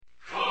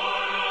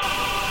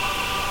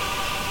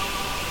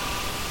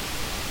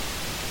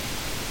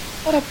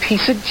What a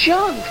piece of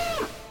junk!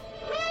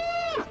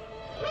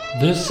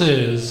 This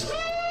is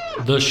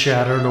the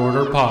Shattered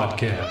Order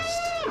Podcast.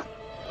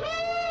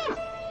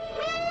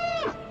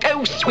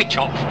 Go switch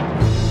off!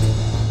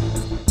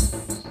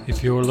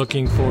 If you're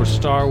looking for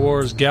Star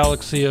Wars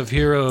Galaxy of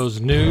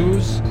Heroes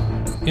news,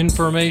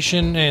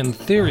 information, and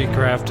theory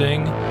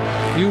crafting,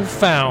 you've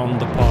found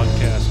the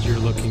podcast you're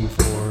looking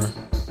for.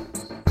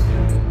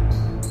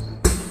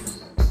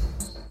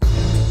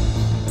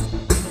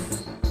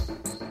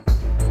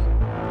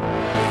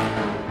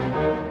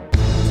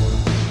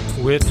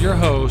 With your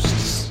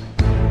hosts,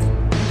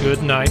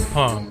 Goodnight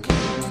Punk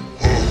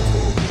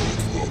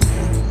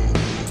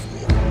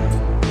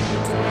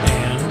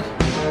and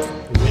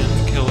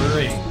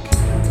Windkiller Inc.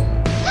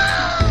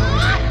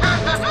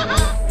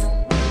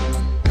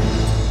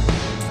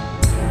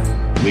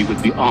 We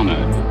would be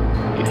honored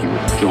if you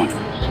would join us.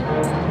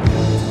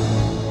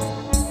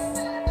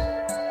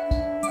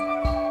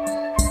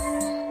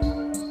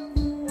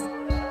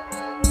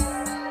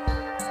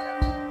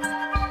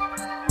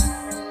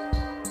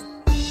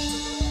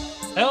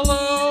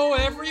 Hello,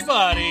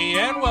 everybody,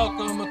 and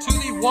welcome to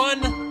the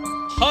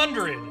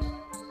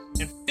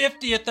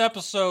 150th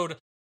episode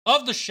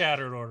of the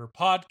Shattered Order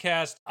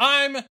Podcast.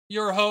 I'm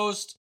your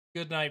host,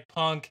 Goodnight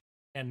Punk,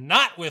 and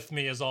not with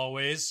me, as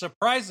always,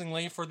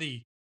 surprisingly, for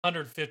the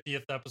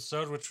 150th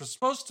episode, which was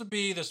supposed to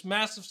be this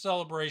massive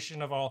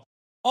celebration of all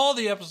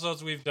the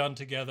episodes we've done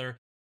together.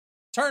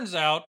 Turns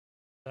out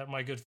that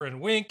my good friend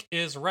Wink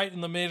is right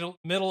in the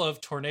middle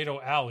of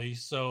Tornado Alley,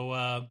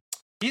 so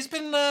he's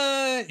been,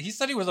 he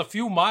said he was a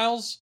few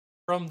miles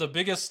from the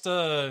biggest,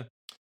 from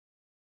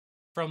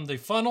the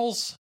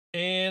funnels,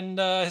 and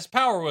his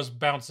power was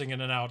bouncing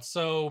in and out,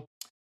 so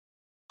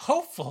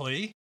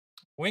hopefully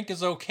Wink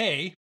is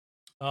okay.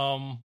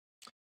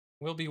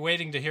 We'll be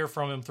waiting to hear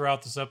from him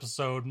throughout this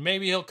episode.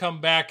 Maybe he'll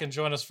come back and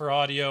join us for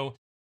audio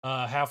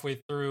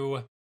halfway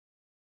through.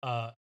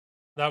 That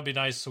would be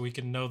nice so we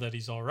can know that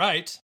he's all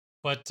right.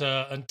 But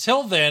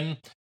until then,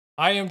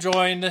 I am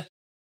joined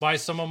by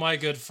some of my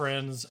good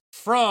friends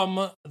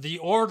from the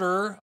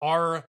Order,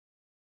 our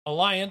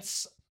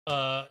alliance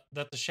that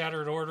the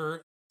Shattered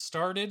Order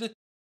started.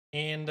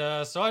 And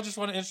so I just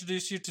want to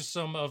introduce you to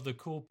some of the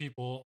cool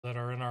people that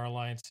are in our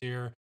alliance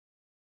here.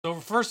 So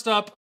first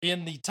up,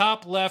 in the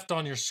top left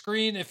on your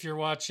screen, if you're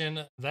watching,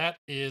 that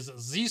is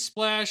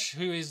Z-Splash,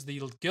 who is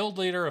the guild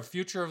leader of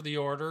Future of the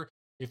Order.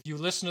 If you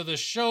listen to this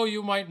show,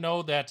 you might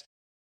know that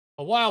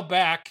a while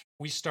back,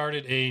 we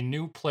started a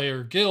new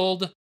player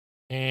guild,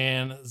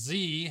 and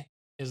Z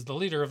is the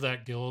leader of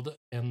that guild.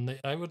 And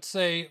I would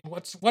say,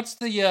 what's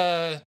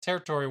the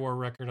territory war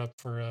record up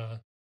for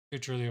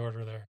Future of the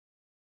Order there?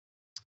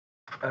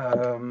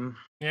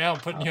 Yeah, I'm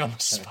putting you on the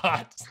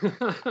spot.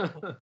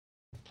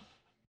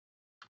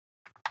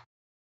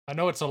 I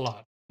know it's a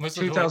lot.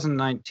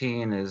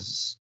 2019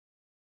 is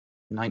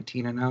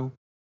 19-0,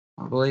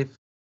 I believe.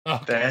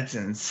 Okay. That's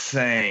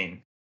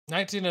insane.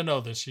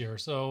 19-0 this year.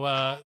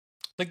 So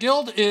the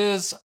guild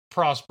is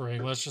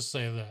prospering. Let's just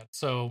say that.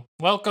 So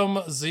welcome,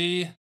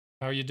 Z.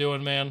 How are you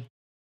doing, man?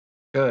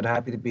 Good.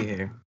 Happy to be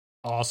here.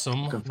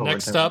 Awesome. Looking forward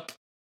Next to it. up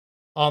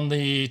on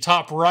the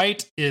top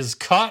right is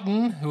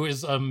Cotton, who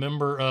is a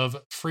member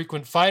of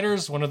Frequent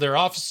Fighters, one of their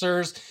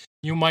officers.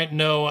 You might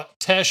know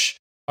Tesh,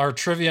 our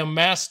trivia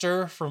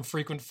master from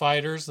Frequent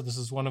Fighters. This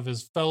is one of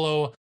his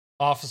fellow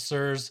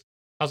officers.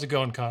 How's it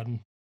going,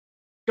 Cotton?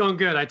 Going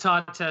good. I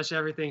taught Tesh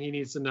everything he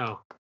needs to know.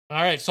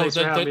 All right, so Thanks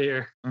for having me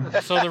here.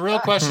 so the real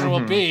question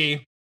will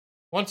be,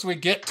 once we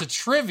get to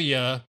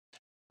trivia,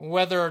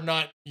 whether or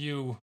not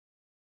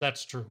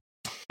that's true.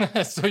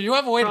 So you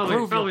have a way to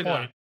prove your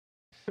point.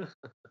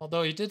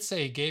 Although he did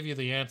say he gave you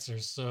the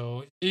answers,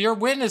 so your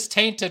win is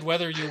tainted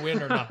whether you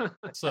win or not.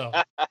 So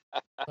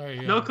there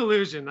you go. No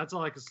collusion. That's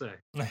all I can say.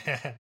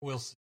 We'll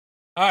see.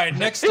 All right,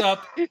 next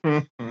up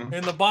in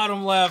the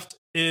bottom left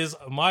is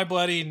my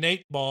buddy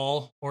Nate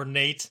Ball, or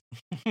Nate.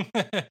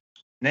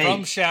 Nate.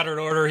 From Shattered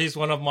Order. He's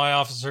one of my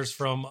officers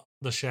from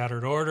the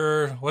Shattered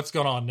Order. What's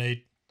going on,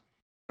 Nate?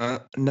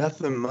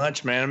 Nothing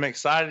much, man. I'm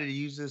excited to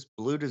use this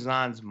Blue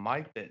Designs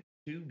mic that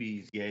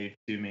Tubies gave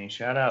to me.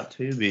 Shout out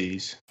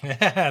Tubies.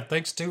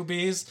 Thanks,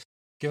 Tubies.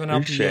 Giving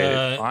out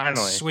the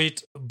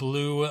sweet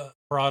blue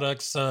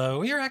products.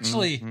 We are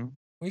actually,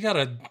 we got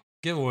a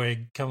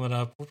giveaway coming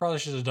up. We probably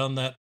should have done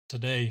that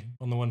today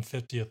on the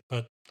 150th,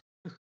 but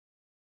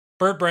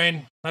Bird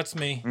Brain, that's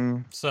me.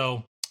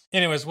 So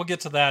anyways, we'll get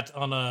to that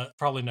on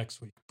probably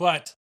next week.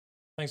 But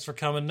thanks for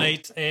coming,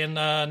 Nate. And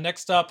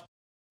next up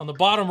on the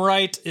bottom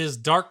right is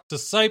Dark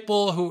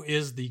Disciple, who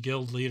is the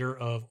guild leader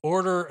of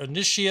Order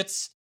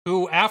Initiates,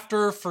 who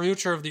after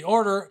Future of the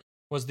Order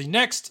was the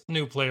next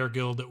new player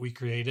guild that we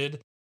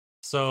created.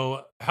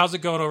 So how's it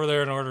going over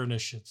there in Order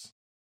Initiates?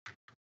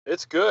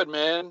 It's good,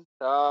 man.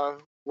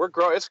 We're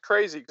growing. It's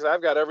crazy because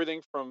I've got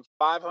everything from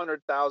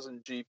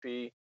 500,000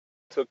 GP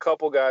to a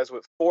couple guys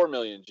with 4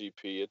 million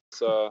GP.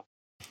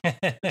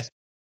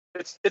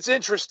 It's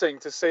interesting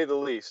to say the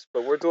least,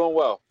 but we're doing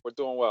well.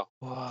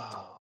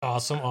 Wow.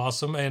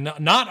 Awesome. And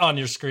not on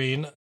your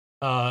screen,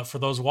 for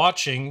those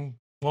watching,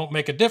 won't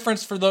make a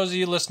difference for those of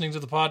you listening to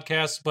the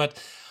podcast,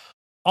 but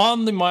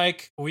on the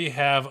mic, we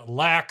have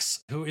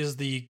Lax, who is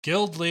the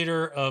guild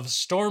leader of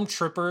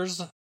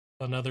Stormtroopers,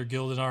 another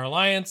guild in our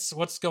alliance.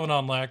 What's going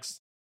on, Lax?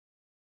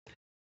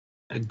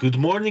 Good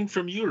morning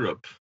from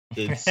Europe.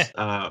 It's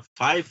 5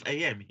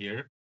 a.m.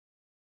 here,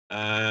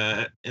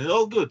 and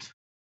all good.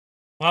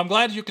 Well, I'm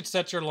glad you could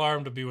set your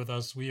alarm to be with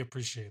us. We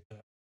appreciate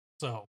that.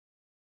 So,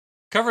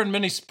 covering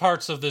many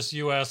parts of this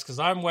U.S., because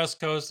I'm West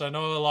Coast. I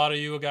know a lot of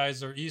you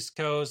guys are East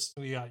Coast.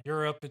 We got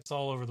Europe. It's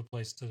all over the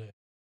place today.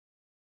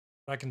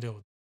 I can deal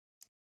with it.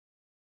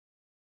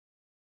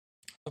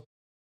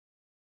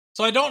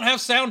 So I don't have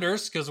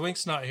Sounders, because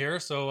Wink's not here,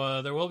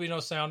 so there will be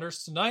no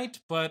Sounders tonight,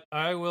 but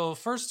I will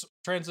first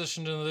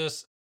transition into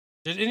this.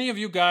 Did any of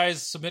you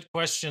guys submit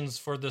questions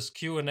for this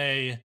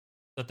Q&A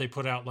that they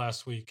put out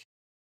last week?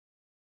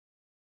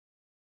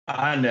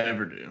 I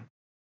never do.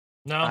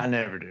 No? I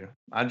never do.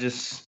 I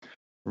just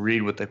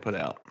read what they put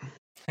out.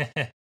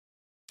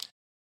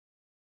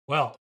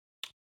 Well,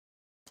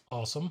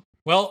 awesome.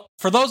 Well,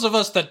 for those of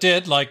us that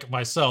did, like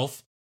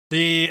myself,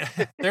 they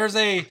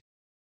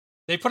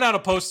put out a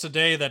post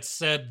today that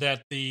said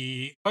that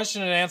the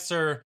question and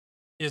answer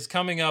is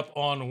coming up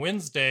on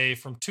Wednesday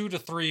from 2 to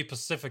 3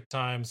 Pacific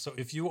time. So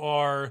if you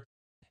are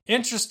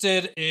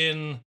interested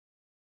in,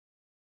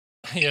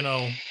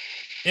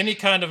 any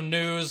kind of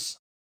news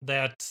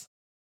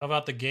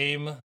about the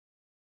game,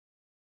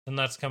 then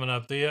that's coming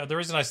up. The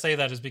reason I say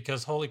that is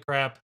because, holy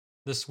crap,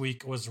 this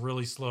week was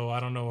really slow.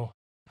 I don't know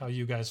how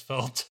you guys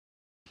felt.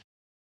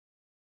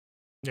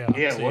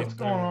 Yeah, what's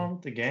going on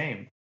with the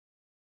game?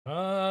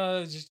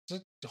 Just a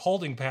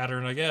holding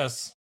pattern, I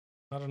guess.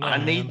 I don't know.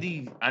 I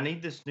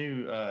need this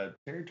new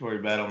territory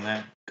battle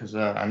map because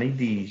I need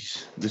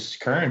this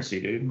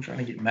currency, dude. I'm trying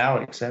to get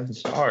Malik 7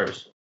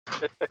 stars.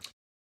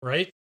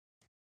 Right?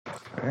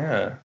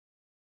 Yeah.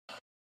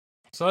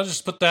 So I'll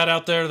just put that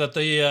out there that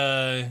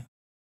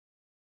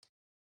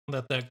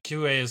that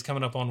QA is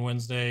coming up on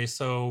Wednesday.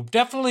 So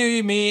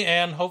definitely me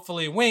and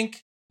hopefully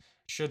Wink,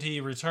 should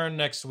he return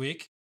next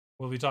week.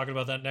 We'll be talking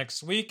about that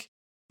next week.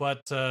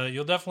 But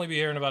you'll definitely be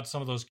hearing about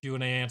some of those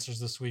Q&A answers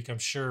this week, I'm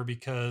sure,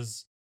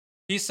 because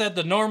he said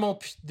the normal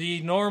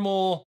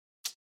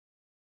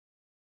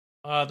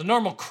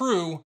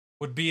crew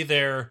would be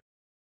there,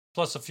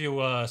 plus a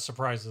few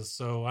surprises.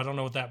 So I don't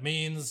know what that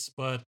means,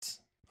 but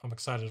I'm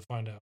excited to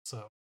find out.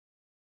 So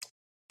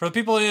for the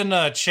people in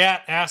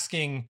chat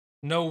asking,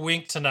 no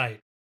Wink tonight.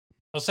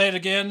 I'll say it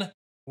again.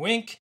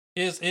 Wink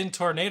is in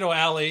Tornado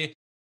Alley.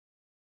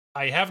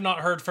 I have not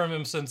heard from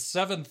him since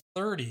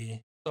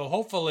 7:30, so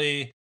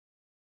hopefully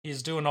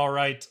he's doing all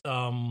right.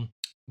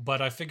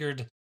 But I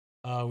figured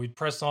we'd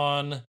press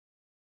on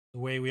the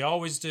way we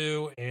always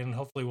do, and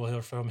hopefully we'll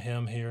hear from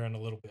him here in a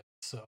little bit.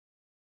 So,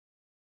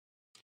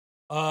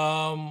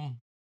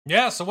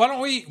 yeah. So why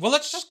don't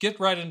let's just get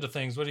right into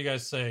things. What do you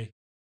guys say?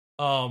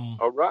 All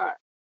right.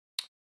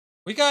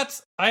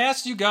 I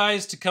asked you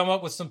guys to come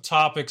up with some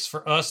topics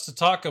for us to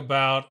talk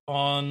about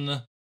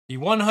on the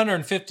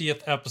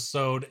 150th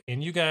episode,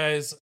 and you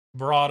guys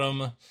brought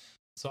them.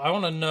 So I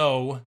want to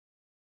know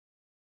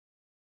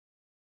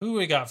who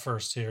we got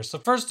first here. So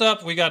first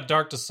up, we got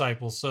Dark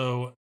Disciple.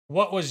 So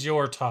what was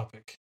your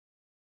topic?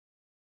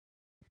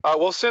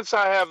 Well, since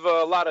I have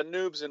a lot of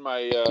noobs in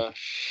my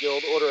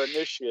guild order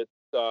initiate,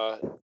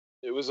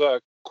 it was a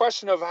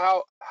question of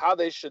how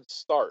they should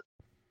start.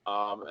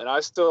 And I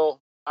still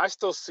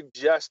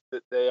suggest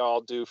that they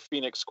all do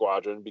Phoenix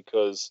Squadron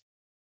because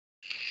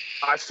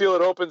I feel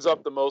it opens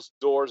up the most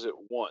doors at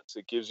once.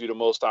 It gives you the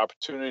most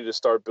opportunity to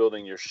start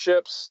building your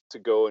ships, to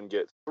go and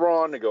get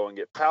Thrawn, to go and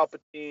get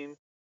Palpatine,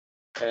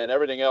 and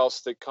everything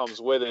else that comes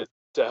with it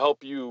to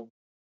help you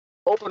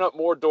open up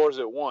more doors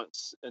at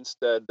once.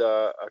 Instead,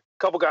 a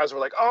couple guys were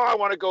like, oh, I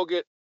want to go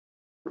get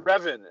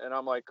Revan. And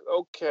I'm like,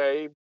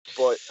 okay,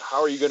 but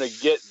how are you going to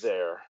get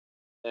there?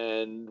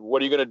 And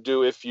what are you going to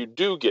do if you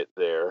do get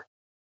there?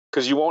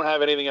 Because you won't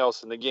have anything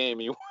else in the game.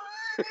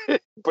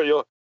 But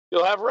you'll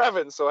have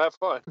Revan, so have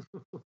fun.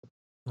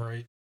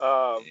 Right.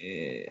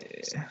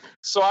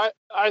 So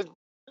I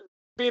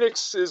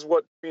Phoenix is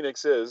what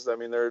Phoenix is. I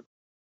mean, they're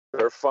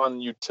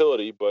fun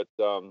utility, but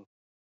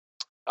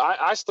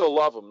I still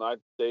love them.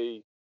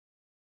 They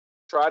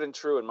tried and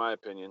true, in my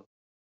opinion.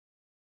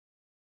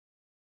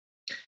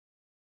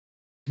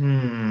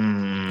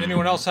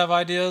 Anyone else have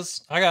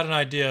ideas? I got an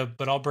idea,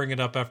 but I'll bring it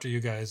up after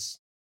you guys.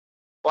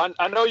 Well,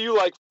 I know you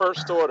like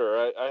First Order.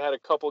 I had a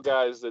couple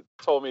guys that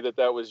told me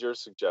that was your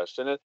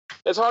suggestion.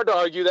 It's hard to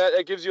argue that.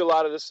 It gives you a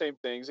lot of the same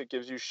things. It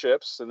gives you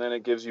ships, and then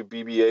it gives you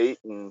BB-8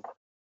 and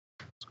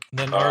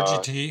then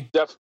RGT.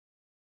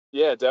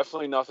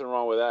 Definitely nothing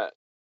wrong with that.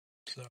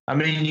 So. I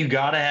mean, you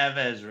gotta have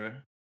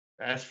Ezra.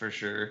 That's for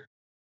sure.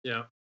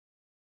 Yeah.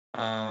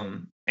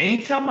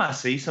 Anytime I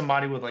see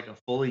somebody with like a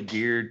fully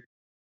geared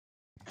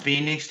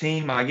Phoenix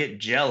team, I get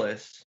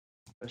jealous.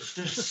 There's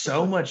just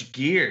so much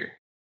gear.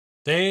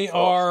 They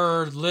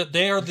are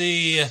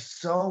the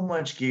so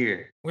much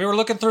gear. We were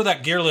looking through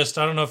that gear list.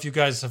 I don't know if you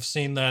guys have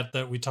seen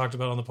that we talked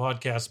about on the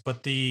podcast,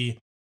 but the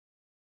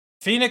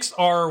Phoenix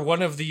are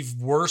one of the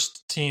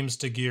worst teams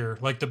to gear,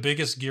 like the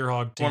biggest gear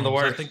hog teams. One of the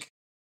worst. I think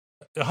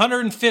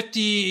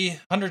 150,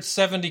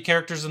 170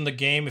 characters in the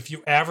game. If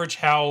you average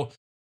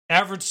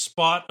average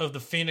spot of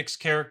the Phoenix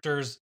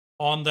characters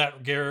on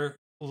that gear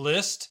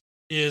list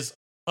is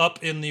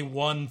up in the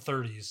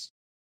 130s.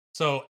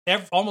 So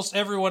almost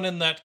everyone in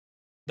that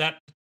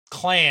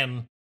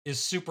clan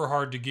is super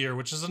hard to gear,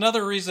 which is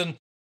another reason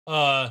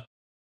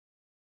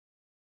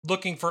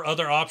looking for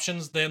other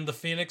options than the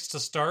Phoenix to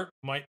start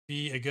might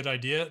be a good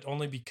idea,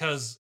 only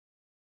because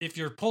if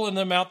you're pulling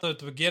them out at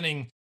the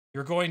beginning,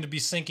 you're going to be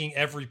sinking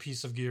every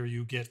piece of gear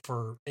you get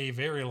for a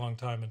very long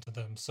time into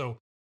them. So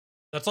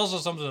that's also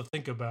something to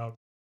think about.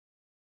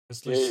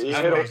 You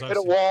hit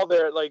a wall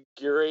there at like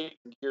gear 8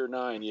 and gear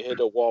 9. You hit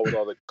a wall with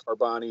all the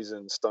Carbonis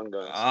and stun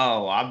guns.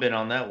 Oh, I've been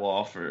on that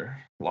wall for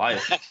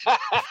life.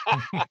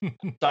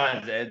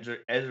 Besides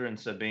Ezra and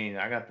Sabine,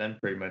 I got them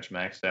pretty much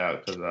maxed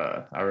out because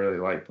I really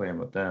like playing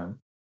with them.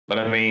 But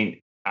I mean,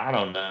 I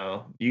don't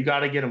know. You got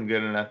to get them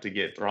good enough to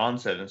get Thrawn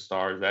 7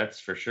 stars. That's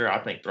for sure. I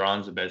think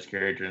Thrawn's the best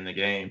character in the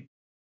game.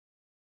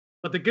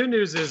 But the good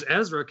news is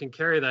Ezra can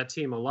carry that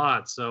team a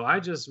lot. So I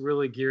just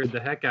really geared the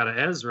heck out of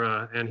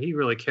Ezra, and he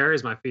really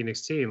carries my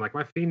Phoenix team. Like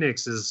my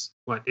Phoenix is,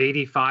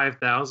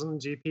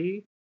 85,000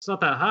 GP? It's not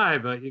that high,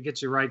 but you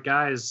get your right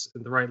guys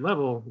at the right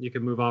level, you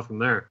can move on from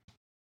there.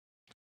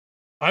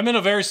 I'm in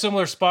a very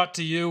similar spot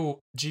to you,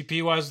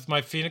 GP-wise, with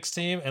my Phoenix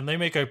team, and they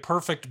make a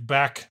perfect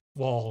back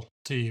wall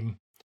team.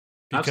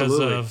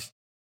 Because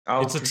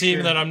it's a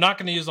team that I'm not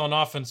going to use on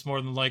offense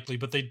more than likely,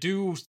 but they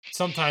do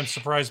sometimes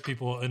surprise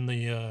people in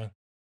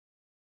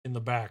the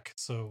back.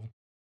 So,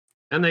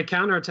 and they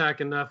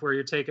counterattack enough where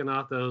you're taking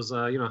off those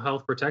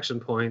health protection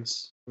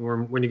points.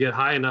 When you get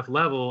high enough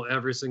level,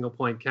 every single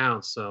point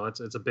counts. So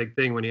it's a big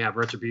thing when you have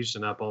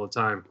retribution up all the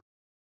time.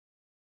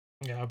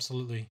 Yeah,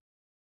 absolutely.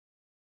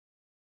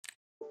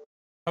 How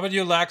about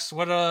you, Lax?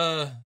 What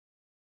how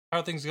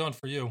are things going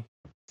for you?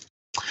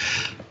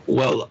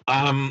 Well,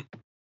 I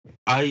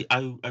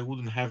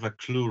wouldn't have a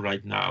clue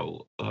right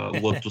now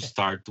what to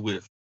start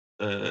with.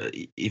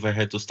 If I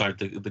had to start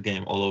the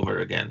game all over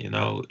again,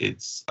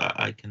 it's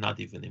I cannot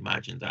even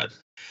imagine that.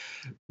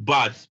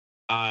 But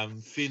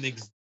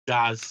Phoenix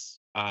does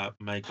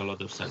make a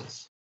lot of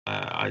sense,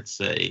 I'd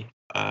say,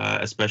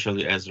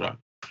 especially Ezra,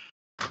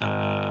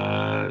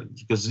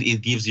 because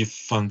it gives you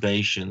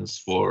foundations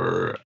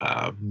for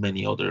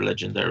many other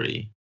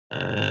legendary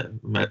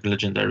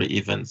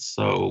events.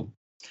 So,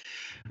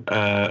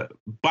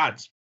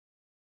 but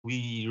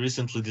we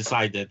recently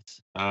decided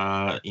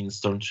in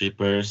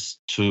Stormtroopers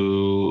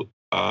to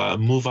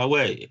move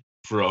away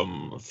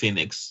from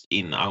Phoenix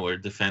in our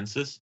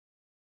defenses.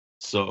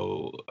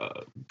 So,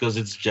 because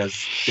it's just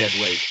dead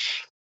weight.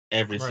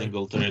 Every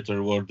single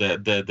territory where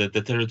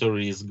the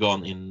territory is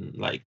gone in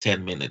like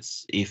 10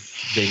 minutes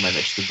if they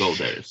manage to go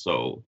there.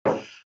 So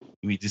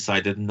we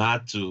decided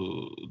not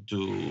to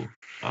do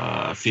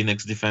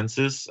Phoenix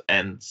defenses,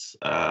 and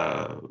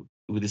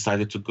we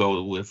decided to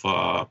go with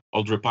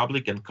Old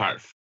Republic and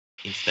Karth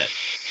instead.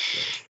 So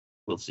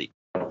we'll see.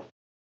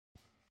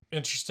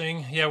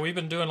 Interesting. Yeah, we've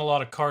been doing a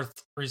lot of Karth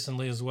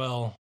recently as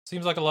well.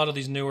 Seems like a lot of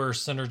these newer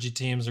synergy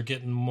teams are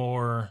getting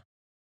more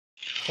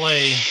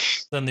play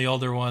than the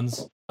older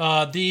ones.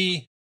 So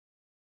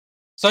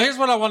here's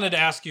what I wanted to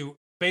ask you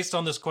based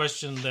on this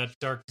question that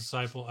Dark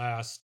Disciple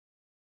asked.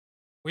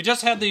 We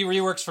just had the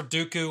reworks for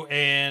Dooku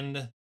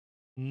and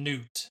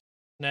Newt.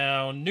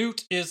 Now,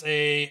 Newt is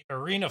a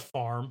arena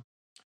farm.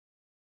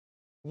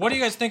 What do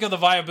you guys think of the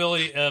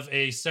viability of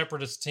a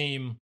Separatist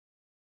team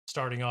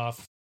starting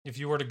off if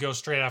you were to go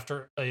straight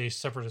after a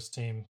Separatist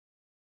team?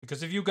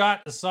 Because if you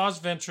got Asajj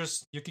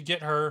Ventress, you could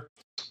get her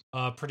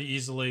pretty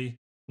easily.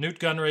 Newt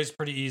Gunray's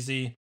pretty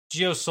easy.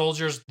 Geo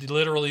Soldier's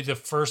literally the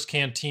first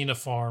Cantina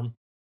farm.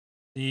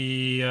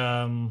 The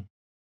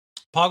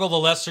Poggle the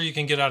Lesser you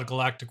can get out of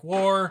Galactic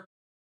War.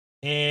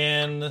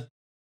 And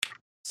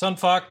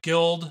Sunfok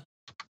Guild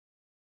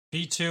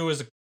V2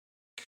 is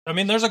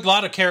there's a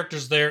lot of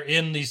characters there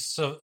in the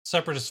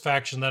Separatist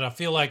faction that I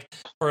feel like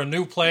for a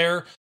new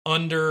player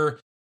under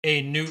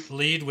a Newt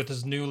lead with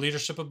his new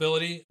leadership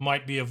ability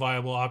might be a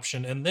viable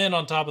option. And then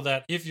on top of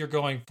that, if you're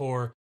going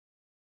for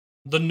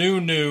the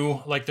new,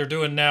 like they're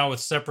doing now with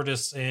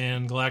Separatists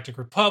and Galactic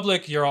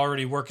Republic, you're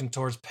already working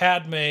towards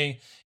Padme,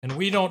 and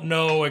we don't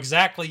know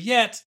exactly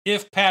yet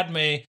if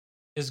Padme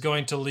is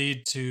going to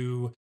lead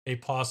to a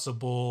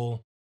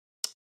possible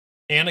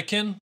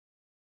Anakin,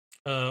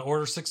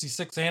 Order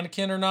 66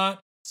 Anakin or not.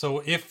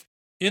 So if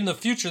in the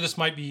future, this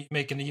might be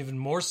making even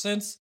more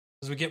sense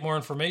as we get more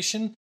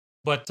information.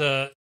 But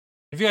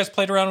if you guys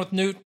played around with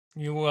Newt,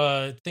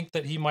 you think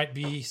that he might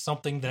be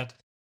something that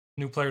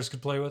new players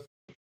could play with?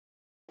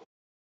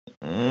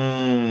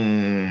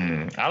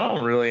 I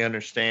don't really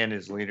understand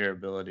his leader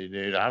ability,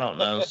 dude. I don't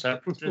know.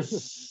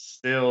 Separatists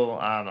still,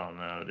 I don't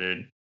know,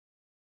 dude.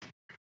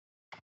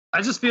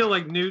 I just feel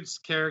like Newt's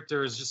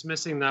character is just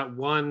missing that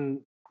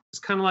one. It's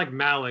kind of like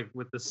Malik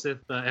with the Sith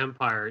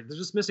Empire. They're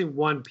just missing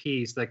one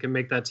piece that can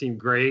make that team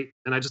great,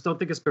 and I just don't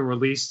think it's been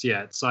released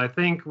yet. So I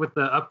think with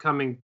the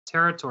upcoming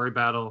territory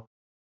battle,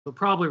 they'll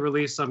probably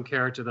release some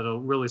character that'll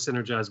really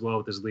synergize well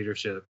with his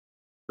leadership,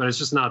 but it's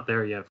just not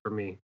there yet for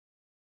me.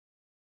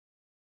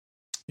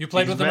 You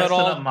played He's with him at messing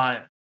all? up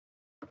my-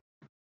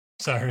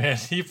 Sorry, man.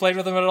 You played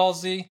with him at all,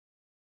 Z?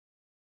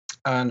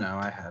 No,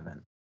 I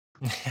haven't.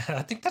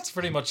 I think that's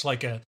pretty much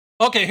like a.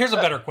 Okay, here's a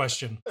better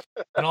question,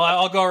 and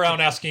I'll go around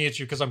asking it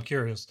you because I'm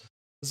curious.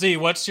 Z,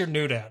 what's your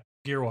nude at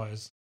gear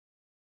wise?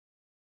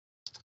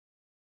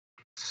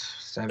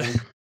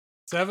 7,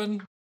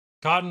 7.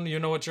 Cotton, you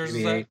know what yours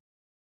maybe is 8. at?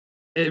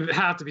 It would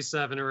have to be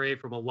 7 or 8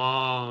 from a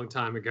long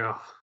time ago.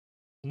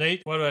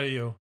 Nate, what about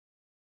you?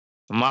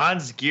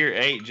 Mine's gear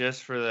 8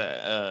 just for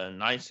the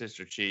Night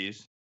Sister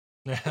cheese,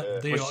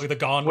 the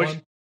gone which-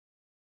 one.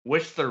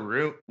 which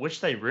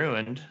they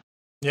ruined.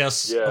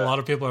 Yes, Yeah. a lot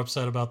of people are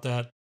upset about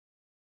that.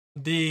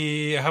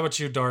 How about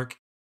you, Dark?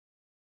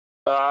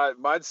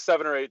 Mine's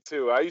 7 or 8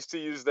 too. I used to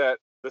use the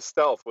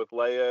stealth with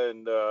Leia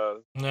and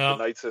the No.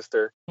 Night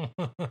Sister. How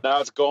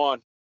Now it's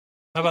gone.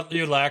 about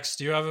you, Lax?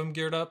 Do you have him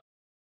geared up?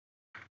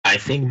 I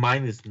think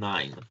mine is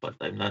 9, but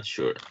I'm not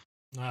sure.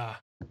 Ah.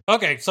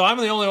 Okay, so I'm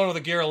the only one with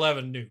a gear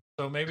 11 nuke.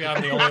 So maybe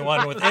I'm the only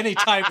one with any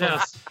type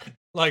Yes.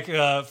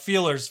 of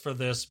feelers for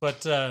this.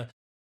 But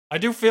I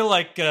do feel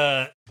like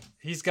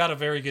he's got a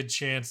very good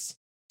chance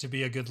to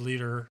be a good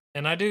leader,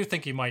 and I do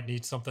think he might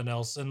need something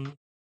else. And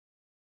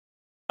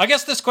I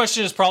guess this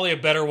question is probably a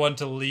better one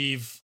to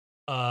leave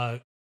for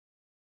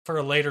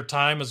a later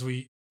time as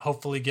we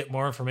hopefully get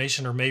more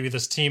information, or maybe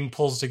this team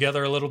pulls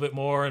together a little bit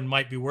more and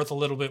might be worth a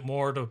little bit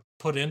more to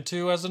put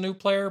into as a new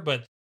player.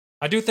 But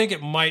I do think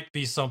it might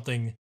be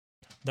something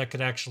that could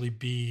actually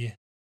be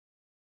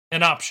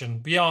an option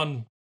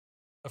beyond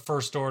a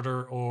First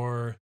Order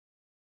or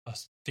a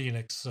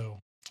Phoenix. So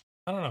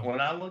I don't know.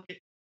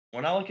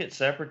 When I look at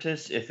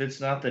Separatists, if it's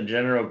not the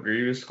General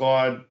Grievous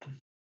squad,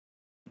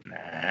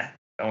 nah,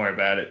 don't worry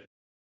about it.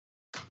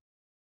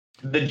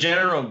 The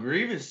General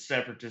Grievous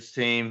Separatist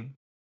team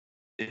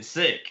is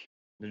sick.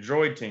 The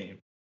droid team.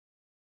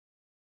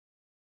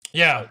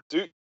 Yeah,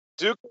 Duke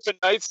of the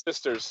Night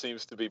Sisters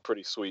seems to be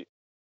pretty sweet.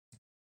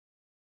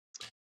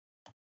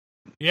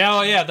 yeah,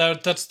 well, yeah.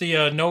 That's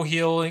the no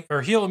healing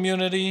or heal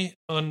immunity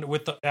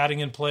with the adding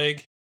in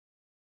plague.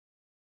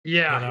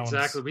 Yeah, that Yeah, one's-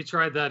 exactly. We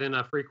tried that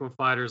in Frequent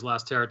Fighters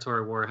last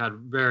Territory War. Had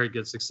very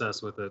good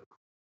success with it.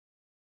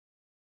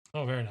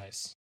 Oh, very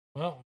nice.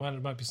 Well,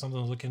 it might be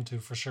something to look into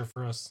for sure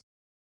for us.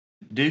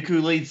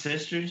 Dooku lead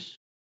sisters.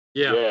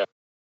 Yeah.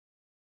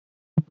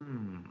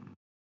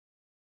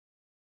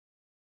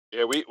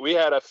 Yeah, we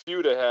had a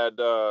few that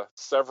had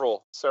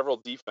several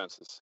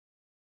defenses.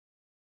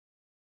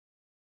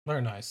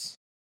 Very nice.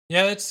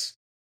 Yeah,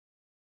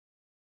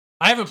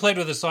 I haven't played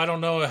with it, so I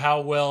don't know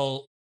how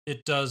well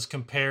it does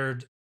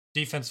compared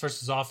defense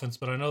versus offense,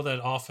 but I know that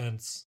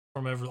offense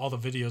from all the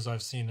videos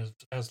I've seen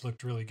has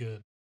looked really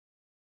good.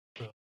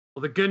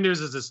 Well, the good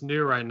news is it's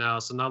new right now,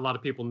 so not a lot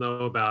of people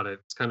know about it.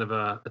 It's kind of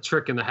a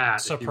trick in the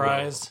hat. if you will.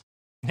 Surprise.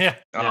 Yeah,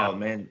 Oh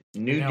man,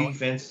 new Yeah.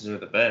 defenses are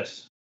the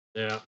best.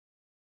 Yeah.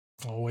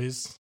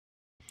 always.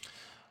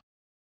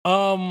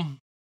 All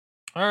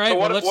right. So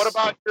well,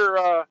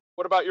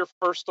 what about your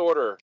First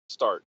Order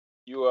start?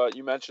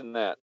 You mentioned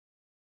that.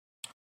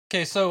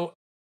 Okay, so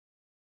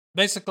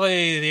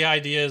basically the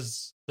idea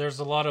is there's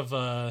a lot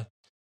of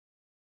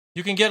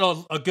you can get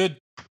a good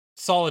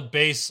solid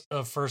base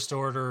of First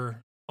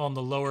Order on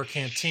the lower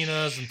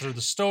cantinas and through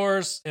the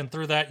stores, and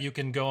through that you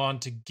can go on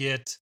to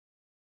get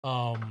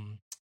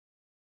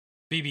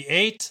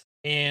BB-8,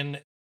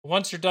 and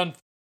once you're done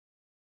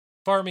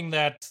farming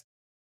that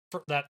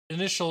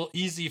initial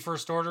easy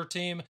First Order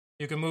team,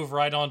 you can move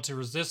right on to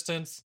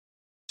Resistance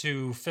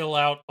to fill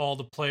out all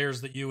the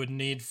players that you would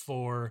need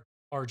for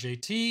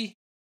RJT.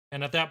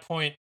 And at that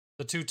point,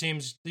 the two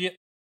teams,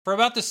 for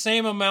about the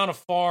same amount of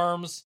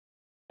farms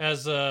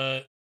as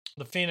the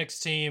Phoenix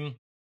team,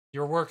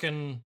 you're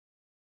working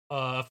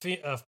a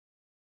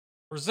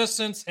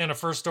Resistance and a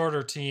First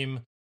Order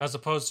team, as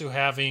opposed to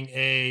having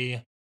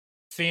a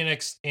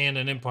Phoenix and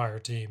an Empire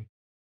team.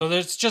 So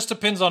it just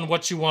depends on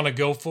what you want to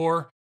go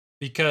for,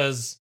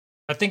 because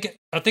I think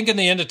in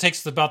the end it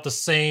takes about the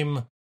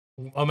same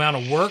amount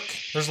of work.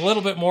 There's a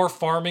little bit more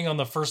farming on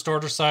the First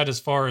Order side as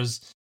far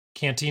as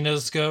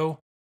cantinas go,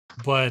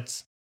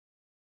 but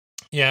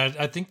yeah,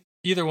 I think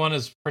either one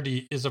is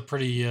a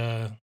pretty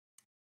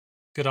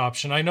good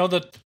option. I know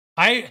that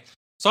I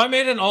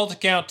made an alt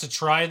account to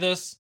try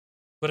this,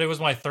 but it was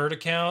my third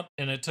account,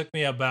 and it took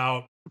me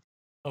about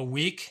a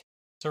week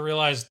to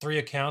realize 3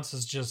 accounts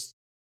is just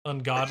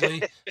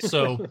ungodly.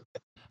 So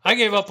I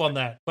gave up on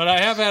that. But I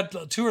have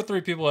had 2 or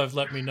 3 people have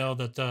let me know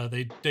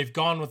that they've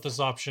gone with this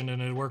option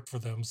and it worked for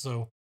them.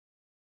 So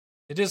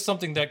it is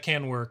something that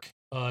can work.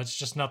 It's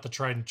just not the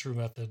tried and true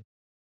method.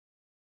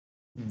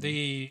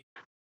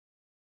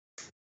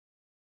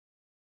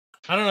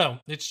 I don't know.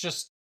 It's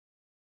just,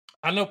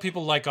 I know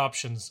people like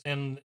options,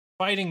 and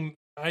fighting.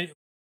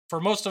 For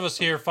most of us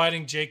here,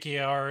 fighting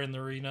JKR in the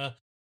arena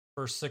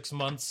for 6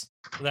 months,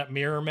 that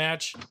mirror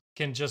match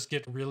can just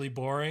get really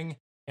boring.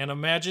 And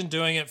imagine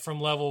doing it from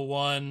level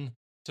 1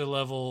 to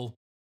level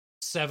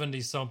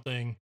 70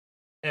 something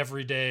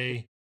every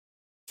day,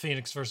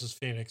 Phoenix versus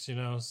Phoenix,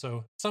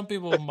 so some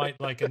people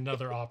might like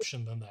another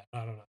option than that.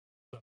 I don't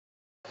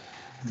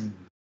know.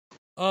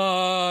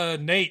 So.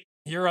 Nate,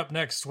 you're up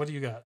next. What do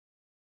you got?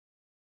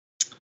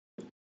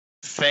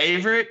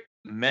 Favorite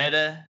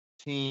meta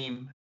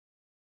team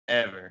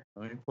ever.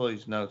 Let me pull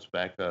these notes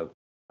back up.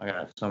 I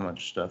got so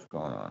much stuff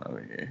going on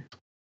over here.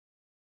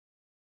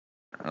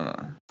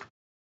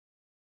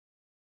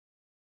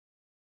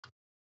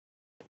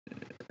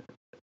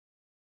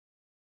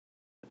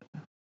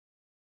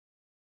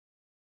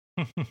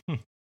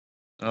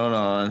 Hold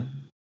on.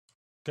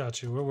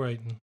 Got you. We're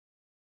waiting.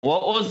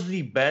 What was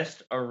the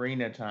best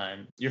arena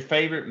time? Your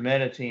favorite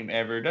meta team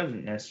ever? It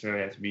doesn't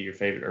necessarily have to be your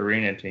favorite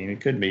arena team. It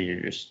could be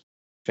your just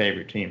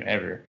favorite team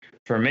ever.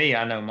 For me,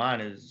 I know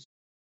mine is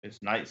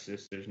Night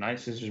Sisters. Night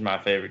Sisters is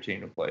my favorite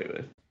team to play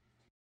with.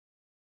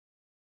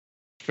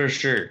 For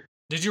sure.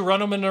 Did you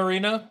run them in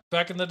arena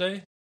back in the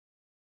day?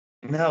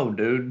 No,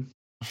 dude.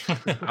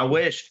 I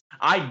wish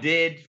I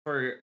did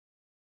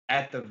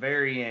at the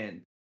very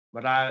end,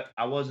 but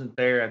I wasn't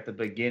there at the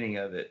beginning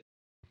of it,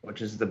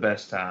 which is the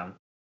best time.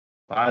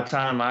 By the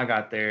time I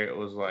got there, it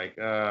was like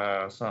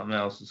something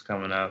else is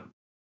coming up.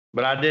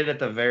 But I did at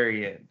the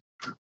very end.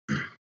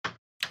 I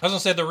was gonna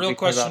say the real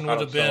Because I question thought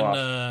would have it was so been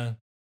awesome.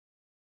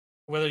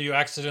 whether you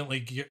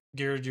accidentally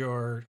geared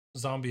your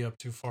zombie up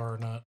too far or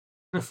not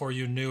before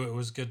you knew it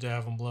was good to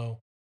have them blow.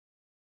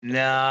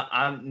 No,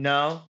 I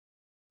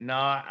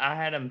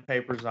had him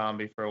paper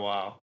zombie for a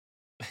while.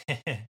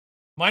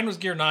 Mine was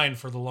gear 9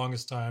 for the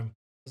longest time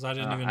because I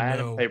didn't even I had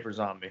know. him paper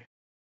zombie.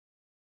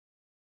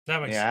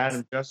 That makes Yeah, I had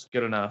sense. him just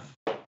good enough.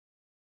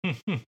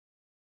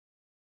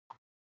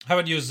 How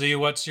about you, Z?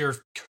 What's your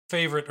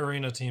favorite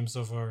arena team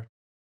so far?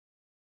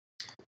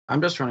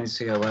 I'm just running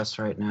CLS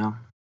right now.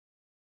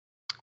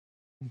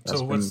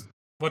 So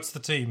what's the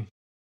team?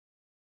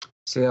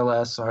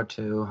 CLS,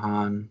 R2,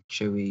 Han,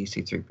 Chewie,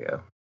 C3PO.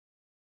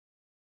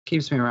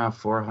 Keeps me around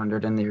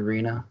 400 in the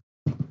arena.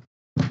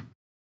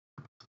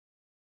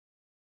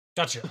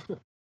 Gotcha.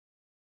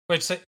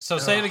 Wait, say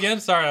it again.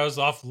 Sorry, I was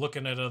off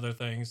looking at other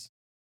things.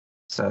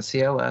 So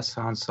CLS,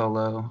 Han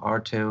Solo,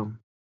 R2,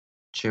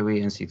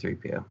 Chewie, and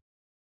C3PO.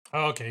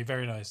 Oh, okay,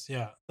 very nice.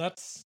 Yeah,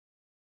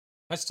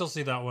 I still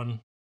see that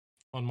one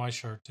on my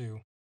chart too.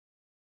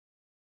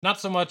 Not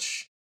so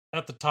much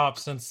at the top,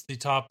 since the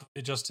top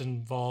it just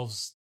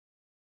involves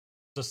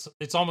this.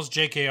 It's almost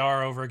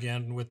JKR over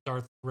again with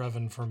Darth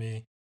Revan for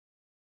me.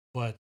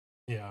 But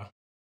yeah,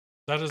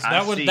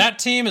 that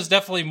team is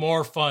definitely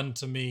more fun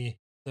to me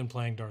than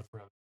playing Darth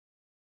Revan.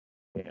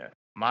 Yeah,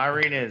 my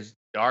arena is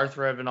Darth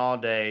Revan all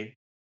day.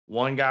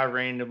 One guy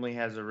randomly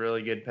has a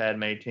really good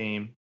Padme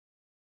team.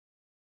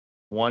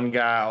 One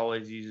guy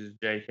always uses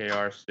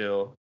JKR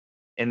still.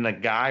 And the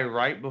guy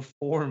right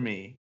before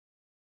me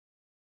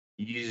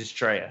uses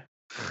Traya.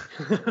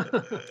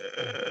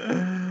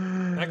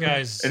 That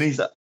guy's and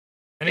he's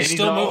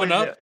still moving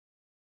up.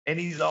 And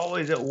he's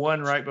always at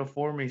 1 right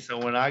before me. So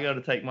when I go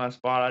to take my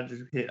spot, I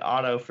just hit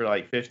auto for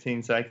like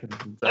 15 seconds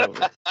and it's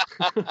over.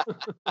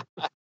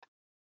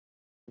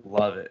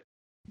 Love it.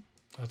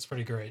 That's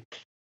pretty great.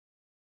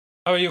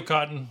 How about you,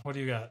 Cotton? What do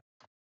you got?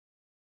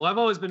 Well, I've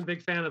always been a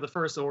big fan of the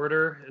First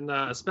Order, and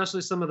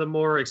especially some of the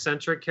more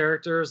eccentric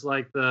characters,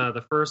 like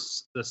the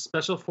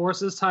Special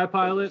Forces TIE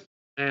pilot,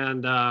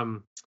 and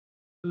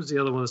who's the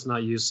other one that's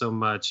not used so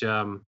much?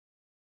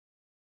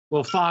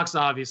 Well, Fox,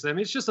 obviously. I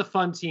mean, it's just a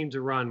fun team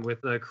to run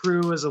with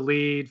Crew as a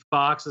lead,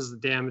 Fox as the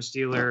damage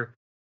dealer.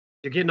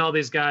 You're getting all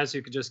these guys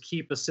who could just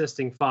keep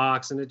assisting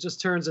Fox, and it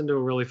just turns into a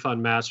really fun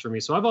match for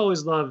me. So I've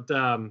always loved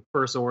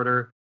First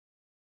Order,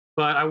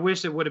 but I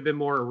wish it would have been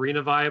more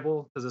arena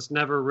viable because it's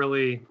never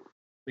really,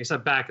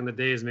 except back in the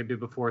days, maybe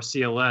before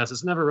CLS,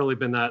 it's never really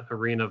been that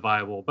arena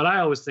viable. But I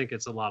always think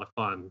it's a lot of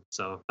fun.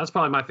 So that's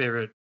probably my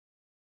favorite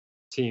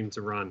team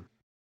to run.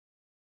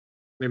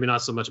 Maybe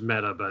not so much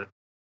meta, but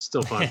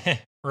still fun.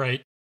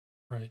 Right.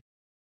 How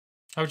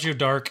about you,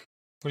 Dark?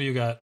 What do you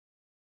got?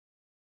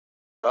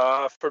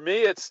 For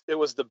me, it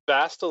was the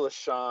Bastila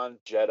Shan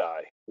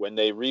Jedi when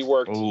they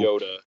reworked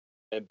Yoda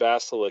and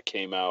Bastila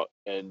came out,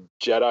 and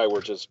Jedi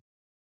were just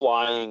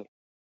flying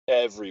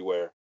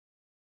everywhere.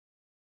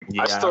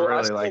 Yeah, I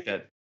really like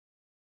that.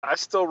 I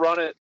still run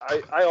it.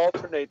 I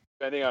alternate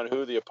depending on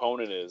who the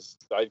opponent is.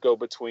 I go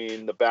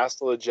between the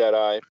Bastila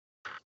Jedi.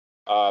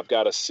 I've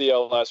got a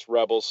CLS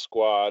Rebels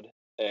squad,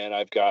 and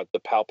I've got the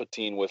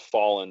Palpatine with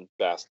Fallen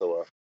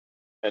Bastila.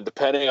 And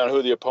depending on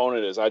who the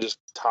opponent is, I just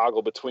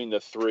toggle between the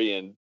three,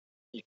 and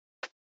you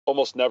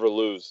almost never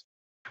lose.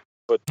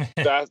 But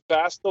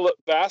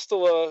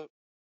Bastila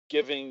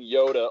giving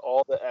Yoda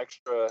all the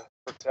extra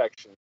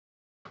protection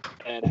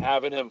and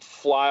having him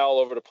fly all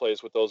over the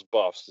place with those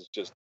buffs is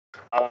just,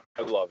 I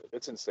love it.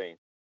 It's insane.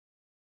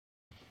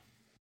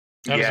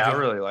 Yeah, I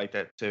really like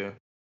that too.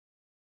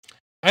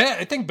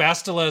 I think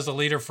Bastila is a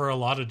leader for a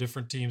lot of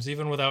different teams,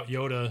 even without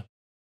Yoda,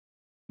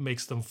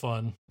 makes them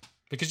fun.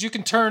 Because you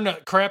can turn a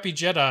crappy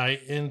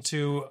Jedi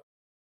into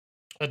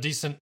a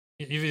decent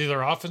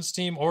either offense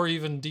team or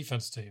even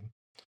defense team.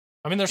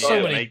 I mean, there's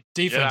so many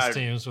defense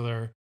teams with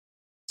her.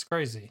 It's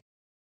crazy.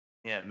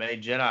 Yeah, it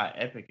made Jedi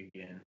epic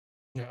again.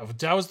 Yeah,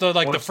 that was the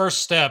Or-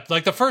 first step.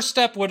 Like the first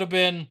step would have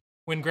been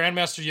when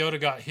Grandmaster Yoda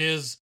got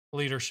his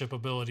leadership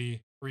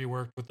ability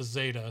reworked with the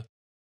Zeta.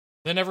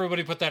 Then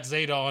everybody put that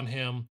Zeta on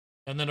him,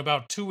 and then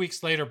about 2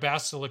 weeks later,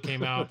 Bastila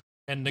came out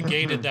and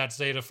negated that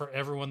Zeta for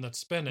everyone that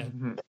spin it.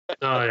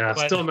 Oh yeah,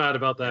 But- still mad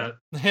about that.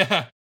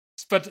 Yeah,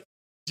 but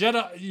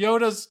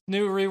Yoda's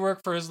new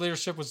rework for his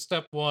leadership was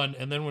step 1,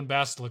 and then when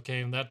Bastila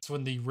came, that's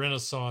when the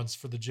renaissance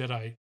for the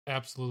Jedi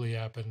absolutely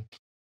happened.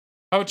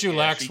 How about you, Yeah,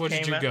 Lax? she What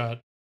did came you out- got?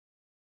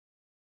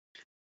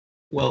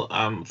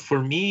 Well,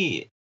 for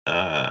me,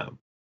 I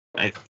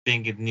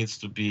think it needs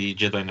to be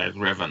Jedi Knight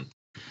Revan.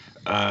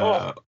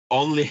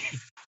 Only,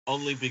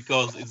 only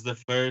because it's the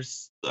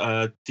first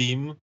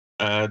team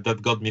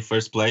that got me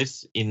first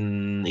place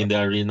in the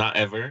arena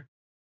ever,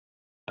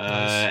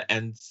 Nice.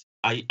 and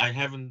I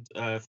haven't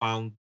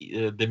found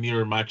the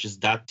mirror matches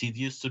that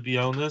tedious, to be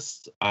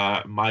honest.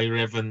 My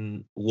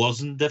Revan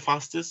wasn't the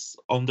fastest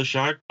on the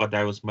chart, but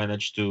I was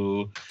managed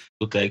to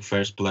take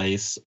first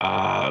place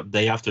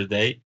day after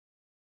day.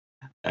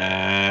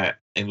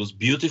 It was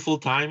beautiful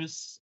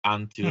times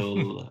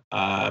until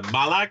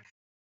Malak,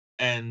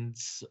 and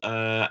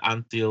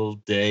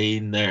until they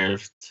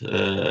nerfed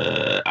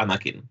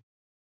Anakin.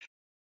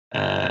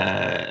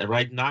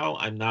 Right now,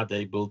 I'm not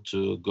able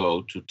to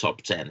go to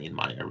top 10 in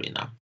my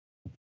arena.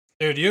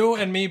 Dude, you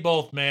and me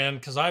both, man.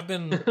 Because I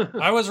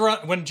was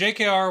when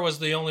JKR was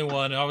the only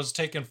one. I was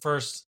taken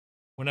first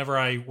whenever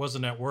I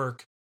wasn't at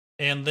work,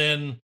 and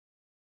then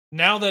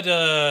now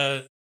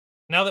that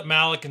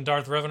Malik and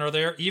Darth Revan are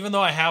there, even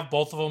though I have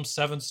both of them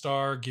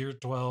 7-star, Gear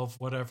 12,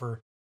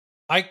 whatever,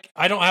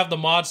 I don't have the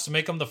mods to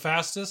make them the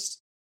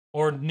fastest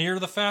or near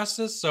the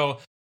fastest. So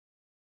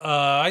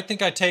I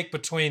think I take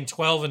between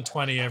 12 and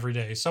 20 every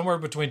day, somewhere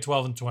between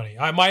 12 and 20.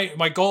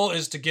 My goal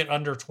is to get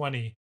under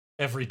 20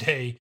 every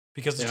day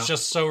because it's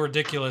just so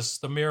ridiculous,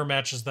 the mirror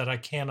matches that I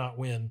cannot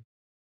win.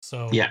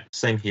 So Yeah,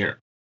 same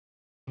here.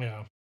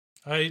 yeah.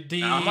 I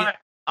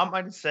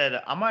might have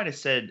said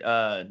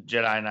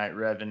Jedi Knight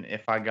Revan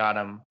if I got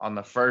him on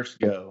the first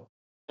go,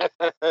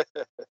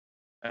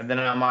 and then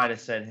I might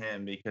have said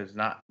him because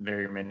not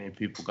very many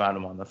people got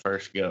him on the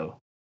first go.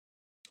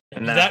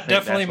 And then I that think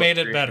definitely that's what made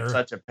it created better.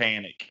 Such a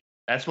panic.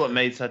 That's what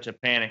made such a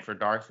panic for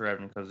Darth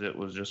Revan, because it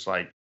was just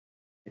like,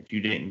 if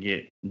you didn't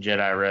get Jedi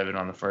Revan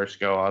on the first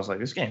go, I was like,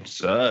 this game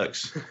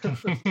sucks.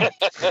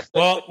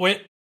 Well,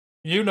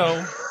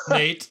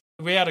 Nate,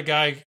 we had a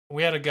guy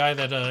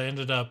that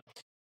ended up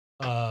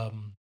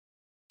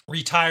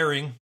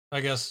retiring, I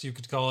guess you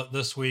could call it,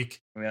 this week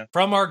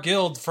from our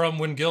guild, from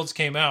when guilds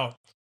came out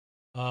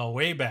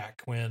way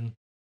back when.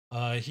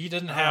 He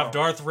didn't have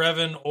Darth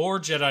Revan or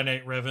Jedi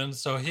Knight Revan,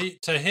 so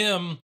to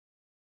him,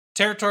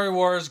 Territory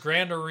Wars,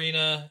 Grand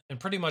Arena, and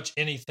pretty much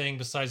anything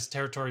besides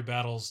territory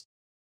battles,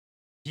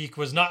 he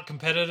was not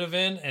competitive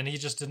in, and he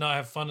just did not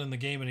have fun in the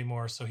game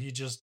anymore, so he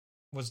just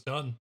was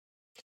done.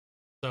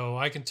 So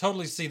I can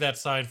totally see that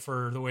side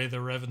for the way the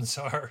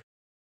Revans are.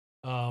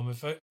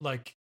 If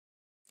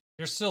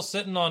you're still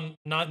sitting on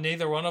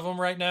neither one of them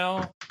right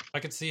now, I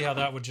could see how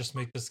that would just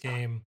make this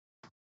game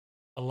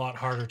a lot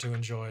harder to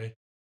enjoy.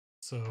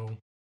 So,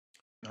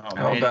 Oh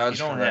man, if you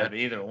don't have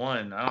either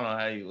one, I don't know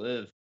how you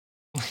live.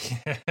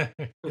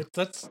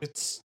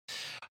 it's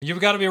you've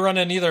got to be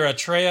running either a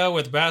Traya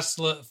with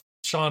Bastila,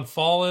 Sean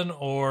Fallen,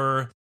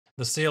 or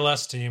the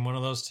CLS team, one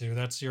of those two.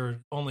 That's your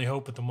only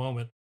hope at the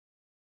moment.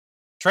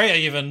 Traya,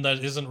 even,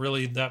 that isn't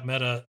really that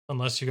meta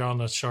unless you go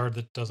on a shard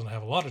that doesn't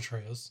have a lot of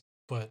Trayas.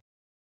 But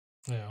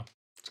yeah,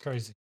 it's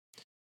crazy.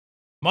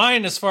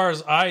 Mine, as far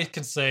as I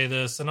can say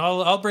this, and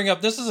I'll bring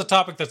up, this is a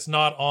topic that's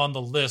not on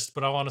the list,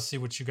 but I want to see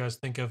what you guys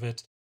think of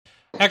it.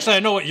 Actually, I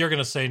know what you're going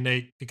to say,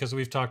 Nate, because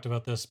we've talked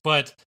about this,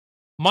 but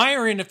my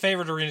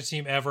favorite arena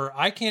team ever,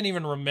 I can't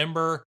even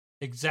remember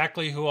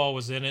exactly who all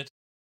was in it,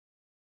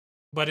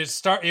 but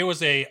it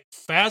was a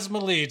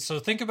Phasma lead. So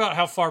think about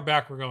how far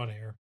back we're going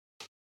here.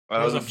 It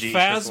was a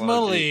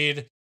Phasma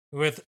lead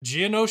with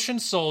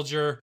Geonosian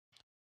Soldier,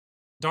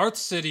 Darth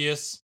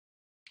Sidious,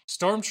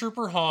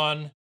 Stormtrooper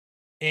Han,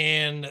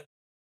 and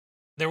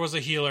there was a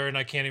healer, and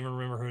I can't even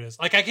remember who it is.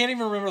 Like, I can't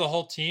even remember the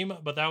whole team,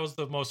 but that was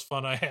the most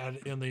fun I had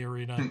in the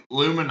arena.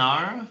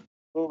 Luminara?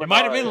 It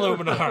might have been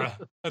Luminara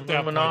at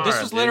that point. Luminara,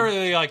 This was dude.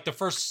 literally like the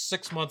first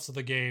 6 months of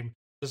the game.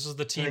 This is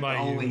the team I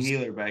only used.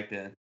 healer back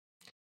then.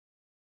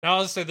 Now,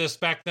 I'll say this.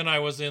 Back then, I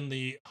was in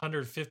the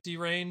 150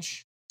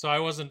 range, so I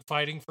wasn't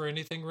fighting for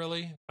anything,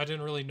 really. I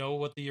didn't really know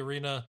what the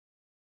arena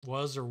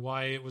was or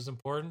why it was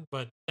important,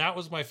 but that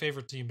was my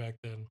favorite team back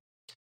then.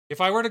 If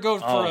I were to go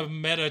for a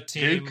meta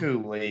team...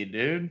 Dooku lead,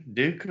 dude.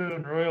 Dooku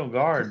and Royal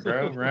Guard,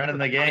 bro. Running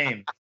the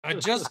game. I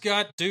just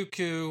got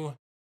Dooku...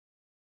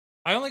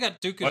 I only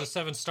got Dooku to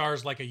 7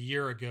 stars like a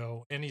year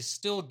ago, and he's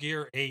still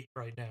gear 8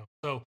 right now.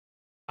 So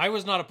I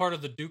was not a part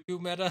of the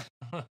Dooku meta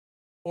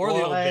or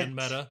the old Ben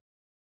meta.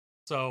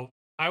 So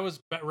I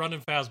was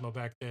running Phasma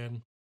back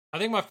then. I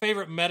think my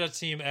favorite meta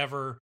team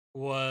ever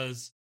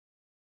was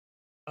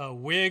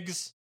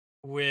Wigs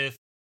with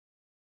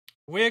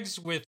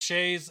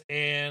Chase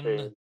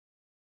and...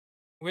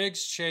 Who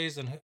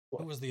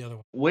was the other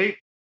one?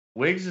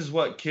 Wiggs is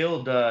what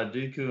killed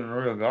Dooku and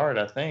Royal Guard,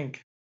 I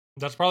think.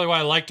 That's probably why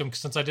I liked him,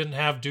 since I didn't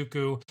have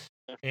Dooku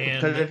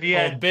and Because if you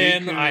old had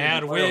Ben, Dooku I and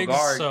had Royal Wiggs.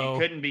 Guard, So you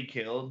couldn't be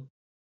killed.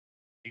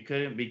 You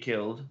couldn't be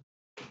killed.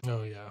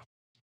 oh yeah.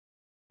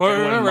 Well, And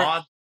when remember,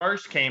 mods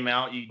first came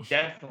out, you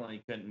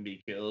definitely couldn't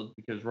be killed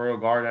because Royal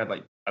Guard had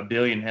like 1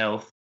 billion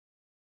health.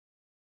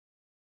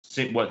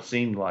 What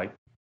seemed like.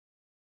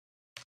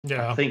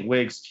 yeah. I think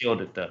Wiggs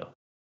killed it though.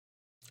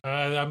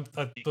 I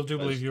do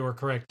believe you were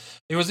correct.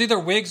 It was either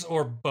Wiggs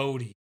or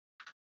Bodhi.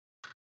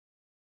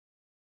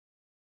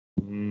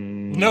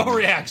 No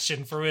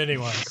reaction from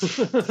anyone.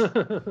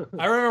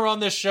 I remember on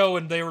this show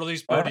when they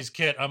released Bodhi's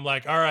kit, I'm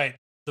like, all right,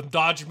 the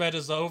dodge meta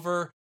is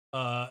over.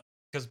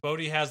 Because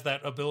Bodhi has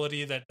that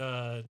ability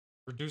that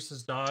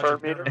reduces dodge.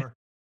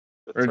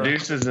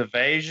 Reduces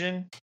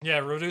evasion. Yeah,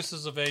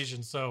 reduces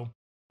evasion. So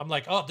I'm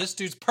like, oh, this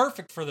dude's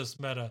perfect for this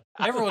meta.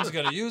 Everyone's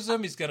going to use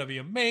him. He's going to be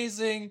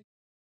amazing.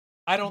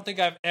 I don't think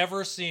I've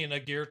ever seen a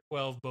Gear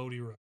 12 Bodhi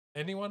run.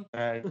 Anyone?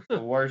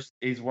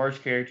 He's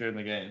worst character in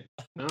the game.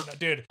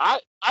 Dude. I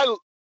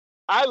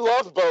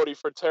love Bodhi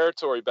for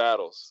territory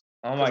battles.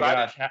 Oh my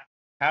gosh.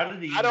 How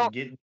did he even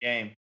get in the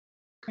game?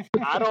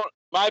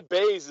 My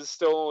base is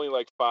still only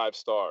like 5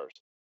 stars.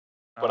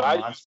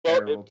 But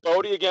terrible.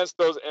 Bodhi against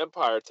those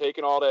Empire,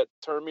 taking all that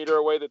turn meter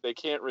away that they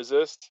can't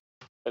resist.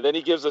 And then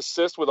he gives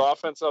assist with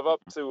offensive up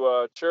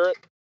to Chirrut.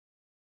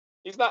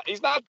 He's not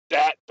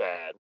that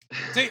bad.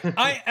 See,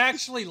 I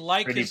actually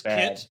like Pretty his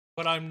bad. kit,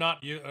 but I'm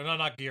not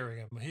gearing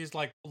him. He's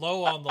like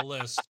low on the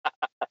list.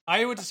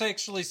 I would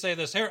actually say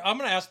this. Here, I'm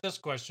going to ask this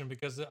question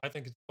because I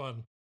think it's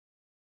fun.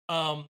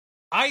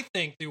 I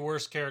think the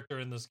worst character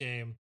in this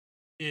game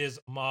is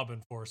Mob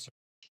Enforcer.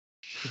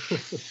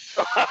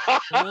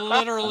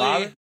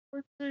 Literally,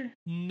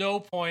 no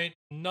point,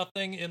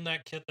 nothing in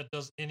that kit that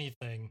does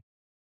anything.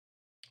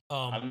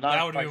 I'm that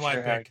not would quite be my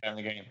sure how pick. to in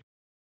the game.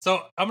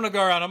 So I'm going to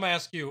go around. I'm going to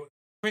ask you,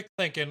 quick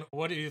thinking,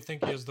 what do you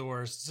think is the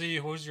worst? Z,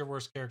 who's your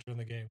worst character in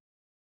the game?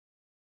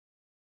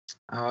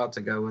 I'll have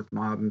to go with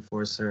Mob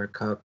Enforcer,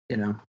 Cup,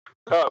 No,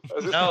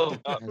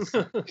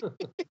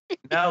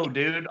 no,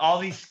 dude. All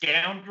these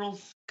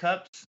scoundrels,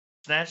 Cups,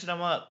 snatching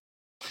them up,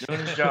 doing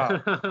his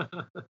job. How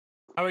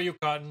about you,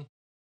 Cotton?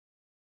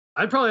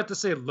 I'd probably have to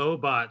say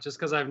Lobot, just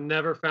because I've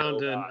never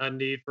found a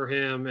need for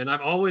him, and I've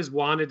always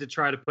wanted to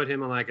try to put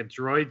him on like a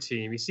droid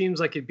team. He seems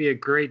like he'd be a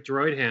great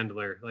droid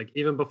handler. Like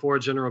even before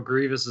General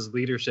Grievous's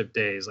leadership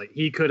days, like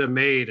he could have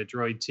made a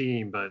droid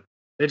team, but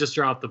they just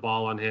dropped the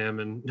ball on him,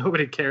 and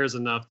nobody cares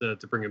enough to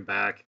bring him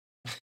back.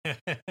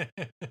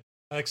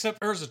 Except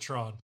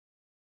Urzatron.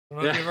 I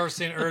don't know if you've ever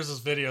seen Urza's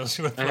videos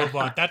with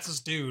Lobot. That's his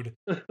dude.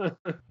 How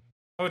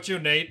about you,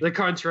 Nate? The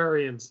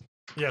Contrarians.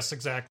 Yes,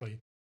 exactly.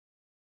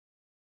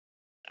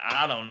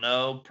 I don't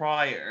know.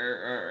 Probably.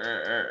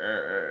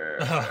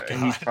 Oh,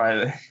 he's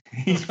probably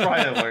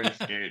the worst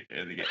character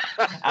in the game.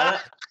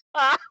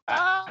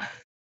 I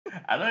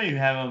don't even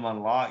have him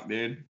unlocked,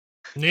 dude.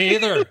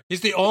 Neither.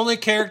 He's the only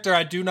character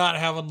I do not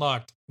have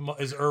unlocked.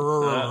 Is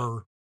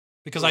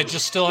because I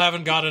just still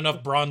haven't got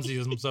enough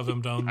bronzisms of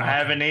him to unlock. I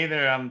haven't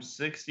either. I'm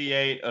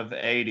 68 of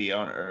 80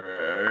 on.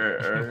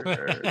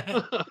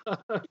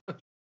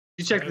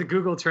 You checked the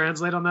Google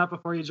Translate on that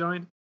before you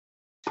joined?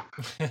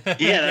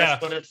 Yeah,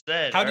 that's what it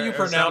said. How do you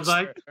pronounce?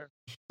 How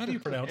do you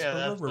pronounce? Yeah,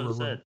 that's what it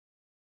said.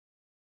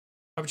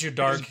 How about you,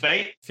 Dark?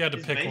 If you had to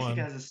pick one,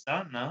 has a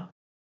stun, no?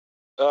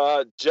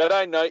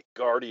 Jedi Knight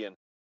Guardian.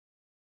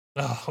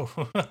 Oh,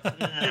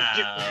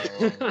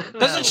 No.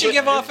 Doesn't she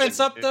give offense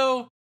up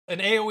though? An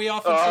AOE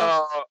offense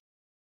up?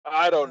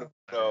 I don't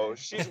know.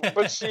 She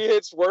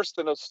hits worse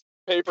than a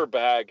paper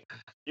bag.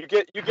 You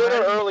get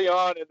her early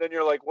on, and then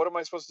you're like, "What am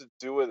I supposed to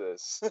do with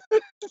this?"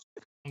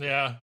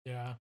 Yeah.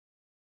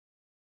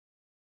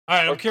 All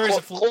right, I'm curious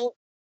if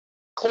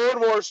Clone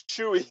Wars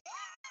Chewie.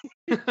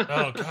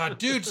 Oh god,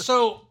 dude!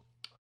 So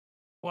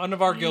one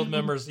of our guild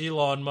members,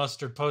 Elon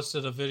Mustard,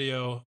 posted a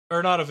video,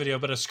 or not a video,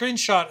 but a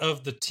screenshot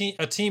of a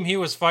team he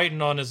was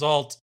fighting on his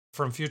alt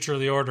from Future of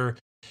the Order,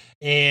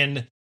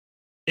 and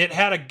it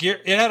had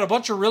a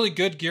bunch of really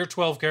good Gear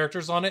 12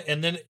 characters on it,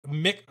 and then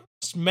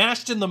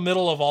smashed in the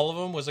middle of all of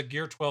them was a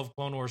Gear 12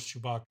 Clone Wars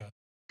Chewbacca,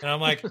 and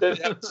I'm like, Did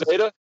it have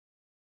Zeta?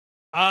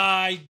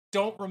 I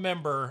don't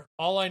remember.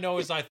 All I know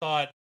is I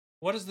thought,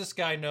 what does this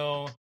guy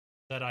know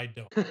that I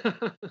don't?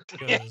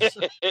 'Cause-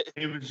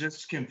 He was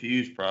just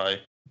confused,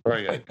 probably.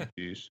 Probably got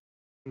confused.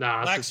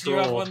 Nah, Lax, do you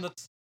have one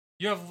that's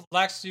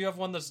Lax? Do you have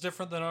one that's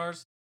different than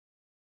ours?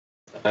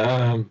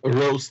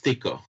 Rose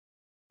Tico.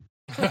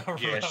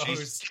 Yeah, she's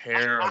Rose.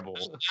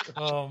 terrible.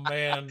 Oh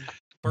man,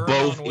 Burn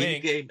Both on in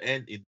Wink. game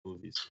and in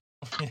movies.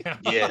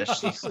 Yeah,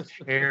 she's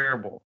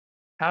terrible.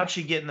 How'd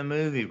she get in the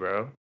movie,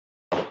 bro?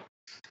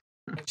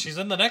 She's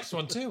in the next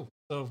one too,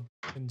 so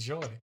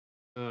enjoy.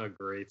 Oh,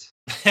 great.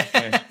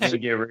 Let me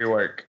get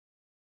rework.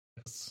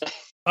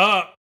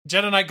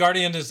 Jedi Knight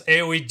Guardian is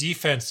AoE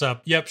defense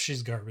up. Yep,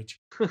 she's garbage.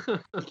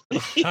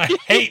 I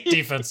hate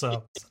defense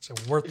up. Such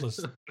a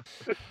worthless.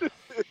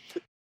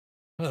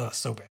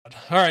 So bad.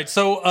 All right,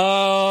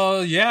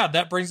 so yeah,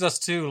 that brings us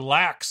to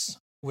Lax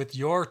with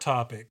your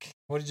topic.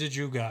 What did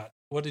you got?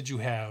 what did you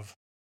have?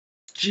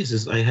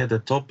 Jesus, I had a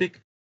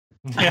topic.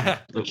 Yeah,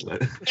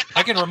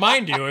 I can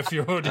remind you if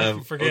you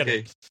forget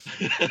okay.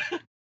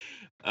 it.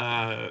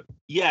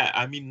 Yeah,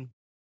 I mean,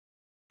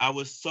 I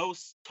was so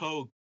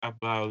stoked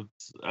about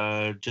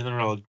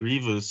General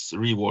Grievous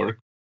rework,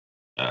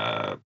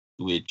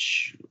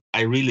 which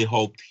I really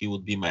hoped he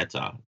would be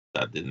meta.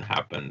 That didn't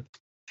happen.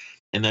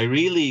 And I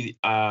really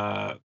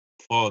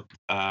thought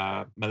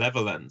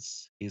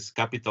Malevolence, his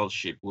capital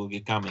ship, will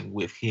be coming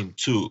with him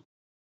too.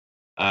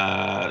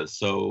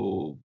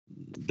 So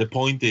the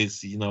point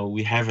is,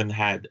 we haven't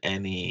had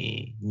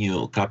any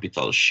new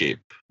capital ship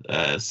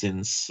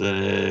since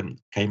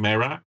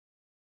Chimera,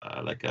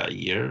 like a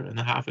year and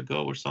a half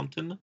ago or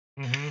something.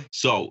 Mm-hmm.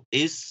 So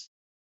is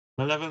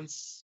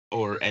Malevolence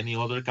or any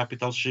other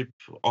capital ship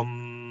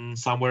on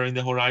somewhere in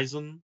the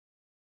horizon?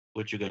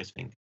 What you guys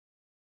think?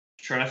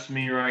 Trust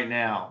me right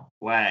now,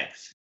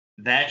 Wax.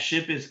 That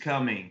ship is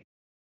coming.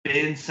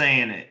 Been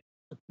saying it.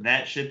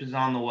 That ship is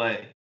on the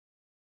way.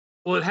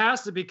 Well, it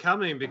has to be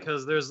coming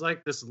because there's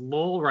like this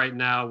lull right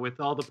now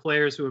with all the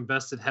players who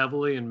invested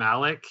heavily in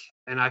Malik.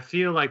 And I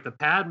feel like the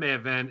Padme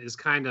event is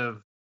kind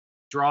of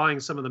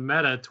drawing some of the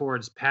meta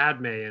towards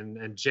Padme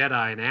and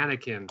Jedi and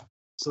Anakin.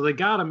 So they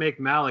got to make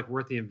Malik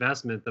worth the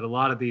investment that a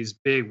lot of these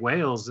big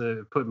whales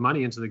put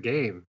money into the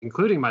game,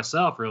 including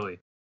myself, really.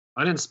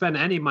 I didn't spend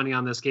any money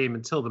on this game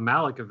until the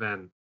Malik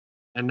event.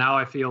 And now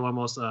I feel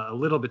almost a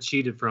little bit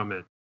cheated from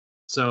it.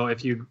 So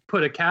if you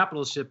put a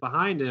capital ship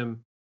behind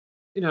him,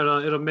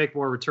 it'll make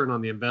more return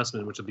on the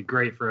investment, which will be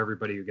great for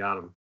everybody who got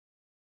them.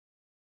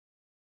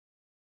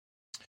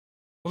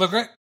 Well,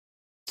 great.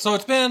 So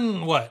it's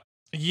been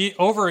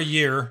over a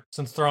year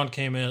since Thrawn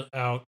came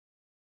out.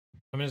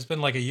 I mean, it's been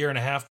like a year and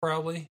a half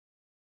probably.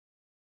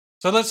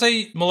 So let's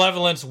say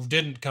Malevolence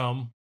didn't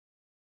come.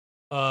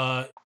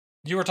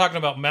 You were talking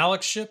about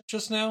Malik's ship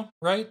just now,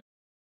 right? Or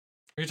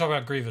are you talking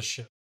about Grievous'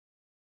 ship?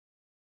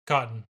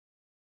 Cotton.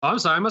 Oh, I'm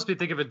sorry, I must be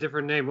thinking of a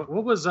different name.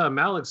 What was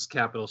Malik's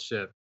capital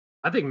ship?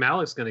 I think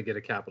Malik's going to get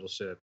a capital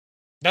ship.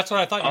 That's what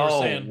I thought you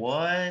were saying.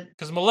 What?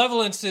 Because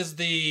Malevolence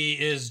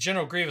is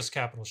General Grievous'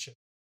 capital ship.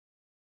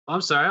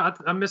 I'm sorry,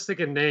 I'm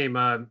misthinking name.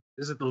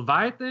 Is it the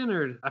Leviathan,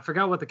 or I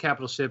forgot what the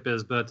capital ship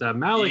is? But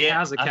Malik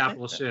has a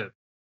capital ship.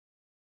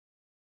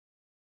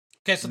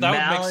 Okay, so that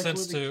Malik would make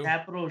sense with a too.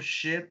 Capital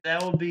ship,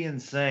 that would be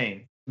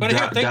insane. But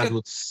that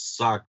would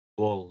suck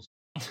balls.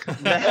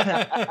 Think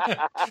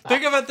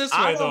of it this way,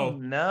 I though.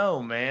 don't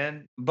know,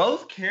 man.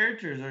 Both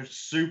characters are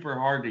super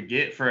hard to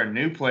get for a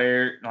new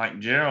player like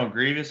General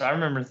Grievous. I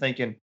remember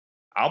thinking,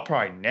 I'll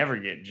probably never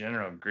get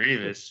General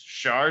Grievous.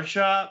 Shard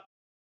Shop,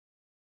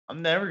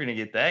 I'm never gonna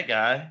get that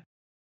guy.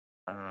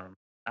 I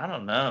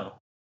don't know.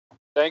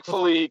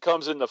 Thankfully, he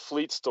comes in the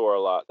fleet store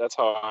a lot. That's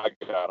how I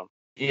got him.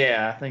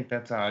 Yeah, I think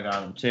that's how I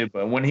got him too.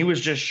 But when he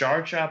was just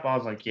Shard Shop, I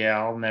was like, yeah,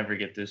 I'll never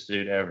get this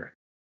dude ever.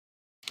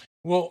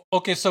 Well,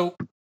 okay, so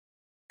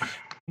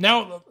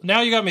now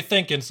you got me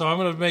thinking, so I'm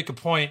going to make a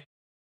point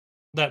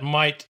that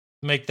might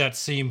make that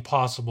seem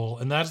possible,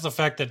 and that's the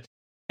fact that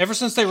ever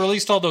since they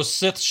released all those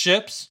Sith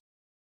ships,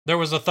 there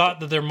was a thought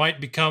that there might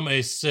become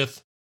a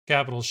Sith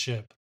capital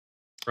ship.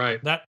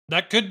 Right.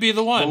 That could be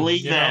the one.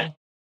 Believe that.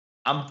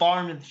 I'm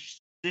farming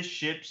Sith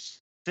ships.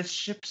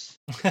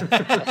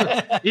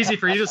 Easy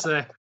for you to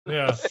say.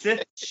 Yeah.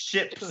 Sith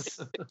ships.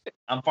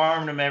 I'm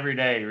farming them every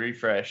day.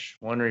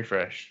 One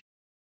refresh.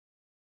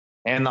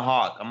 And the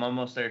Hawk. I'm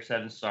almost there,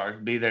 7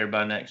 stars. Be there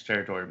by next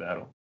territory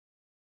battle.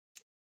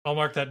 I'll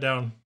mark that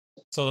down.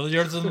 So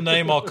yours is the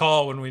name I'll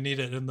call when we need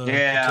it in the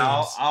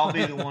platoons. I'll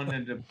be the one to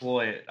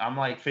deploy it. I'm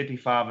like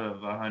 55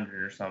 of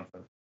 100 or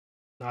something.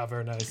 Ah,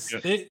 very nice.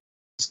 The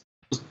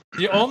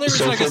only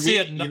reason I can see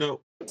it.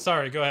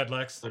 Sorry, go ahead,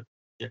 Lex.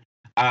 Yeah.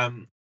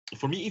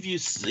 For me,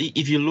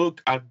 if you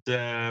look at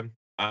the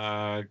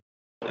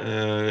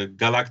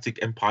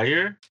Galactic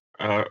Empire,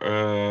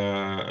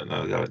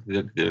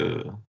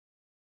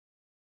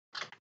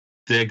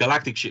 the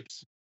galactic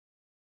ships,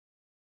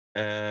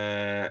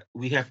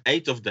 we have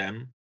 8 of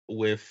them.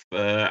 With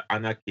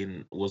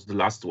Anakin was the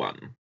last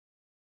one.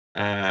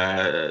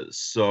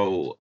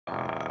 So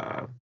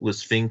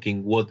was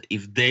thinking, what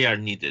if they are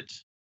needed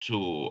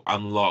to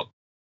unlock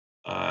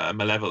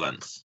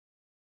Malevolence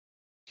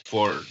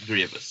for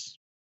Grievous,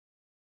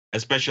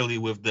 especially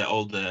with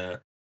all the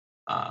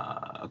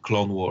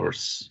Clone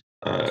Wars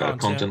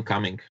content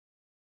coming.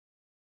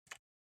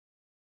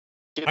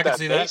 I can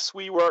see that.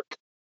 We work.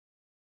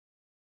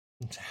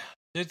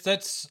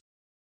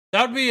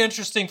 That would be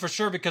interesting for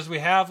sure, because we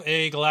have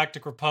a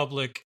Galactic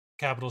Republic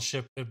capital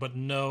ship, but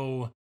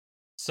no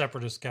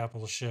Separatist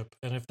capital ship.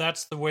 And if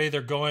that's the way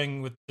they're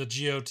going with the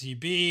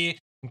GOTB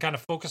and kind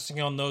of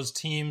focusing on those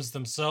teams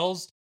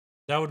themselves,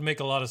 that would make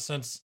a lot of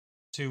sense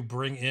to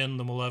bring in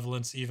the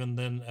Malevolence even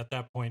then at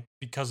that point,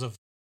 because of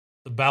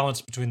the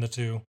balance between the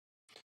two.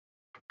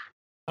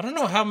 I don't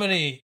know how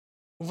many,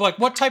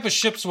 what type of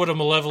ships would a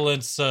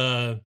Malevolence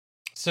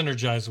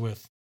synergize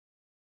with?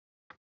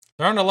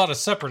 There aren't a lot of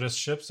Separatist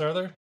ships, are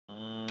there?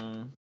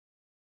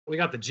 We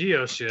got the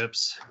Geo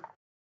ships.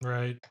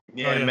 Right.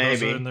 Yeah,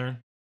 maybe. In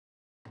there.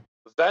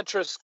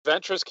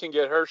 Ventress can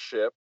get her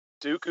ship.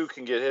 Dooku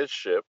can get his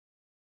ship.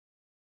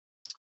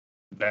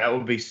 That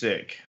would be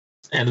sick.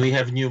 And we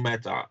have new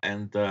meta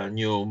and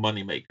new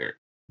moneymaker.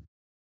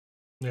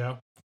 Yeah,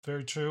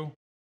 very true.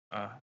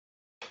 Oh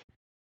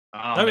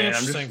That'd be man,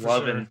 interesting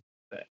for sure.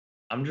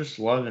 I'm just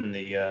loving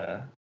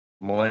the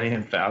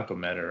Millennium Falcon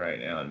meta right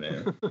now,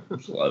 man. I'm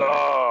just loving it.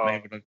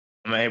 Oh,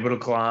 I'm able to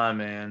climb,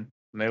 man.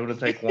 I'm able to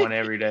take one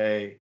every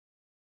day.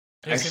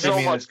 Yeah, see, Actually, so me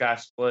and much- this guy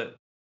split.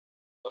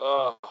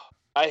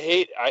 I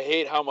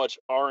hate how much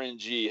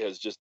RNG has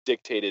just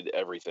dictated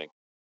everything.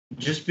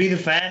 Just be the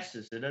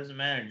fastest. It doesn't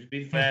matter. Just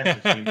be the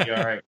fastest. And you'll be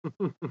all right.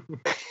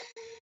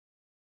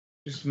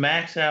 Just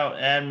max out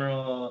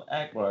Admiral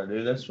Akbar,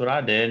 dude. That's what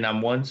I did, and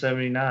I'm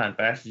 179,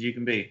 fast as you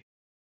can be.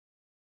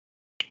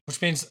 Which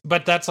means,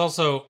 but that's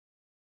also,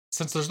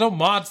 since there's no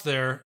mods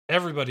there,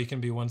 everybody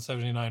can be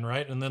 179,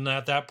 right? And then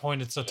at that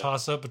point, it's a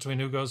toss up between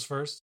who goes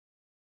first.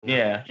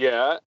 Yeah.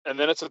 Yeah, and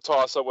then it's a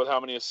toss up with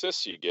how many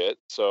assists you get.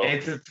 So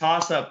It's a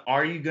toss up.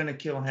 Are you going to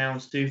kill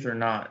Houndstooth or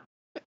not?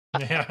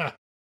 Yeah,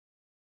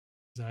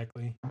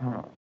 exactly.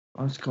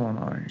 What's going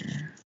on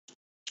here?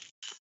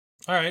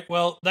 All right.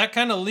 Well, that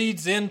kind of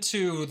leads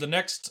into the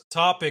next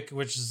topic,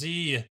 which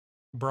Z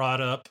brought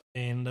up.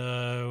 And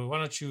why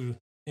don't you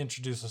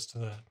introduce us to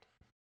that?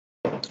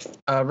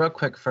 Real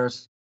quick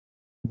first,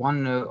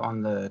 one note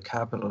on the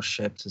capital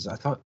ships is I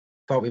thought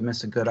we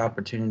missed a good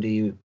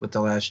opportunity with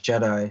The Last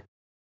Jedi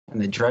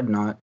and the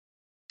Dreadnought.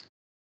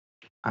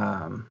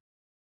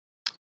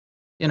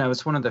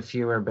 It's one of the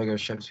fewer bigger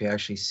ships we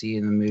actually see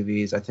in the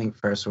movies. I think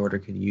First Order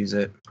could use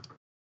it.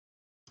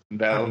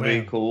 That Oh, would be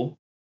man. cool.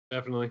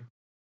 Definitely.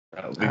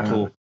 That would be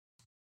cool.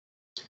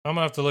 I'm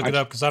gonna have to look it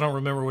up because I don't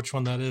remember which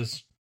one that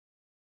is.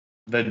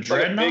 The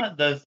Dreadnought,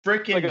 the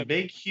freaking like a-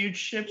 big, huge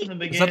ship in the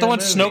beginning. Is that the one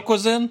of the movie. Snoke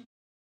was in?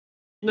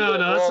 No,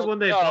 that's the one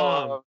they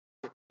bombed.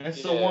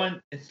 It's Yeah. the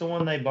one. It's the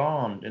one they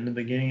bombed in the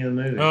beginning of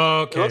the movie.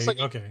 Oh, It okay. looks like-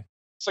 Okay.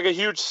 It's like a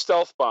huge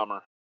stealth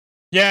bomber.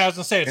 Yeah, I was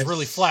gonna say it's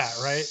really flat,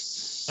 right?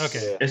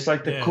 Okay. It's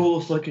like the Yeah.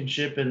 coolest looking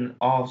ship in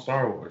all of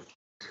Star Wars.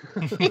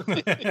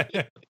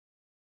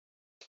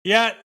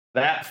 Yeah,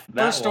 That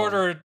First one.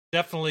 Order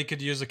definitely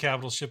could use a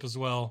capital ship as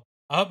well.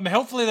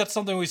 Hopefully, that's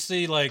something we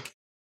see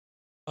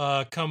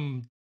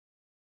come,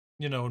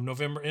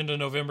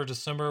 November,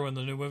 December when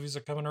the new movies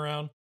are coming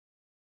around.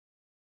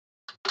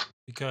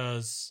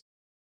 Because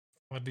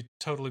I'd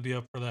totally be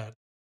up for that.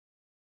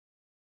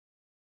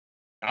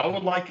 I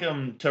would like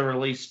them to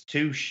release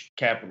two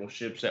capital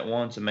ships at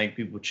once and make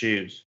people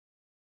choose.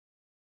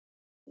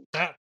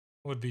 That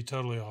would be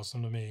totally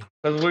awesome to me.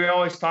 Because we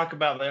always talk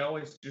about they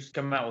always just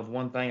come out with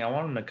one thing. I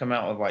want them to come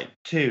out with like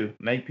two,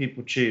 make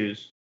people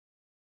choose.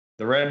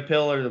 The red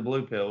pill or the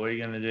blue pill. What are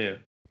you gonna do?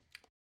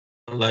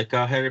 Like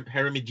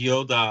Hermit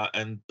Yoda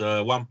and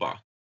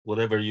Wampa,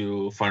 whatever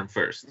you farm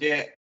first.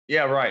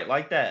 Yeah, right.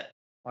 Like that.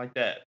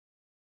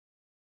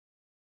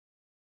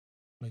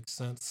 Makes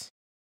sense.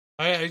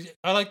 I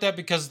like that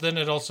because then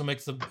it also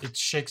it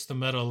shakes the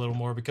meta a little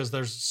more because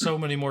there's so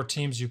many more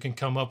teams you can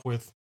come up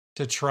with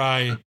to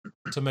try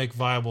to make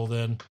viable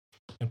then,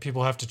 and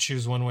people have to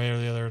choose one way or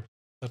the other.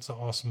 That's an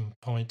awesome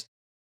point.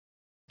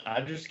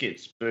 I just get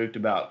spooked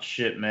about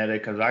shit meta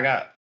because I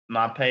got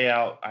my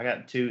payout. I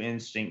got two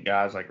instinct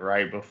guys like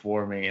right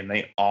before me, and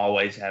they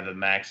always have a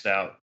maxed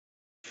out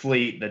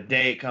fleet the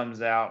day it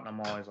comes out, and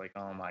I'm always like,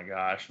 oh my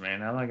gosh,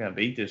 man, how am I gonna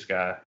beat this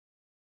guy?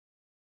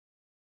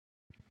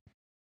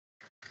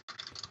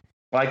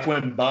 Like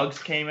when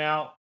Bugs came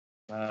out,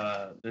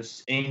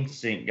 this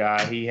instinct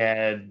guy, he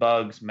had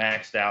Bugs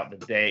maxed out the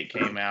day it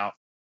came out.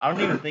 I don't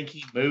even think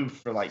he moved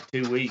for like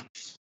 2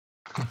 weeks.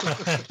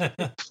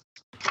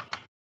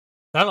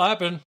 That'll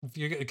happen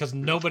because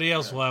nobody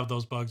else will have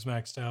those bugs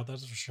maxed out.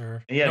 That's for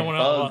sure. He had No one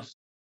else will. Bugs.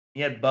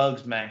 He had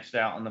Bugs maxed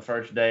out on the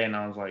first day, and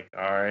I was like,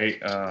 all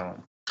right.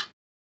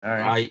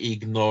 I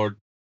ignored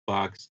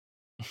bugs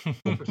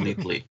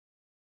completely.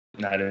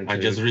 I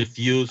just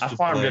refused I to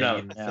farmed play it out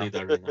in the now. Fleet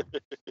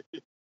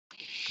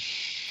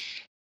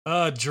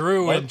Arena.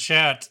 Drew What? in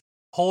chat.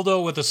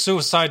 Holdo with a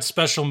suicide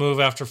special move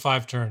after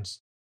 5 turns.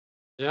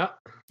 Yeah.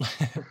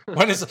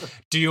 What is?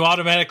 Do you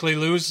automatically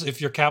lose if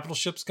your capital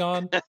ship's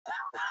gone,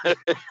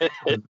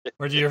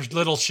 or do your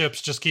little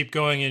ships just keep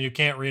going and you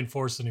can't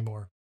reinforce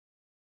anymore?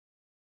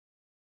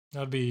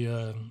 That'd be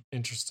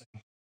interesting.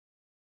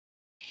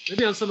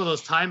 Maybe on some of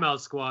those timeout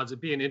squads,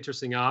 it'd be an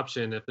interesting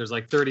option if there's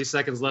like 30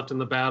 seconds left in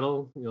the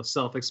battle.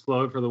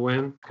 Self-explode for the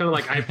win, kind of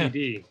like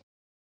IPD.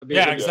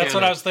 Yeah, that's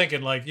what I was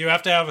thinking. Like you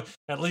have to have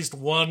at least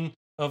one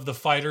of the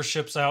fighter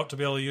ships out to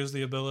be able to use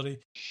the ability.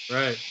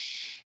 Right.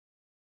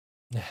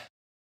 All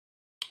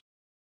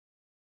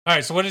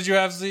right. So what did you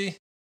have, Z?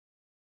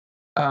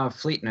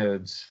 Fleet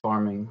nodes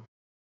farming.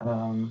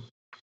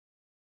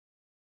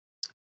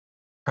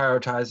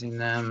 Prioritizing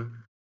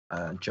them.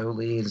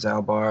 Jolie,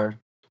 Zalbar,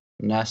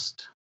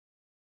 Nest,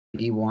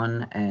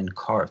 B1, and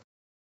Karth.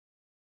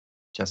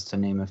 Just to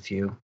name a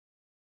few.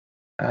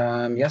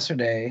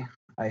 Yesterday,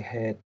 I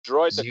hit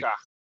Droideka.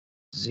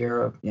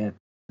 0. Yeah,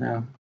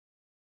 no.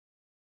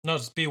 No,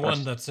 it's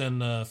B1 that's in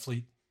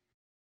fleet.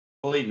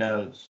 Fleet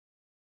nodes.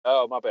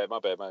 Oh, my bad.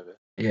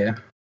 Yeah.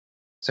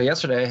 So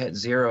yesterday I hit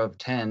 0 of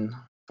 10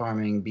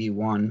 farming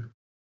B1,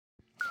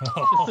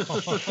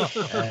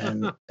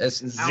 and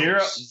it's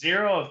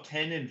Zero of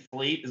 10 in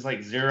fleet is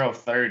like 0 of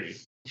 30.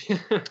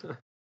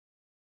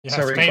 Yeah,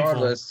 so it's painful.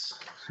 regardless,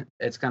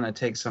 it's gonna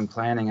take some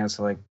planning as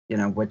to, like,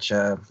 which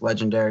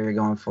legendary you're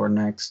going for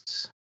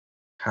next,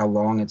 how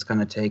long it's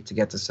gonna take to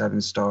get to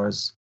 7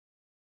 stars.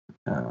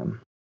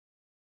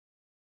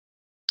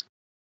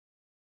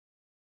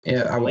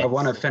 Yeah, I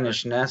want to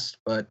finish Nest,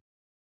 but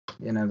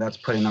that's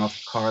putting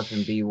off Karth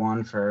and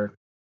B1 for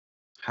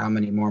how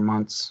many more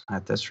months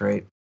at this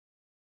rate?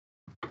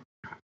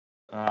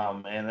 Oh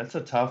man, that's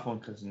a tough one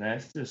because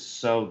Nest is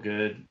so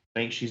good. I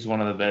think she's one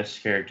of the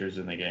best characters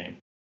in the game.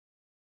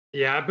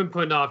 Yeah, I've been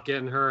putting off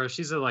getting her.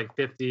 She's at like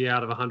 50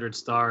 out of 100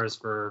 stars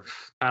for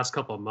past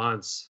couple of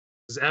months.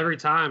 Because every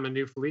time a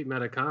new fleet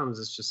meta comes,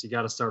 it's just you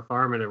got to start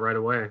farming it right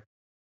away.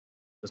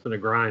 It's been a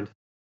grind.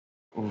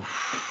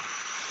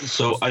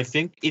 So I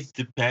think it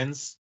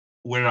depends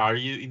where are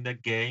you in the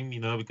game,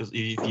 because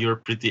if you're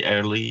pretty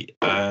early,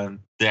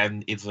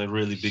 then it's a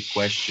really big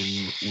question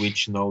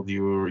which node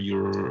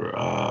you're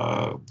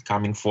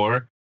coming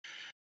for.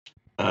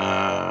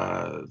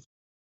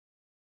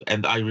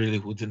 And I really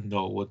wouldn't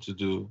know what to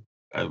do.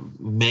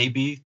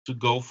 Maybe to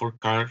go for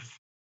Karth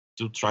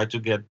to try to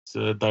get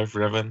Darth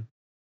Revan.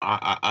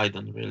 I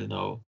don't really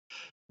know,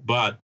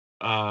 but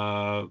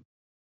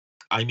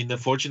I'm in a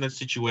fortunate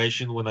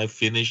situation when I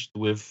finished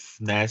with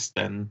Nest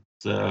and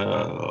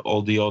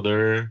all the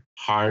other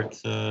hard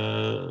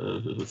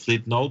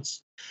fleet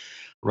nodes.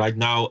 Right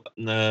now,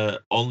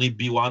 only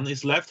B1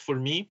 is left for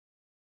me,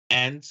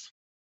 and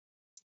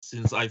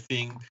since I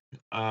think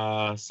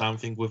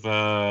something with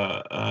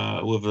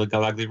the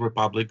Galactic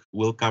Republic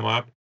will come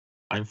up,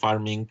 I'm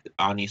farming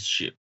Annie's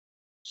ship.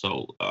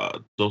 So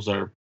those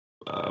are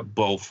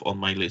both on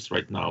my list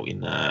right now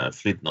in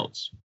fleet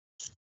nodes.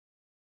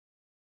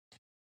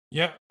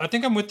 Yeah, I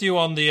think I'm with you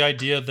on the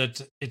idea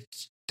that it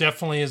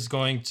definitely is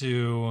going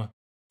to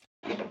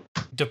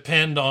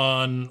depend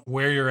on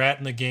where you're at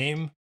in the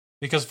game.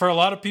 Because for a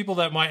lot of people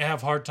that might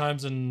have hard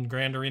times in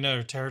Grand Arena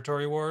or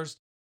Territory Wars,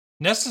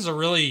 Nest is a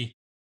really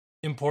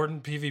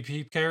important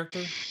PvP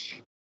character.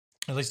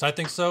 At least I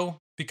think so.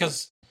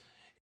 Because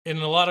in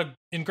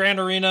Grand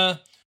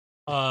Arena,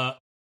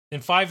 in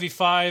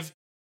 5v5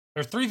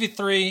 or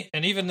 3v3,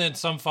 and even in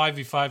some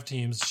 5v5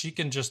 teams, she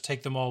can just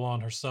take them all on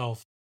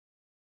herself.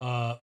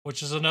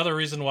 Which is another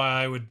reason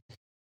why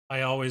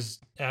I always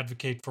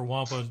advocate for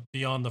Wampa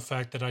beyond the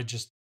fact that I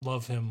just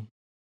love him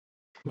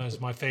as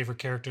my favorite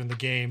character in the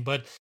game.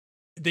 But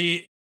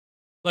the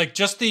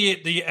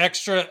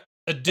extra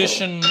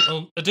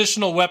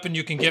additional weapon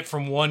you can get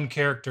from one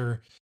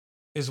character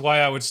is why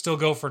I would still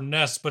go for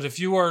Nest. But if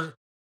you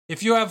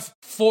have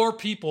 4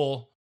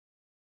 people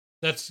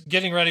that's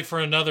getting ready for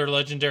another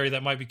legendary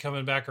that might be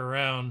coming back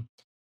around,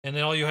 and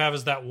then all you have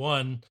is that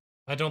one,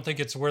 I don't think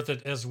it's worth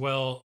it as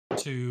well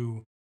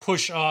to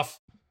push off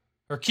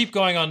or keep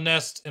going on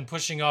Nest and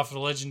pushing off the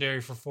legendary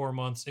for 4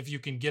 months if you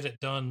can get it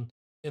done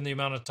in the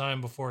amount of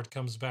time before it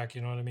comes back.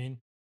 You know what I mean?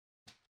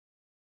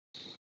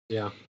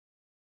 Yeah.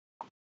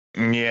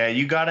 Yeah,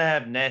 you got to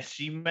have Nest.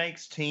 She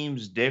makes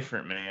teams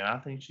different, man. I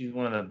think she's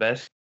one of the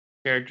best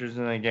characters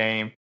in the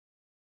game.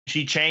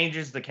 She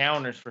changes the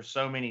counters for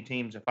so many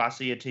teams. If I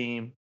see a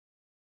team,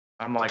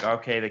 I'm like,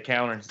 okay, the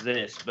counter's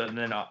this. But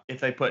then if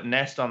they put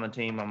Nest on the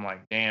team, I'm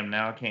like, damn,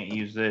 now I can't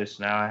use this.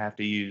 Now I have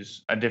to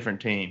use a different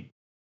team.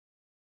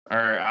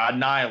 Or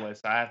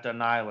Nihilus. I have to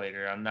annihilate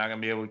her. I'm not going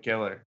to be able to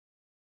kill her.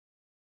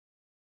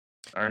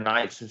 Or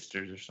Night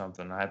Sisters or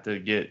something. I have to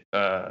get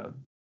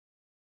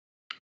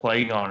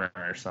Plague on her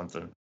or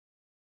something.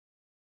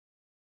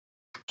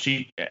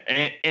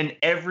 In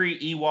every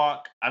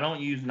Ewok, I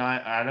don't use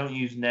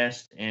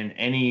Nest in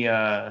any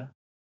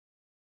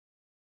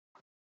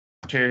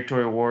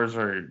Territory Wars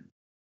or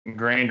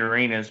Grand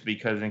Arenas,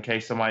 because in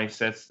case somebody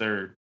sets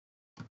their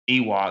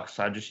Ewoks,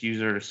 I just use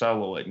her to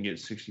solo it and get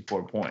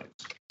 64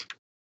 points.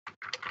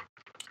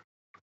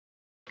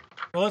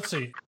 Well, let's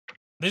see.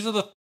 These are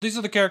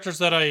the characters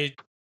that I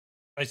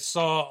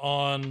saw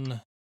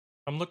on.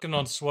 I'm looking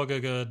on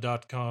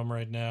Swagaga.com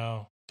right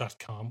now.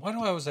 .com. Why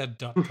do I always add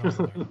 .com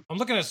there? I'm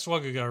looking at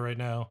Swagaga right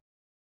now,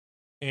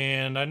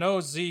 and I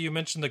know Z, you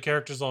mentioned the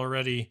characters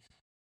already,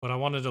 but I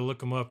wanted to look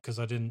them up because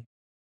I didn't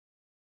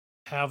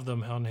have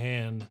them on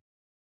hand.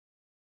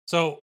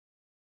 So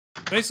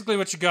basically,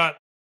 what you got: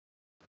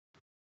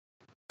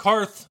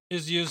 Karth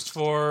is used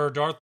for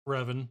Darth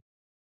Revan.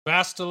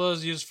 Bastila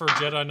is used for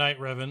Jedi Knight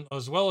Revan,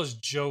 as well as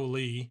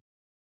Jolee.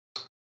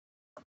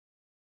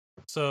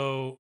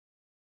 So,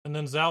 and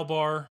then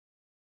Zalbar.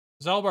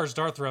 Zalbar's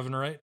Darth Revan,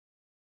 right?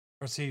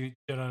 Or is he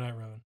Jedi Knight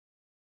Revan?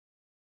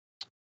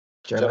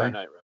 Jedi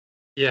Knight Revan.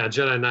 Yeah,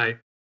 Jedi Knight.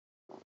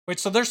 Wait,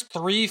 so there's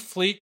 3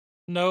 fleet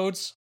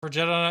nodes for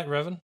Jedi Knight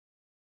Revan?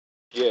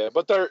 Yeah,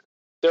 but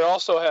they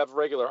also have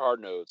regular hard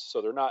nodes, so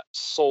they're not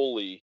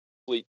solely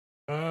fleet.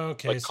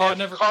 Okay, Like so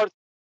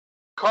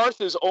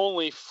Karth is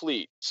only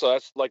fleet, so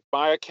that's like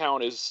my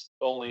account is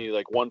only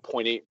like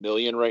 1.8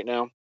 million right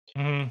now.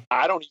 Mm-hmm.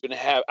 I don't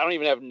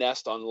even have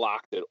Nest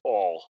unlocked at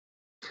all.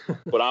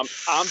 But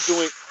I'm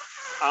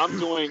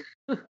doing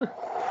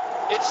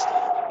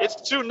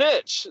it's too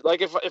niche.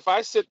 Like if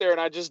I sit there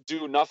and I just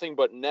do nothing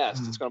but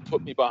Nest, it's going to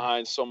put me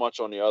behind so much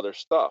on the other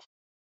stuff.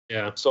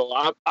 Yeah. So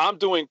I'm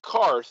doing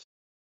Karth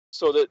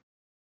so that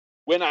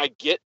when I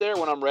get there,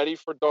 when I'm ready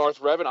for Darth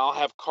Revan, I'll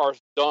have Karth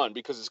done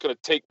because it's going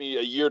to take me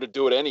a year to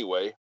do it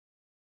anyway.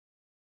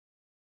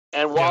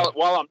 And while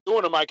I'm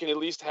doing them, I can at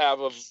least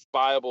have a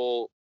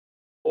viable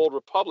Old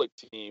Republic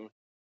team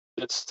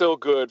that's still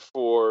good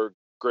for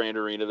Grand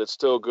Arena, that's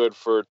still good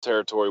for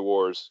Territory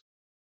Wars.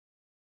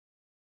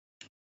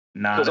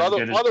 Not as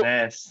good as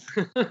Nest.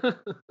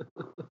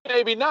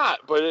 Maybe not,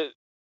 but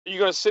you're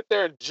going to sit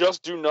there and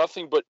just do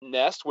nothing but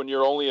Nest when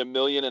you're only 1.5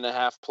 million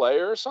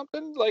player or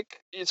something?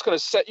 Like, it's going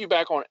to set you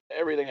back on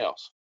everything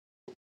else.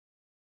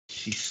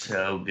 She's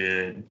so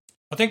good.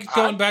 I think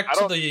going back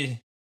to the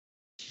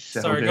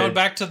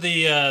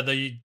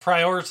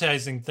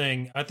prioritizing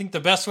thing, I think the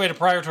best way to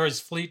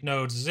prioritize fleet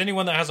nodes is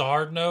anyone that has a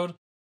hard node,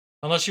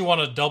 unless you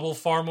want to double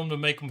farm them to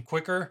make them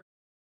quicker,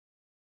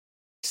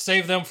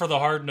 save them for the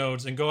hard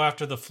nodes and go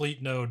after the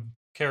fleet node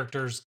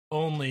characters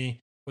only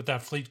with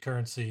that fleet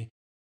currency.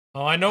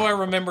 I know I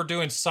remember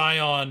doing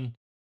Scion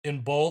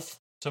in both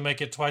to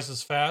make it twice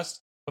as fast,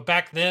 but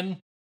back then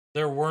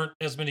there weren't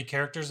as many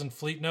characters in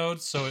fleet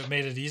nodes, so it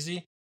made it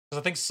easy.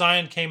 Because I think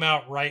Scion came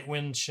out right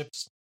when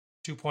Ships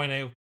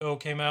 2.0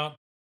 came out,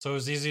 so it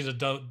was easy to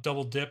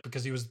double dip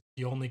because he was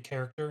the only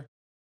character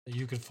that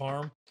you could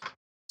farm.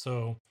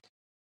 So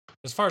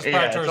as far as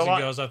prioritizing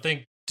goes, I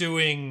think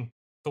doing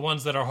the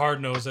ones that are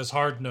hard nodes as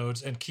hard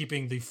nodes and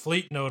keeping the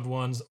fleet node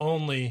ones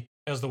only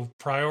as the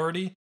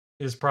priority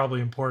is probably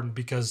important,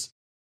 because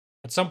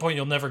at some point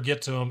you'll never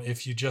get to them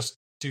if you just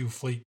do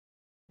fleet,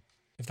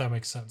 if that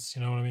makes sense.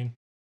 You know what I mean?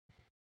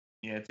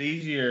 Yeah, it's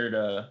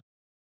easier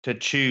to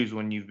choose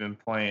when you've been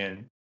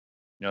playing,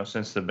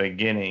 since the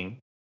beginning,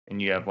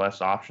 and you have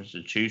less options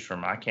to choose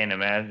from. I can't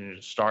imagine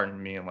just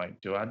starting being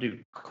like, do I do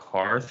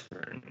Karth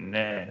or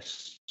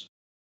Nest?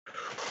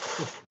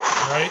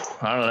 Right?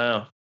 I don't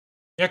know.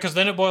 Yeah, because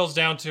then it boils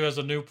down to, as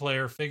a new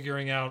player,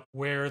 figuring out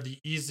where the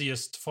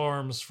easiest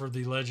farms for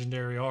the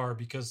legendary are.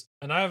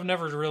 And I have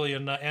never really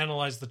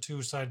analyzed the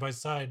two side by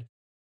side.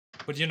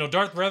 But,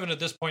 Darth Revan at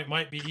this point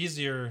might be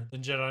easier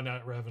than Jedi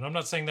Knight Revan. I'm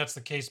not saying that's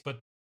the case, but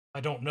I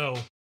don't know,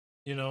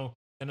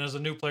 And as a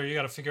new player, you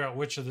got to figure out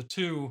which of the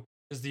two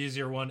is the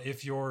easier one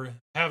if you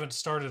haven't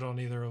started on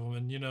either of them.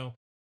 And,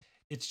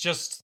 it's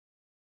just,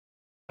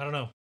 I don't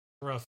know,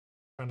 rough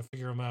trying to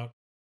figure them out.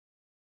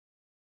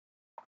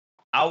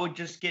 I would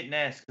just get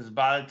Nest, because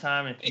by the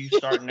time if you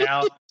start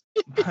now,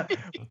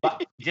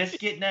 just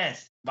get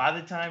Nest. By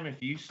the time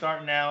if you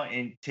start now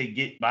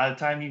by the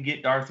time you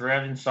get Darth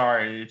Revan,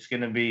 sorry, it's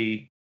going to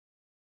be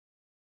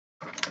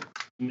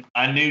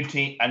a new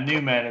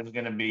meta is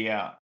going to be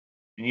out,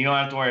 and you don't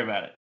have to worry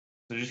about it.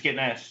 So just get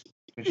Nest,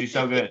 because she's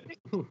so good.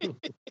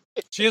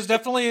 She is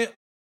definitely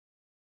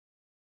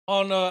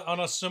on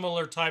a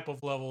similar type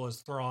of level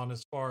as Thrawn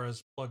as far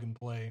as plug and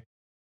play.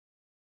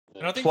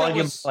 And I think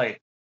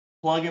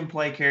plug and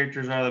play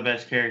characters are the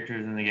best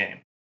characters in the game.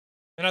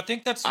 And I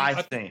think that's...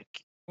 I think.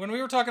 When we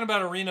were talking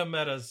about arena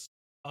metas,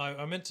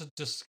 I meant to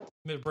just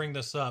bring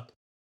this up.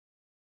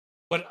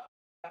 But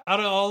out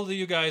of all of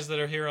you guys that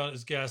are here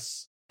as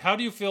guests, how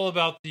do you feel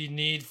about the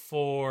need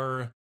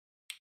for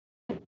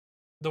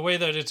the way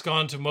that it's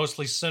gone to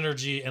mostly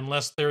synergy and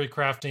less theory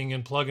crafting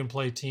and plug and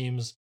play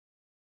teams?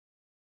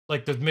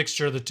 Like the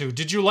mixture of the two.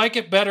 Did you like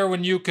it better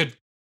when you could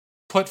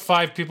put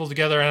 5 people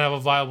together and have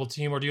a viable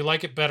team? Or do you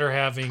like it better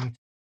having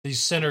these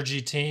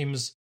synergy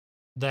teams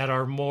that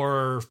are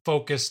more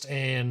focused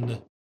and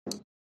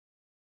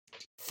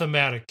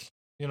thematic?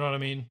 You know what I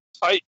mean?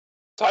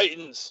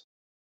 Titans.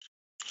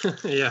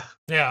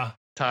 Yeah.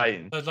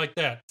 Titans. Like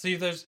that. See,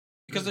 because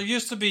there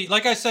used to be,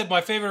 like I said,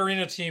 my favorite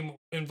arena team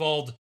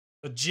involved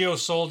a Geo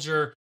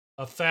Soldier,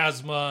 a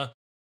Phasma,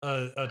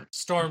 a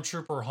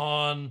Stormtrooper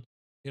Han,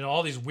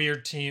 all these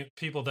weird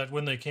people that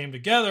when they came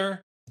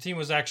together, the team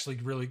was actually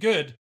really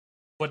good.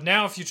 But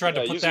now if you tried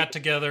to put that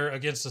together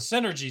against a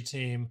synergy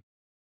team,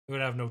 it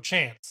would have no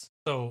chance.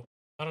 So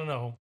I don't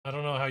know. I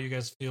don't know how you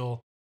guys feel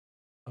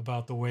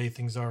about the way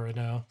things are right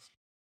now.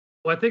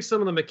 Well, I think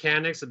some of the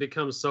mechanics have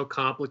become so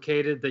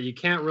complicated that you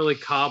can't really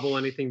cobble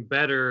anything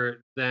better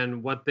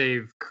than what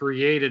they've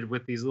created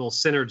with these little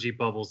synergy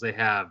bubbles they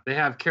have. They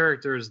have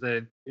characters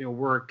that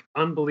work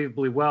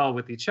unbelievably well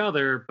with each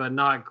other, but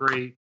not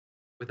great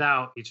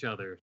without each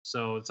other.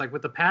 So it's like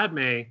with the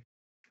Padme,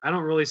 I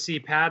don't really see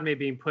Padme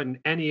being put in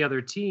any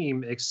other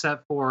team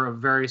except for a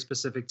very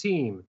specific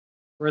team.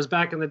 Whereas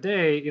back in the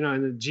day, in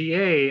the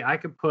GA, I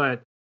could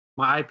put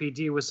my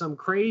IPD with some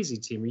crazy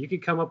team. You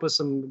could come up with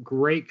some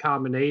great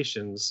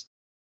combinations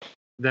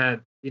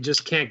that you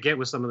just can't get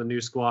with some of the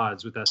new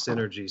squads with that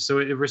synergy. So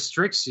it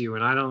restricts you,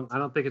 and I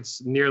don't think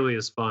it's nearly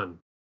as fun.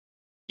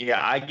 Yeah,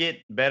 I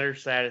get better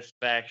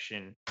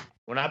satisfaction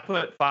when I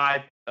put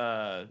 5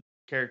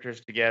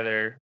 characters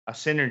together, a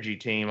synergy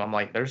team, I'm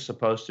like, they're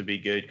supposed to be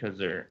good because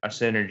they're a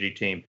synergy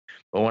team.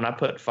 But when I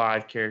put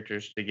 5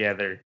 characters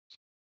together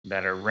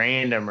that are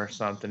random or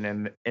something,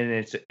 and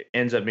it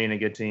ends up being a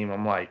good team,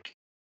 I'm like,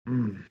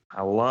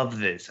 I love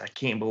this. I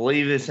can't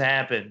believe this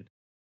happened.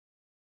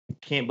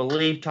 Can't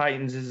believe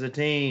Titans is a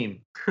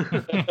team.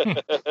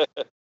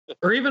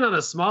 Or even on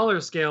a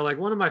smaller scale, like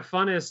one of my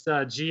funnest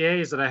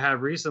GAs that I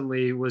had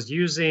recently was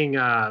using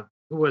who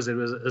was it? It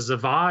was a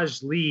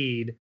Zavage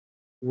lead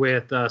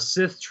with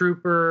Sith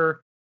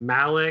Trooper,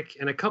 Malik,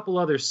 and a couple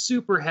other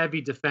super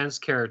heavy defense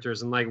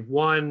characters and like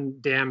 1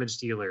 damage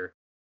dealer.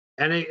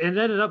 And it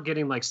ended up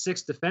getting like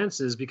 6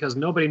 defenses because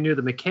nobody knew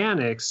the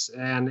mechanics,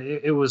 and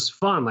it was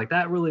fun. Like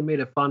that really made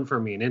it fun for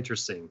me and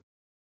interesting.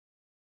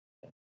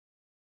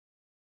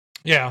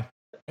 Yeah,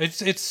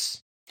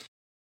 it's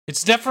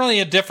definitely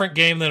a different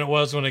game than it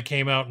was when it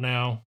came out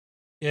now,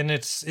 and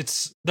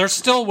it's there's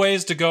still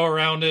ways to go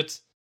around it.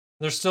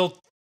 There's still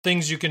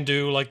things you can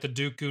do, like the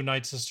Dooku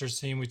Night Sisters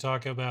team we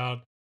talk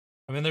about.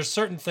 I mean, there's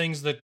certain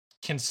things that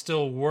can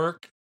still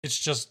work. It's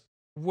just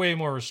way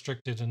more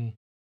restricted, and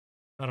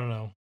I don't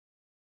know.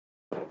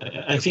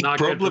 I think Not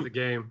good for the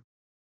game.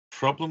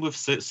 problem with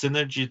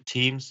synergy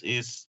teams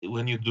is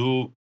when you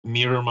do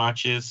mirror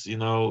matches,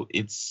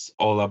 it's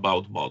all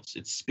about mods.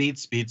 It's speed,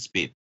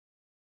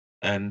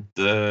 and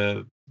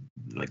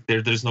like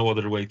there's no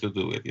other way to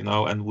do it,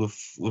 And with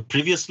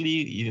previously,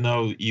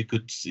 you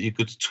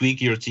could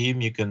tweak your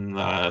team. You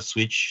can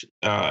switch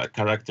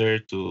character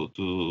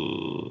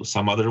to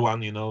some other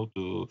one,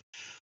 to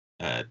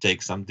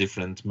take some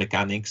different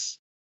mechanics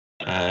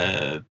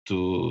to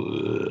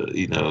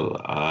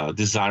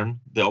disarm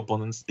the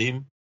opponent's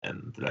team.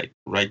 And like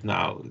right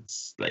now,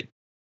 it's like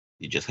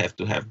you just have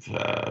to have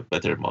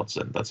better mods,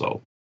 and that's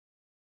all.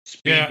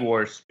 Speed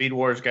Wars,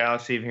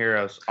 Galaxy of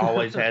Heroes,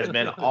 always has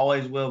been,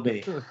 always will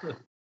be.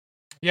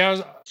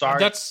 Yeah, sorry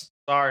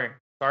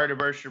to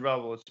burst your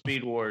bubble. It's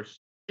Speed Wars.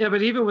 Yeah,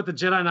 but even with the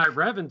Jedi Knight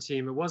Revan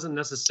team, it wasn't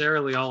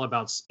necessarily all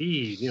about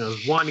speed.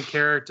 There's one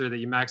character that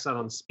you max out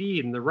on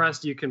speed, and the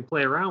rest you can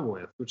play around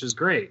with, which is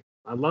great.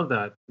 I love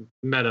that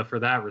meta for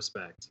that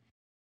respect.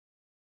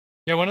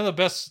 Yeah, one of the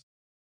best.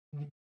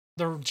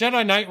 The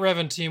Jedi Knight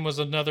Revan team was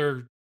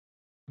another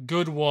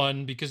good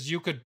one because you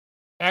could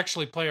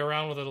actually play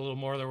around with it a little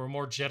more. There were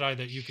more Jedi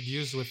that you could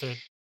use with it,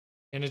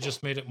 and it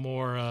just made it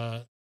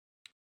more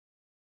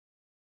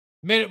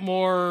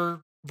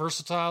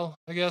versatile,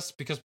 I guess,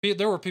 because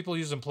there were people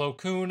using Plo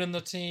Koon in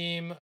the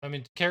team. I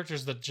mean,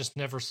 characters that just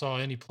never saw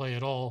any play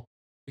at all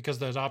because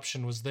that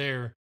option was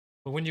there.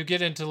 But when you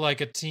get into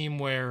like a team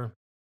where,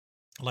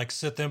 like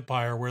Sith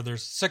Empire, where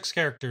there's 6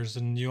 characters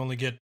and you only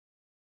get,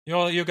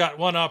 you got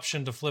one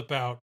option to flip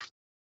out,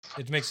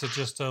 it makes it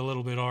just a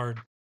little bit hard.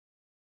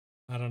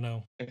 I don't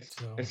know.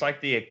 It's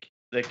like the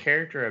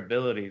character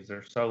abilities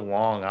are so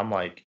long. I'm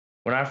like,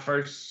 when I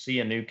first see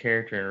a new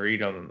character and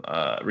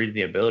read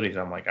the abilities,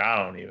 I'm like, I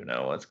don't even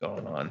know what's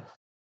going on.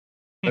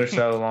 They're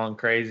so long,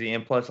 crazy.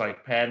 And plus,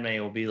 like, Padme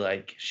will be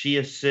like, she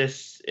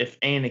assists if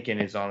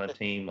Anakin is on the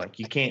team. Like,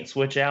 you can't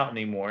switch out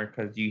anymore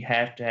because you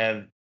have to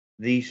have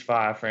these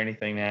 5 for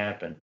anything to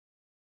happen.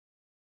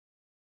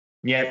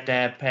 You have to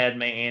have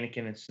Padme,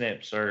 Anakin, and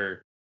Snips,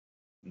 or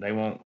they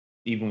won't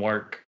even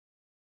work.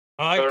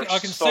 I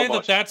can say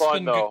that that's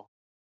fun, been.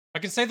 I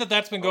can say that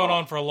that's been going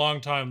on for a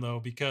long time though,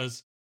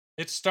 because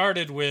it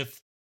started with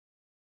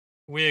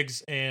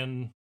Wigs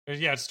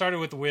it started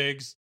with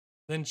Wigs,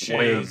 then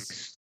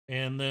Chase,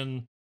 and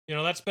then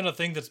that's been a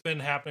thing that's been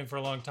happening for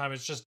a long time.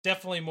 It's just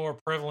definitely more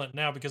prevalent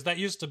now because that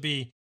used to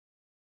be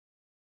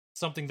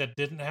something that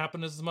didn't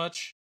happen as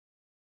much.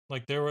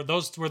 Like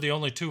those were the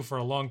only 2 for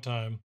a long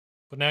time,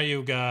 but now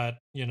you got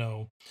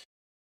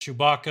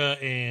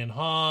Chewbacca and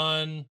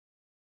Han.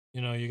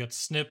 You got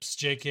Snips,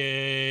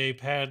 JK,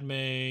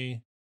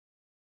 Padme.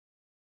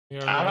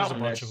 I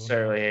don't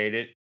necessarily hate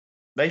it.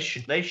 They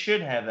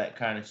should have that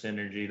kind of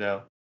synergy,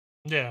 though.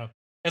 Yeah,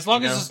 as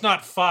long as it's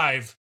not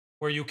 5,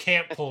 where you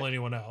can't pull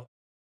anyone out.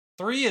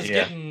 3 is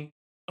getting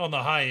on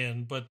the high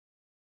end, but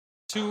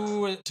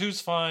 2's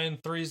fine.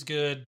 3's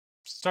good.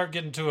 Start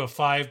getting to a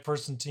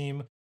 5-person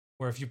team,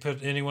 where if you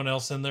put anyone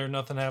else in there,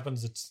 nothing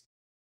happens. It's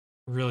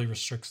really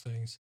restricts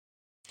things.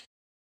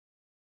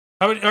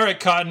 All right,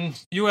 Cotton,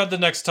 you had the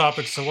next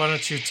topic, so why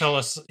don't you tell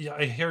us? Yeah,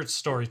 I hear it's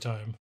story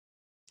time.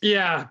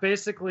 Yeah,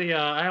 basically,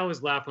 I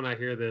always laugh when I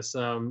hear this.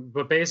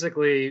 But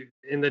basically,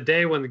 in the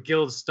day when the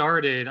guild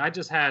started, I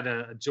just had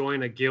a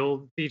join a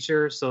guild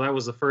feature. So that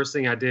was the first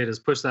thing I did is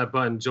push that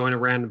button, join a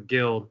random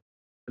guild.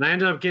 And I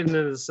ended up getting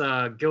into this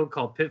guild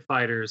called Pit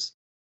Fighters.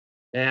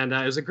 And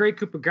it was a great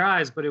group of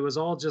guys, but it was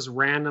all just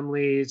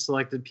randomly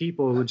selected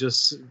people who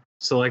just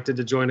selected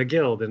to join a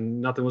guild, and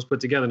nothing was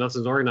put together,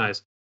 nothing was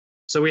organized.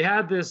 So we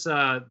had this,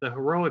 the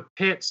heroic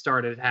pit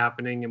started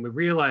happening, and we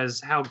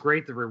realized how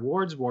great the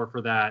rewards were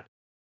for that.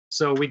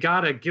 So we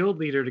got a guild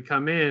leader to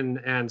come in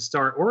and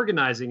start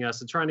organizing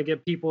us and trying to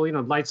get people,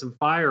 light some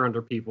fire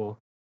under people.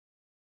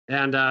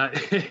 And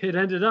it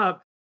ended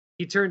up,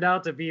 he turned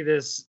out to be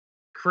this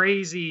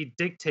crazy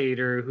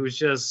dictator who's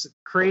just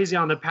crazy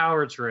on the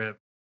power trip.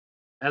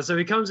 And so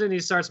he comes in, he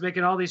starts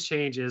making all these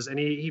changes, and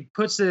he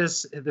puts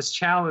this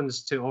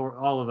challenge to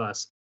all of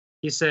us.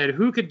 He said,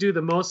 who could do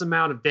the most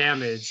amount of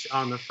damage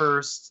on the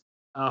first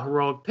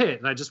heroic pit?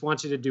 And I just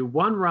want you to do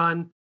one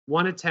run,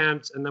 one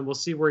attempt, and then we'll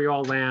see where you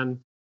all land.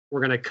 We're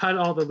going to cut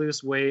all the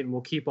loose weight, and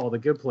we'll keep all the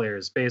good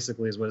players,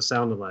 basically, is what it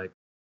sounded like.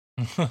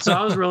 So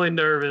I was really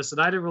nervous,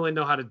 and I didn't really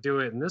know how to do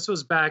it. And this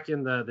was back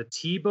in the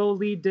Tebow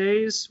lead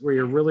days, where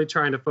you're really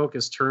trying to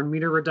focus turn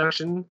meter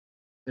reduction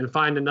and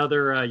find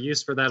another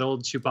use for that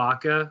old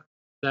Chewbacca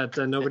that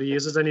nobody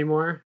uses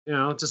anymore.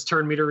 Just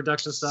turn meter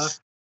reduction stuff.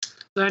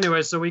 So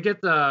anyway, so we get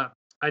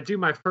I do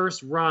my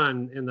first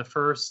run in the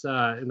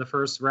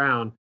first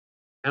round,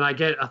 and I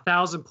get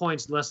 1,000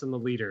 points less than the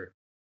leader.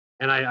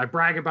 And I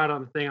brag about it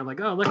on the thing. I'm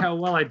like, oh, look how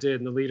well I did.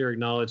 And the leader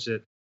acknowledged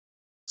it.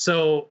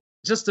 So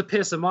just to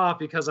piss him off,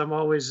 because I'm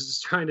always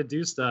just trying to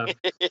do stuff,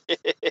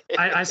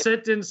 I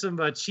sent in some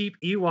cheap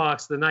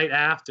Ewoks the night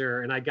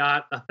after, and I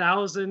got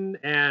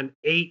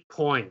 1,008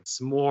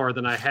 points more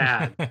than I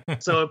had.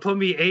 So it put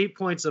me 8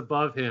 points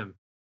above him.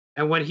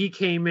 And when he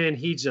came in,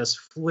 he just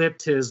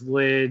flipped his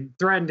lid,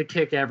 threatened to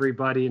kick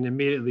everybody, and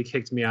immediately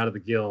kicked me out of the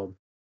guild.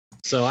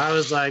 So I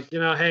was like,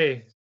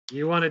 hey,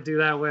 you want to do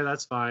that way?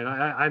 That's fine.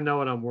 I know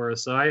what I'm worth.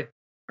 So I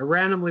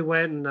randomly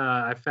went and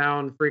I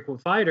found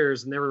Frequent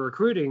Fighters, and they were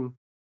recruiting,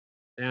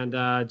 and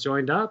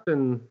joined up.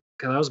 And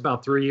that was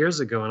about 3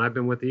 years ago, and I've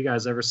been with you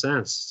guys ever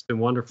since. It's been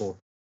wonderful.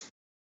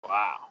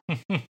 Wow.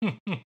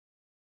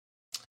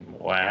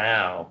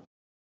 Wow.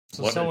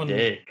 So What a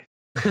dick.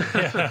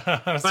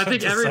 Yeah, But I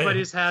think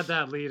everybody's had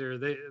that leader.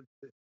 The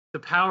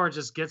power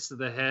just gets to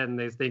the head, and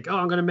they think, oh,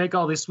 I'm going to make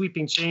all these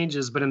sweeping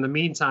changes. But in the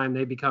meantime,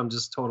 they become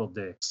just total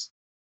dicks.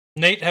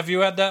 Nate, have you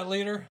had that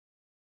leader?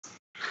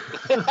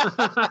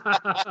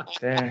 I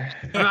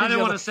didn't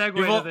want to segue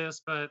to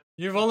this, but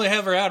You've only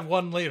ever had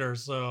one leader,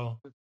 so.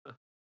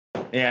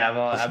 Yeah,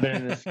 well, I've been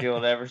in this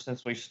guild ever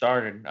since we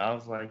started. I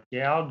was like,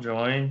 yeah, I'll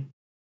join.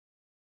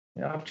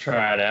 Yeah, I'll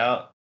try it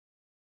out.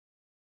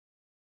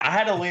 I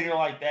had a leader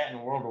like that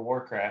in World of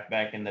Warcraft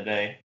back in the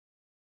day.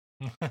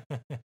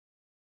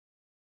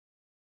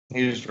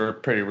 He was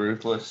pretty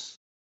ruthless.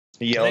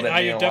 He yelled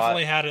at me a lot.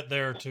 definitely had it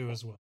there too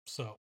as well,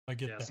 so I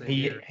get that.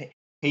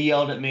 He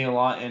yelled at me a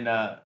lot in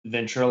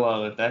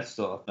Ventrilo, if that's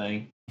still a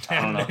thing.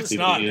 I don't know. It's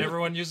not.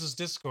 Everyone uses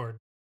Discord.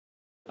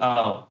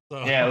 Oh,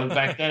 So. yeah.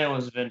 Back then it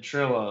was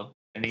Ventrilo,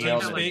 and he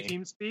yelled at me.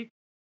 TeamSpeak?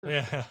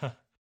 Yeah.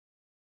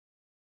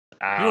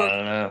 I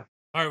don't know.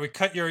 All right, we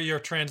cut your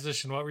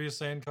transition. What were you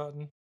saying,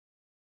 Cotton?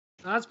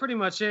 That's pretty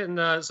much it.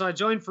 And so I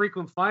joined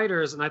Frequent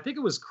Fighters, and I think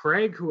it was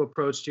Craig who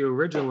approached you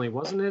originally,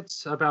 wasn't it?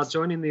 About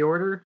joining the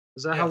order?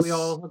 Is that how we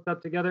all hooked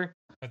up together?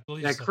 I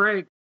believe Yeah,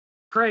 so.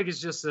 Craig is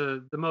just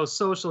the most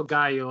social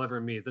guy you'll ever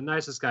meet, the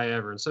nicest guy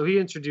ever. And so he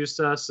introduced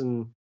us,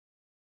 and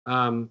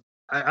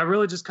I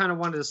really just kind of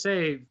wanted to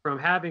say, from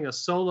having a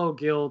solo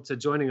guild to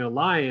joining an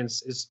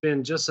alliance, it's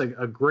been just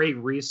a great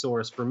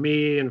resource for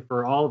me and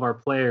for all of our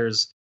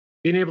players.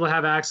 Being able to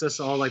have access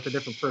to all like the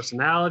different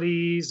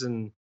personalities,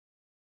 and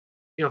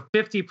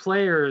 50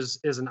 players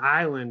is an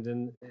island,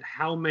 and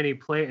how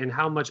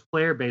much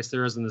player base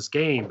there is in this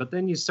game. But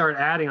then you start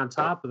adding on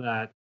top of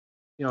that,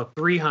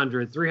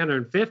 300,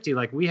 350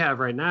 like we have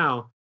right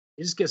now.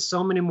 You just get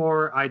so many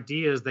more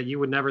ideas that you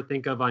would never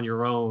think of on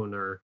your own,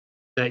 or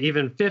that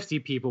even 50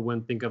 people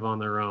wouldn't think of on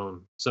their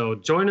own. So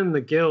joining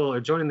the guild or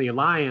joining the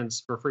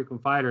alliance for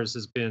Frequent Fighters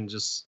has been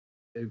just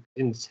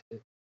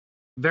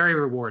very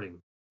rewarding,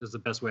 is the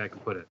best way I can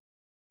put it.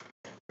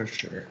 For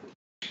sure.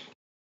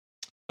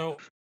 So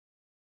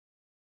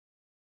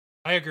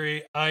I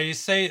agree. I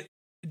say,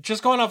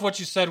 just going off what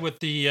you said with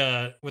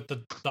the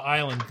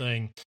island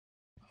thing.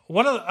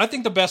 I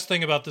think the best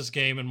thing about this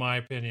game, in my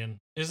opinion,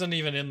 isn't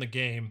even in the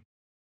game,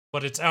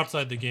 but it's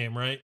outside the game,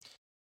 right?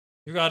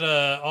 You got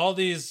all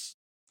these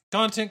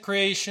content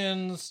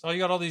creations. You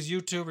got all these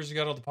YouTubers. You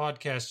got all the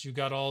podcasts. You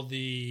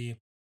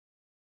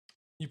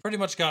pretty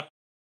much got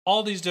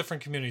all these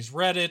different communities,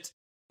 Reddit,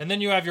 and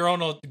then you have your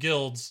own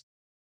guilds.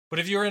 But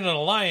if you're in an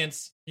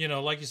alliance,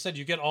 like you said,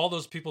 you get all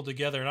those people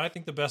together. And I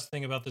think the best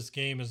thing about this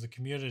game is the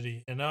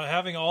community, and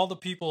having all the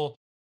people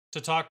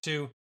to talk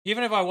to,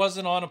 even if I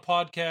wasn't on a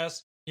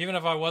podcast, even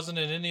if I wasn't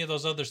in any of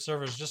those other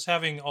servers, just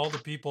having all the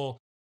people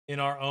in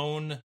our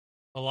own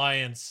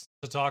alliance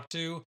to talk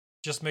to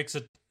just makes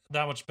it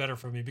that much better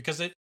for me,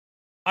 because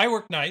I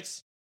work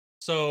nights.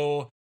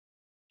 So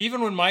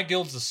even when my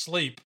guild's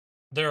asleep,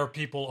 there are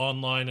people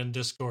online in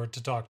Discord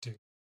to talk to.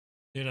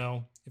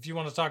 If you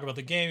want to talk about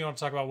the game, you want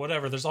to talk about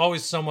whatever, there's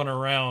always someone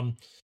around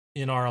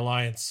in our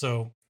alliance.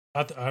 So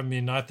I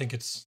think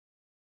it's,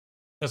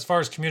 as far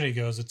as community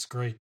goes, it's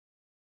great.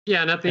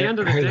 Yeah, and at the end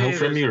of the day, Hello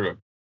from Europe.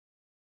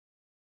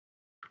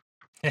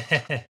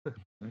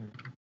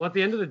 Well, at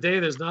the end of the day,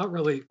 there's not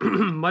really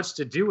much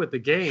to do with the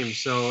game.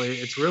 So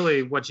it's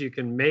really what you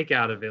can make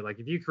out of it. Like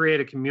if you create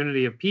a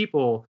community of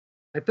people,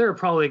 like there are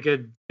probably a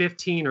good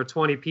 15 or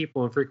 20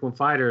 people in Frequent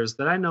Fighters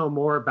that I know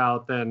more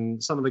about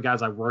than some of the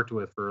guys I worked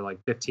with for like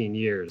 15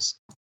 years.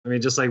 I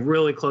mean, just like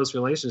really close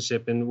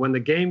relationship. And when the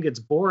game gets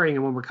boring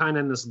and when we're kind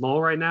of in this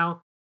lull right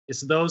now,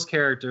 it's those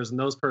characters and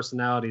those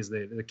personalities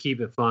that keep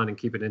it fun and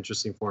keep it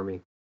interesting for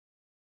me.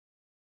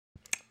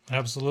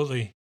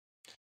 Absolutely.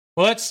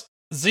 Well, that's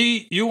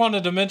Z. You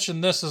wanted to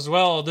mention this as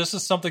well. This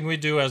is something we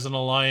do as an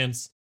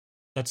alliance.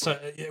 That's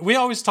we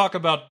always talk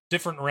about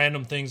different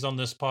random things on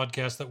this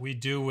podcast that we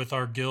do with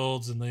our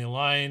guilds and the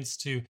alliance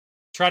to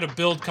try to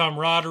build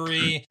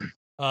camaraderie,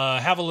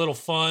 have a little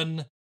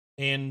fun,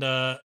 and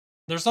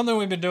there's something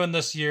we've been doing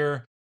this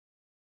year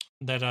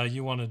that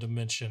you wanted to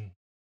mention.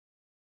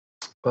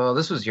 Well,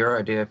 this was your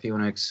idea. If you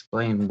want to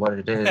explain what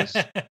it is.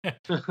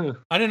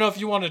 I don't know if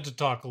you wanted to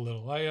talk a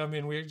little. I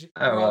mean, we're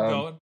all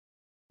going.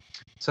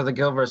 So the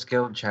Guild vs.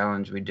 Guild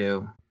challenge we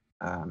do,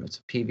 it's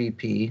a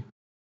PvP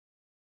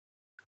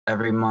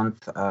every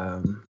month.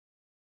 How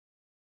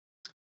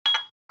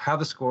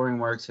the scoring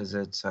works is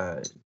it's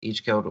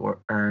each guild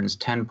earns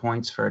 10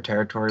 points for a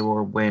territory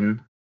war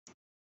win,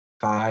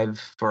 5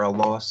 for a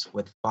loss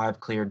with 5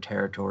 cleared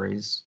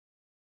territories,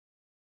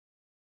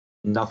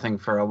 nothing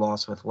for a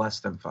loss with less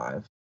than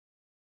 5.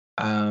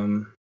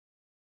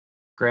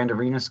 Grand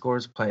Arena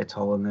scores play a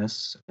toll in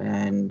this,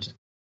 and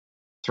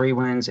 3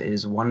 wins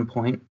is 1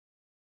 point,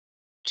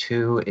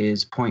 2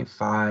 is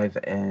 0.5,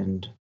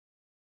 and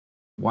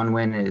 1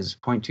 win is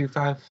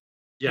 0.25.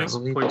 Yes,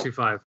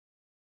 0.25.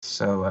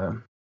 So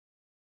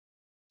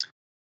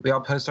we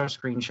all post our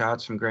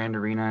screenshots from Grand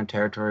Arena and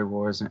Territory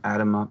Wars and add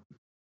them up.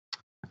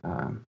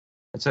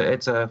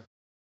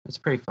 It's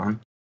pretty fun.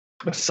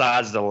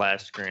 Besides the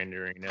last Grand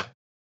Arena,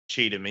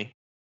 cheated me.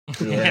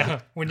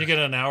 Yeah. When you get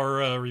an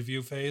hour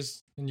review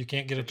phase and you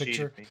can't get a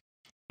picture.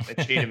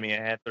 They cheated me.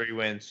 I had 3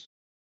 wins.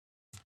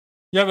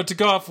 Yeah, but to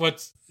go off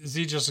what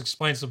Z just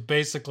explained, so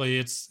basically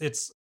it's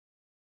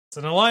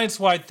an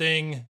alliance-wide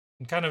thing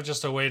and kind of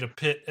just a way to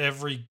pit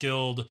every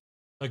guild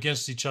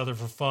against each other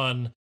for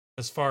fun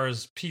as far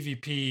as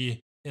PvP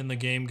in the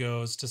game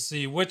goes, to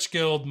see which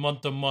guild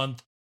month to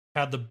month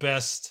had the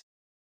best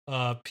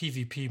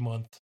PvP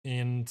month.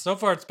 And so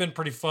far it's been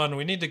pretty fun.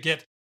 We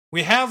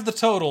have the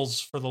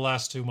totals for the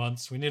last 2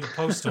 months. We need to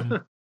post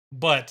them.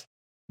 But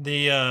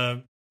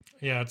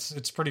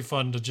it's pretty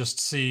fun to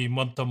just see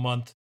month to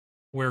month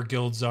where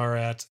guilds are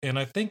at. And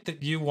I think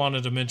that you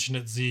wanted to mention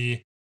it,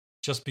 Z,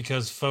 just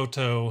because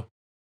Photo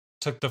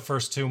took the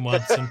first 2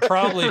 months and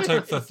probably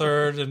took the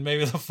third and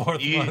maybe the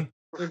fourth month.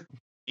 When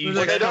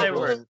they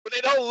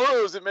don't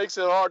lose, it makes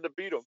it hard to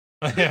beat them.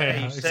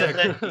 You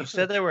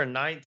said they were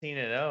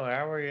 19-0.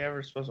 How were you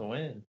ever supposed to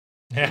win?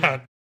 Yeah,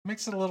 it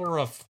makes it a little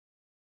rough.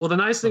 Well, the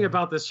nice thing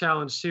about this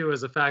challenge, too, is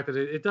the fact that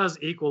it does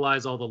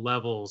equalize all the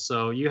levels.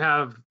 So you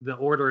have the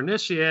Order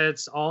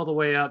Initiates all the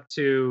way up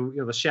to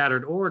the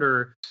Shattered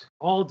Order.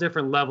 All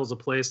different levels of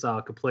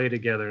playstyle could play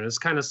together. And it's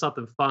kind of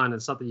something fun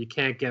and something you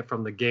can't get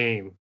from the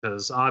game.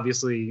 Because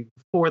obviously,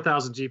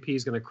 4,000 GP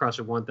is going to crush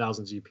a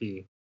 1,000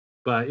 GP.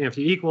 But if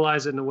you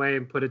equalize it in a way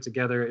and put it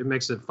together, it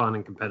makes it fun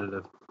and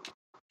competitive.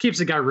 Keeps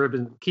the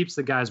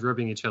guys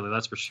ribbing each other,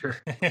 that's for sure.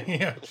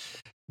 Yeah,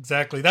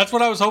 exactly. That's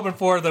what I was hoping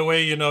for, the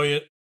way,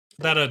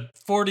 that a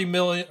 40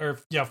 million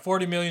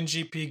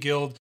GP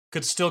guild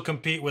could still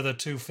compete with a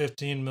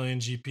 215 million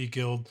GP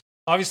guild.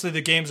 Obviously,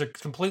 the games are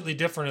completely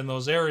different in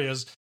those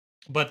areas,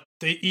 but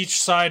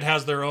each side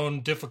has their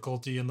own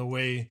difficulty in the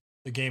way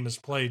the game is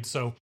played.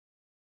 So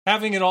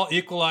having it all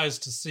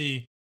equalized to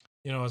see,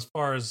 as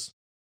far as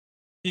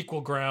equal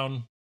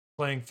ground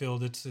playing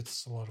field,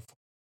 it's a lot of fun.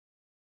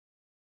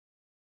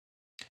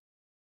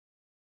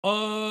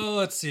 Oh,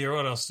 let's see here.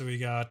 What else do we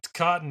got?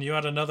 Cotton, you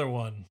had another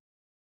one.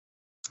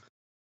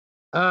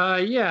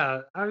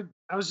 Yeah, I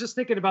was just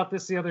thinking about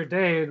this the other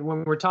day, and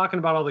when we're talking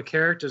about all the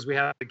characters we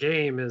have in the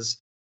game, is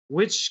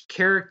which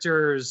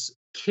character's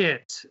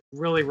kit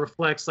really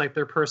reflects like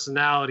their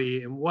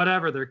personality and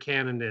whatever their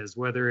canon is,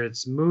 whether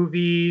it's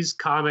movies,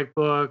 comic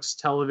books,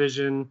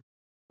 television,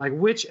 like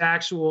which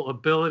actual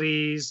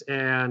abilities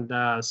and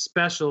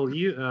special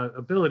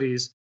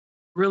abilities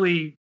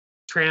really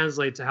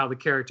translate to how the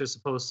character is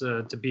supposed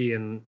to be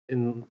in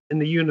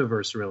the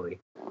universe, really.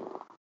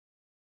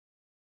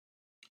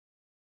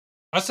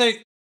 I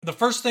say the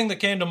first thing that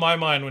came to my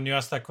mind when you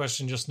asked that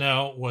question just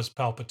now was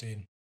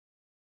Palpatine.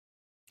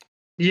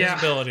 Yeah.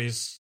 His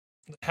abilities.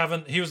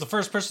 He was the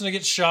first person to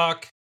get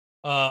shock.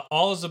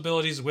 All his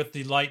abilities with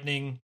the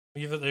lightning,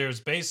 either there's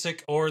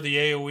basic or the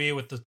AoE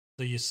with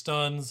the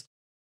stuns,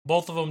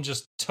 both of them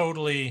just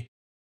totally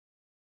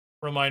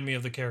remind me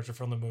of the character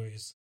from the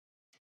movies.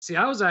 See,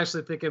 I was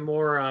actually thinking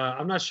more,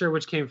 I'm not sure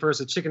which came first,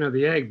 the chicken or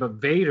the egg, but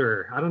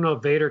Vader. I don't know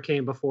if Vader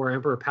came before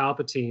Emperor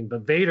Palpatine,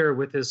 but Vader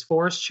with his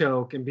force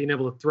choke and being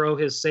able to throw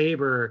his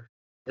saber,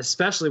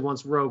 especially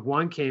once Rogue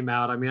One came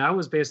out. I mean, I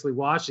was basically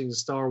watching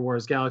Star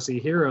Wars Galaxy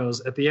of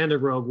Heroes at the end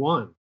of Rogue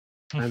One.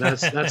 And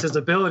that's his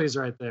abilities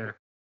right there.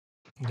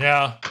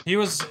 Yeah, he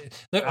was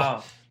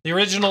the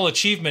original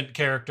achievement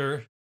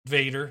character,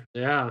 Vader.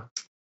 Yeah.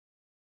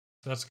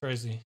 That's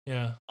crazy.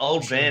 Yeah.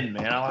 Old Ben,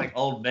 man. I like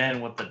Old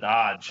Ben with the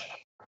dodge.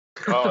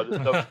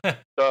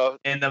 Oh,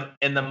 and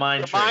the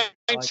mind tricks.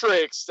 Mind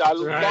tricks. I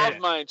love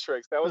mind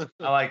tricks. That was.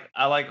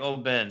 I like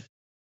Old Ben.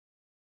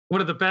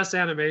 One of the best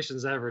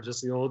animations ever.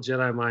 Just the old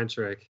Jedi mind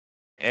trick.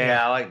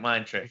 Yeah, I like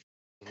mind trick.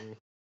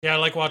 Yeah, I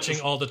like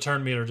watching all the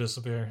turn meter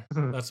disappear.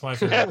 That's my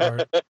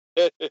favorite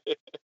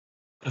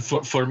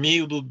part. For me,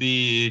 it would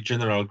be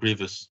General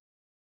Grievous,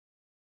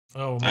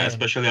 Oh man,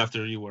 especially after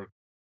rework.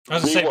 I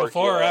was gonna say Rework,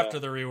 before or yeah. after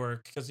the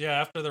rework, because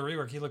after the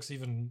rework, he looks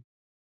even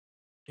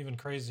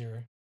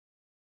crazier.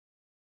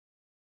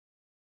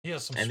 He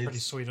has some And pretty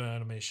it's- sweet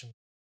animation.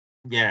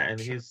 Yeah, and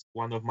Sure. he's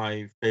one of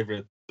my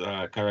favorite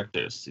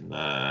characters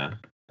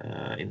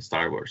in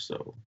Star Wars.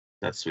 So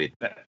that's sweet.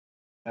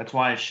 That's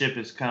why a ship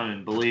is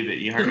coming. Believe it.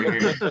 You heard me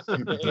here.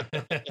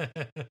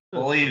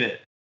 Believe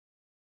it.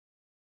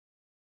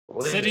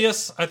 Believe it.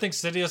 Sidious, I think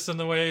Sidious in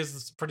the ways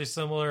is pretty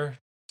similar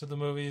to the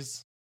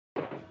movies.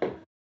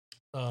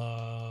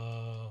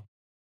 Let's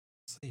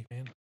see,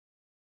 man.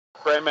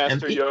 Grandmaster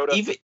And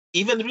Yoda.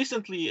 even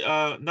recently,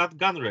 not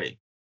Gunray.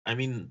 I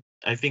mean,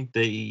 I think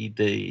the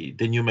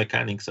new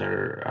mechanics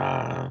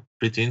are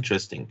pretty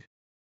interesting.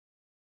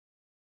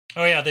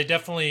 Oh yeah, they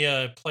definitely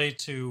play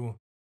to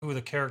who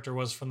the character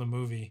was from the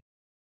movie.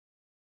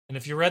 And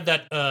if you read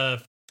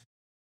that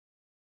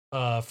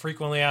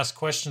frequently asked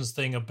questions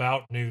thing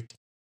about Newt,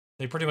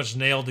 they pretty much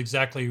nailed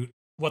exactly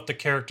what the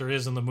character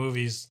is in the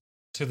movies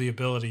to the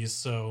abilities.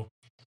 So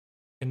you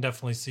can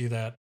definitely see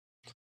that.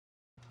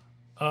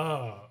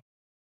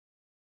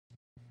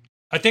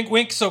 I think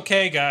Wink's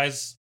okay,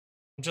 guys.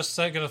 I'm just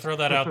going to throw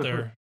that out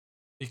there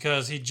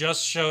because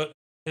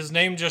his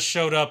name just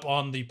showed up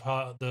on the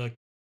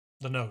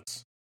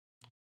notes.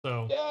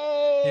 So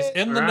he's Yay!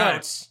 in the Alright.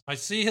 notes. I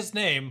see his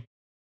name.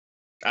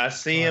 I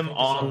see Oh, I him think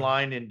it's on.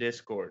 online in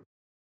Discord.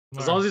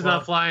 As long as he's Well,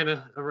 not flying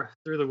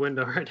through the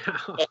window right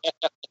now.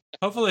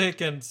 hopefully he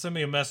can send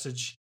me a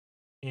message.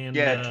 And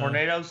Yeah,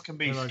 tornadoes can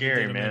be then I'll get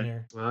scary, him in man.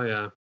 here. Oh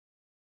yeah.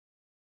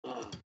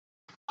 I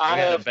I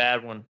got a have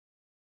bad one.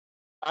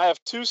 I have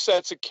two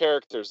sets of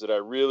characters that I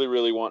really,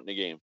 really want in the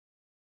game.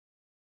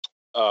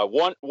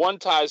 One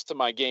ties to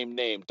my game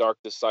name, Dark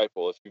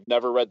Disciple. If you've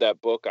never read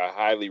that book, I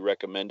highly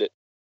recommend it.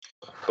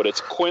 But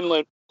it's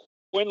Quinlan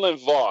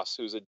Voss,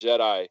 who's a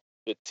Jedi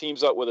that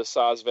teams up with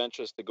Asajj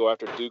Ventress to go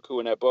after Dooku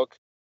in that book.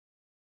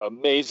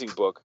 Amazing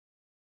book.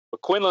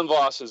 But Quinlan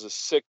Voss is a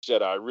sick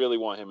Jedi. I really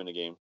want him in the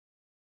game.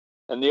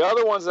 And the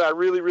other ones that I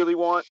really, really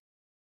want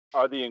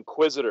are the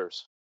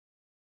Inquisitors.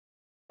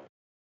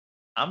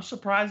 I'm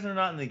surprised they're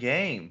not in the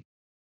game.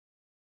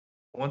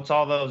 Once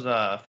all those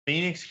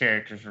Phoenix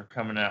characters were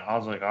coming out, I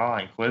was like, oh,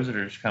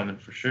 Inquisitor's coming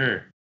for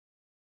sure.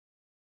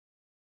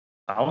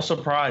 I was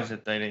surprised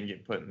that they didn't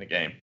get put in the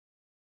game.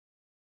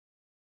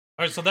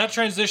 All right, so that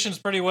transitions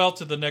pretty well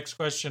to the next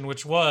question,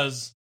 which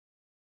was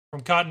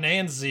from Cotton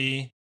and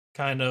Z,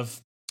 kind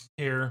of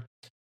here.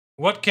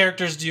 What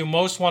characters do you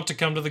most want to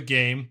come to the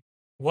game?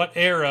 What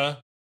era?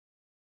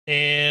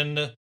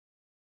 And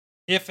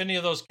if any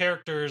of those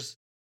characters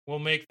will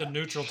make the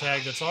neutral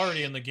tag that's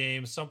already in the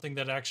game something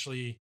that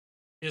actually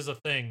is a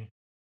thing.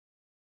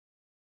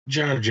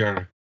 Jar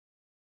Jar.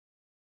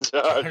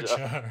 Jar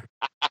Jar.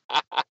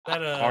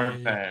 Hard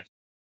and fast.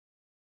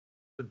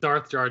 The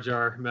Darth Jar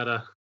Jar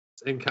meta.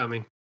 It's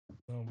incoming.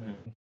 Oh, man.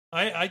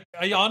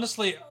 I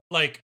honestly,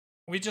 like,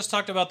 we just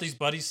talked about these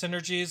buddy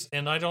synergies,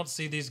 and I don't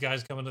see these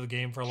guys coming to the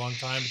game for a long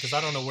time because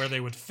I don't know where they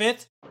would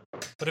fit.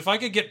 But if I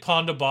could get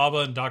Ponda Baba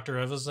and Dr.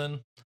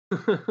 Evazan,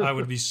 I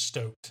would be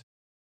stoked.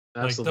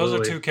 Like, those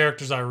are two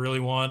characters I really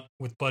want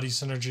with buddy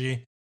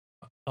synergy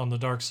on the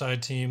dark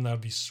side team. That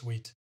would be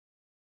sweet.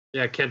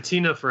 Yeah,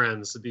 Cantina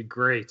friends would be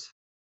great.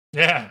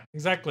 Yeah,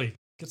 exactly.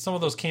 Get some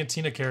of those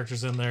Cantina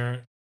characters in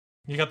there.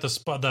 You got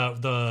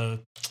the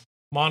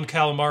Mon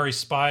Calamari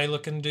spy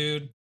looking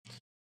dude.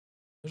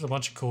 There's a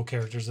bunch of cool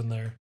characters in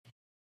there.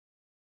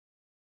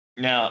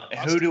 Now,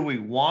 who do we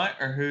want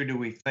or who do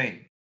we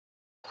think?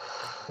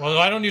 Well,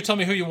 why don't you tell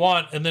me who you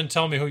want and then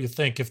tell me who you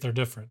think if they're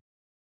different?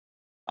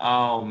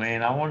 Oh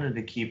man, I wanted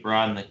to keep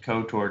riding the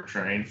KOTOR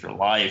train for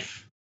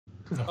life.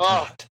 Oh.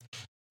 God.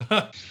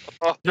 Oh,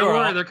 Don't You're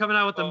worry, all- they're coming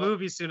out with the Oh.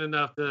 movie soon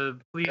enough to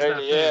please yeah,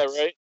 that yeah, fans.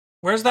 right.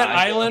 Where's that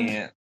I island?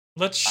 can't.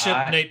 Let's ship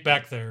I- Nate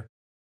back there.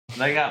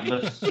 They got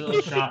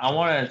Bastilla Sean. I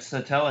wanted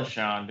Satella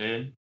Sean,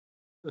 dude.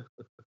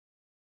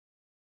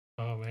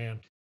 Oh man.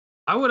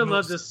 I would have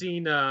Moves. loved to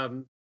seen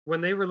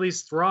when they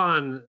released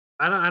Thrawn.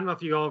 I don't know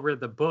if you all read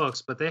the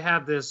books, but they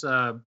have this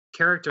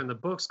character in the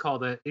books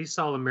called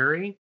Issa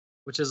Lamiri,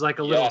 which is like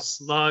a little Yes.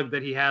 slug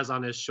that he has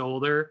on his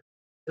shoulder.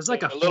 It's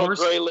like a little force.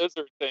 gray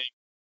lizard thing.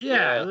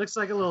 Yeah, Yeah. it looks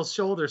like a little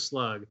shoulder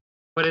slug,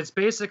 but it's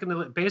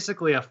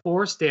basically a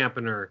force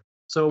dampener.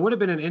 So it would have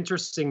been an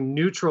interesting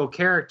neutral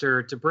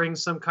character to bring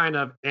some kind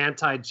of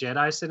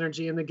anti-Jedi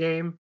synergy in the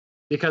game,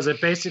 because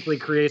it basically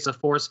creates a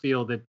force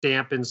field that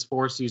dampens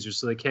force users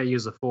so they can't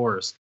use the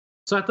force.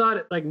 So I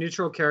thought like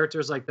neutral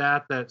characters like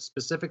that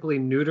specifically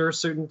neuter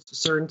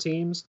certain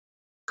teams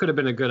could have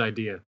been a good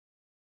idea.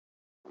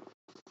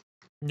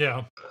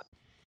 Yeah.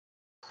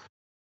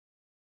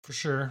 For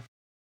sure.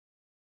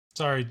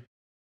 Sorry.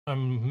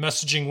 I'm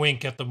messaging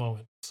Wink at the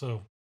moment.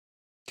 So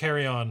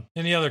carry on.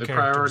 Any other The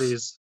characters?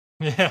 priorities.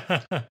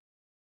 Yeah.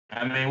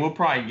 I mean, we'll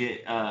probably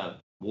get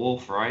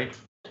Wolf, right?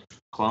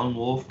 Clone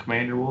Wolf,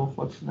 Commander Wolf.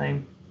 What's his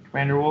name?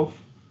 Commander Wolf.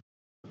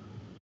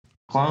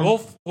 Clone.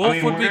 Wolf I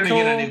mean, would we're be gonna cool.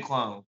 get a new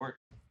clone. We're gonna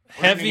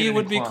Heavy get a new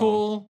would be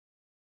clone.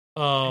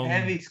 cool.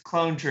 Heavy's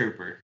clone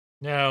trooper.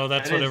 No,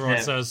 that's That what is everyone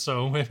Heavy. says.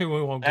 So maybe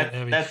we won't get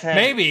Heavy. That's Heavy.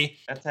 Maybe,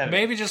 That's Heavy.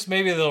 maybe just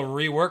maybe they'll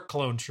rework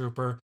Clone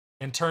Trooper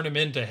and turn him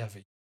into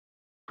Heavy.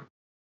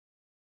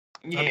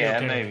 I'd be Yeah,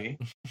 okay maybe.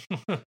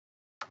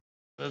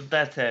 But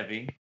that's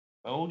Heavy.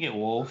 But we'll get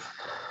Wolf.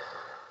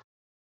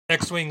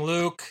 X-Wing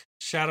Luke,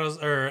 Shadows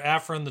or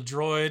Afrin the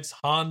droids,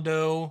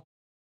 Hondo.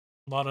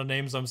 A lot of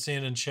names I'm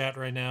seeing in chat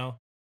right now.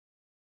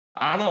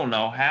 I don't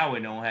know how we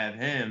don't have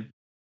him.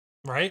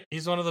 Right?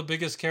 He's one of the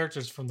biggest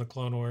characters from the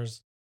Clone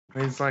Wars.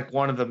 He's like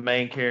one of the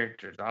main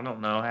characters. I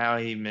don't know how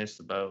he missed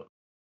the boat.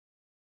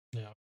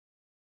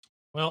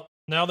 Well,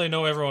 now they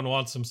know everyone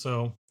wants him,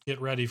 so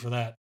get ready for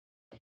that.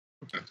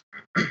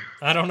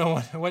 I don't know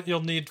what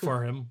you'll need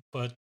for him,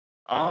 but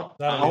that'll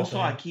be a Also,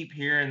 I thing. keep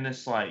hearing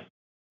this like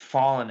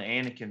fallen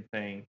Anakin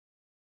thing.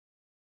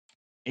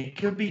 It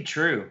could be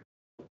true.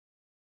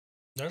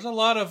 There's a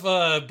lot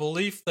of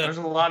belief that There's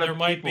a lot of there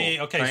might be.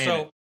 people Okay, saying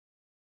so it.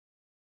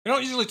 we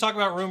don't usually talk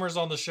about rumors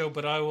on the show,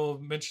 but I will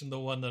mention the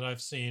one that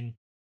I've seen.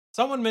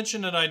 Someone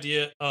mentioned an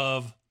idea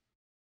of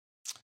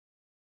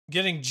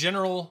getting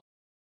General,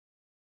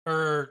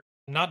 or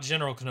not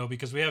General Kenobi,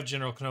 because we have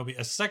General Kenobi,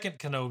 a second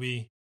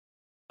Kenobi,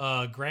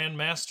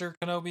 Grandmaster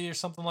Kenobi or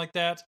something like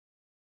that.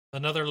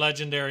 Another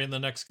legendary in the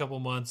next couple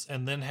months,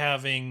 and then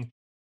having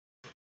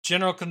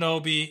General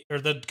Kenobi, or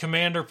the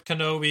Commander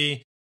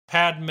Kenobi,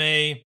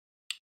 Padme,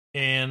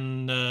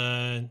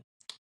 and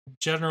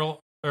General,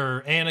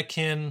 or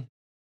Anakin.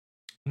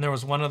 And there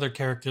was one other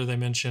character they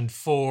mentioned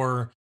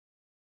for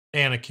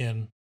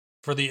Anakin,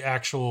 for the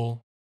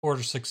actual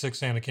Order 66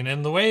 Anakin.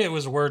 And the way it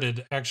was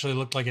worded actually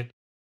looked like it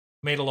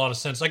made a lot of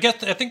sense. I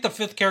think the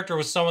fifth character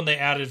was someone they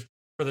added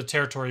for the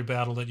territory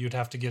battle that you'd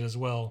have to get as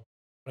well.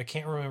 But I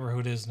can't remember who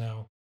it is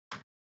now.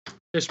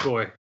 Fish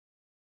boy.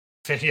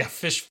 Yeah,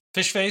 Fish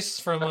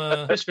Face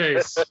from Fish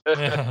face.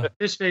 yeah.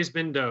 Fish face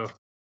Bindo.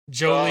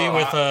 Jolie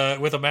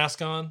with a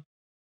mask on.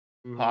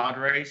 Pod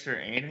Racer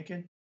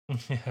Anakin?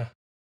 Yeah.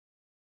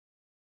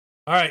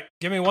 All right,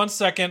 give me 1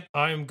 second.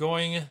 I'm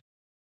going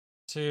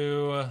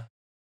to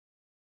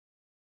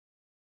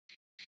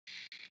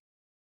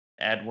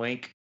Add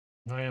Wink.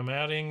 I am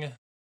adding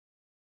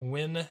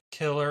Win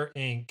Killer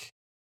Inc.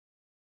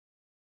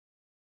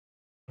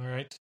 All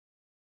right.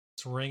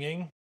 It's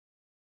ringing.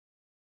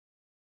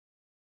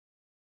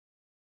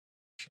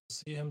 Should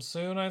see him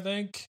soon, I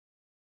think.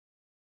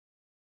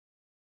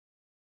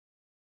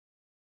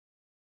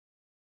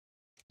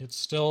 It's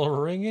still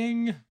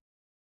ringing.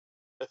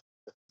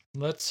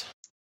 Let's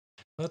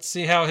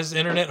see how his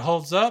internet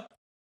holds up.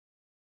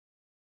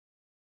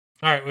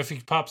 All right, if he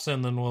pops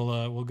in, then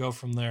we'll go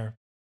from there.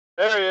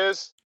 There he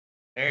is.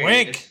 There he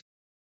Wink. is.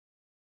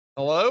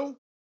 Hello?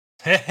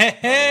 Hey, hey,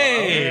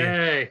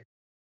 Hey.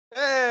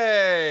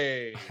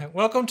 Hey!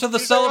 welcome to the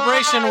He's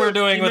celebration we're alive!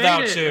 doing You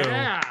without made it, you.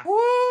 yeah.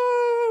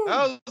 Woo!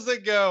 How's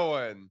it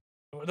going?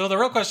 No, the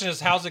real question is,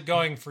 how's it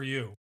going for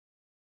you?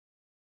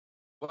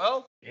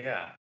 Well,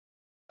 Yeah.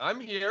 I'm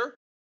here.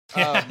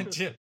 Yeah,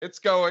 It's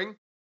going.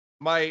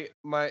 My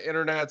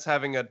internet's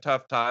having a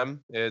tough time.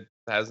 It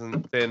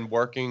hasn't been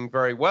working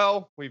very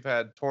well. We've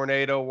had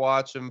tornado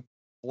watch and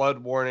flood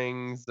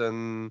warnings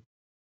and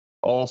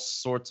all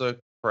sorts of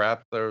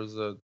crap. There was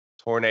a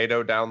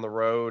tornado down the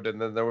road,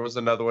 and then there was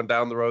another one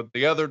down the road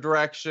the other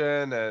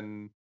direction,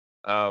 and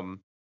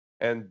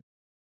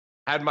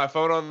had my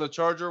phone on the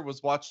charger,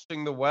 was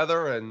watching the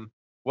weather, and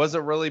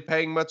wasn't really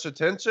paying much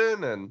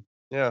attention, and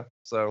yeah,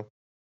 so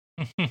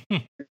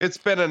it's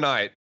been a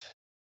night.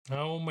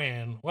 Oh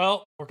man.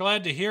 Well, we're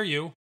glad to hear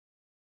you.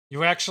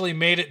 You actually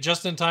made it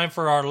just in time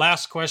for our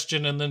last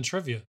question and then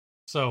trivia.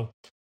 So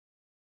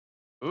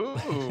Ooh,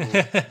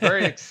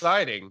 very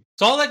exciting.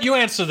 So I'll let you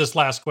answer this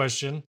last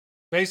question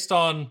based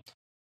on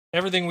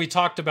everything we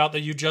talked about that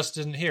you just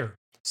didn't hear.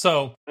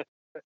 So,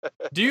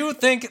 do you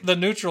think the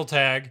neutral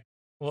tag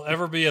will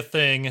ever be a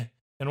thing,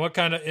 and what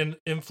kind of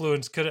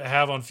influence could it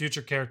have on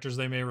future characters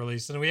they may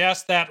release? And we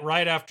asked that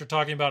right after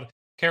talking about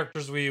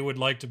characters we would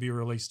like to be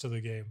released to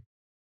the game.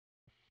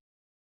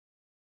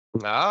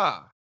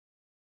 Ah.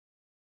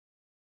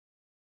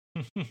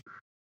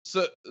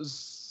 So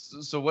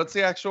what's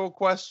the actual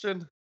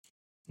question?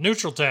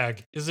 Neutral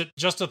tag. Is it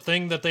just a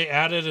thing that they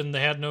added and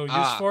they had no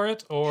use for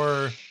it,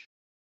 or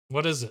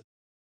what is it?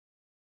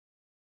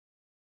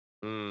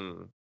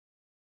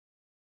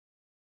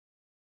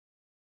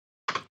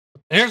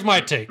 Here's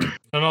my take,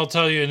 and I'll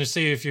tell you and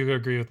see if you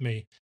agree with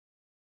me.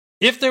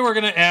 If they were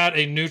going to add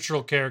a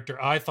neutral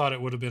character, I thought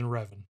it would have been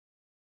Revan.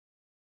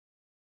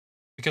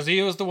 Because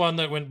he was the one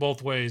that went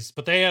both ways.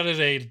 But they added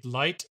a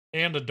light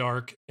and a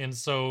dark, and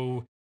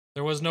so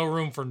there was no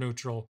room for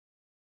neutral.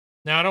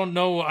 Now, I don't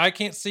know. I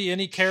can't see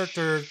any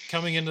character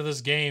coming into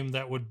this game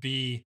that would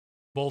be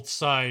both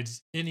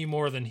sides any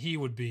more than he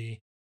would be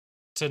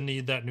to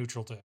need that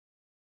neutral tag.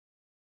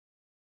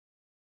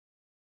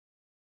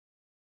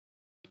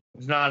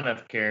 There's not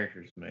enough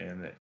characters,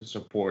 man, that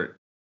support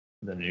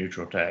the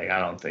neutral tag. I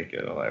don't think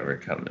it'll ever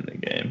come in the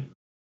game.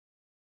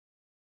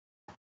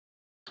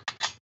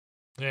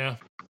 Yeah.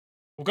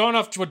 Well, going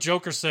off to what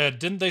Joker said,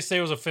 didn't they say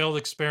it was a failed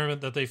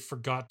experiment that they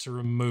forgot to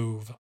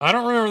remove? I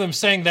don't remember them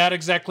saying that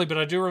exactly, but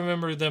I do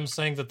remember them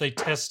saying that they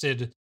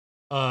tested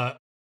a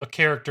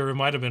character, it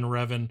might have been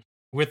Revan,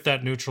 with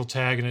that neutral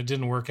tag, and it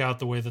didn't work out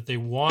the way that they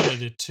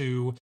wanted it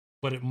to,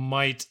 but it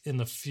might in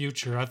the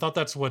future. I thought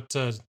that's what,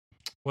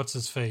 what's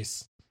his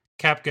face?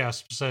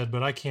 Capgasp said,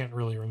 but I can't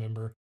really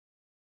remember.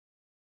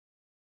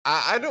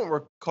 I don't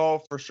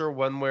recall for sure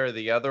one way or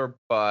the other,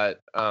 but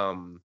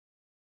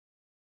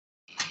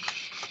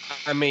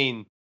I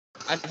mean,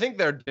 I think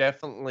there are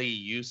definitely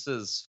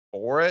uses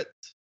for it,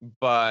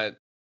 but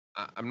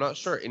I'm not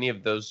sure any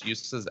of those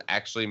uses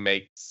actually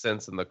make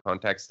sense in the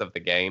context of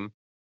the game,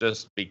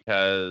 just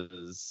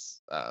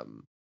because,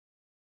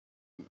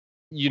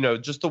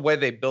 just the way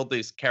they build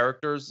these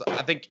characters.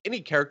 I think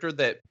any character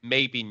that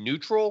may be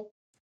neutral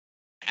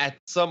at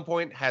some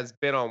point has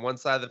been on one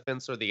side of the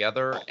fence or the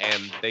other,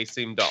 and they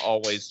seem to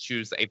always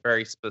choose a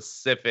very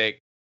specific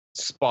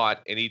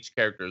spot in each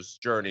character's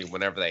journey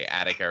whenever they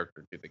add a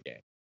character to the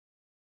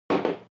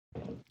game.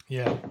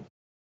 Yeah.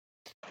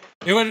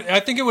 I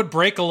think it would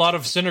break a lot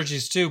of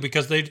synergies too,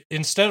 because they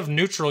instead of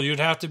neutral,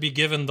 you'd have to be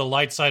given the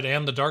light side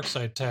and the dark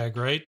side tag,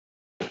 right?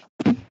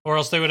 Or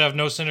else they would have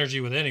no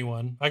synergy with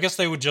anyone. I guess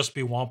they would just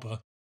be Wampa.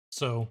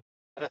 So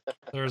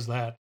there's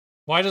that.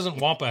 Why doesn't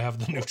Wampa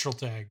have the neutral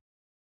tag?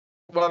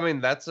 Well, I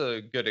mean, that's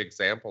a good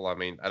example. I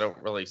mean, I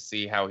don't really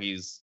see how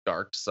he's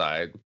dark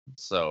side.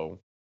 So,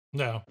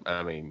 no.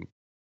 I mean,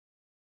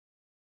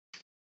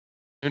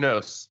 who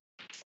knows?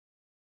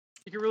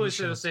 You can really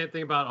say the same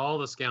thing about all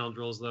the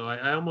scoundrels, though.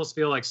 I almost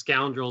feel like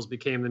scoundrels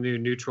became the new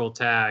neutral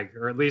tag,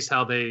 or at least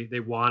how they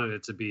wanted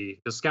it to be.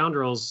 Because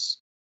scoundrels,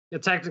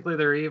 technically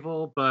they're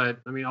evil, but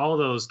I mean, all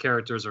those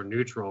characters are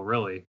neutral,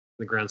 really, in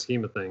the grand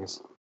scheme of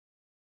things.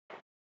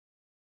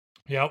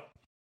 Yep.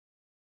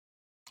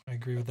 I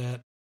agree with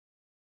that.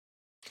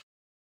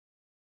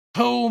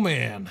 Oh,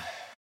 man.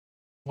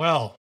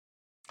 Well,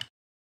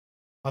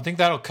 I think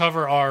that'll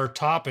cover our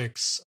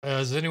topics.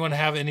 Does anyone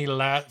have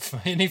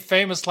any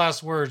famous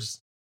last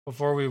words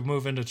before we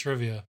move into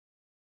trivia?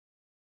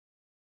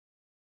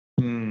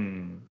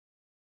 Han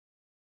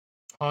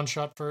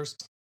shot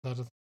first.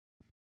 All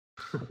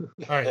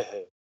right.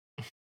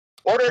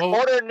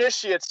 Order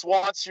initiates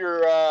wants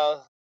your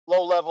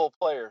low-level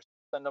players.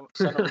 Send them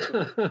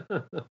to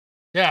me.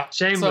 Yeah.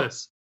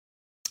 Shameless.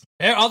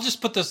 So, I'll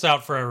just put this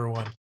out for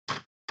everyone.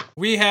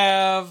 We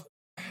have,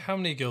 how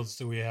many guilds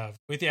do we have?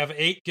 We have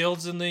 8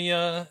 guilds in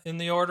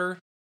the order.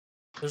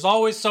 There's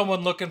always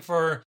someone looking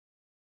for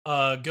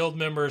guild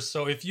members.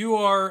 So if you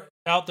are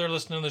out there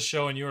listening to the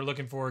show and you are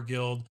looking for a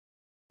guild,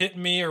 hit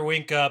me or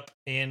Wink up,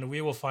 and we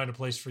will find a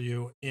place for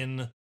you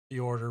in the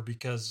order.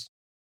 Because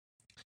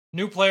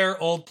new player,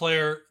 old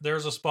player,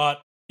 there's a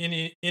spot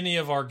in any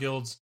of our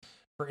guilds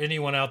for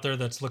anyone out there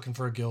that's looking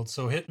for a guild.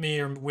 So hit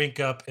me or Wink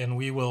up, and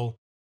we will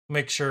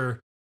make sure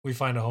we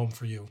find a home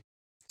for you.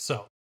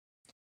 So.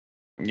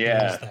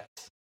 Yeah,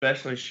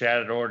 especially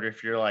Shattered Order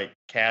if you're like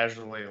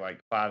casually like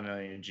 5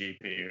 million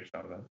GP or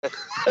something.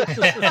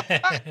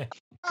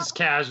 Just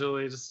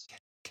casually, just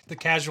the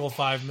casual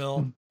 5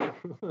 mil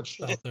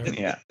out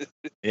there.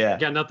 Yeah.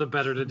 Got nothing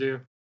better to do.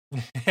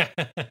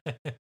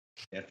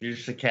 If you're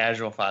just a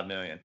casual 5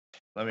 million,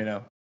 let me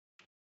know.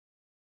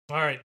 All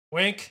right,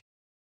 Wink,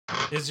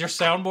 is your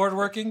soundboard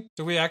working?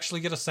 Do we actually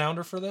get a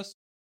sounder for this?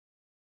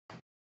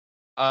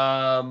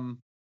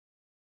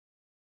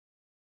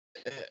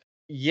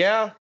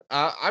 Yeah,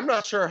 I'm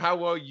not sure how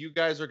well you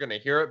guys are going to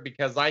hear it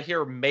because I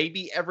hear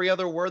maybe every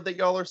other word that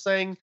y'all are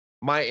saying.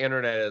 My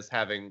internet is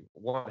having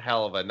one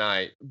hell of a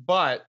night,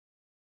 but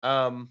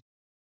I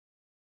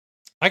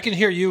can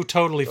hear you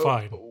totally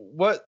fine.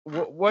 What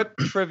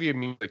trivia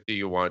music do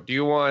you want? Do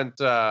you want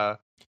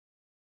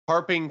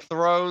Harping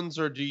Thrones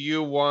or do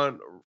you want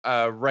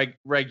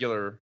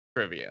regular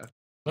trivia?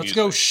 Let's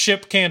go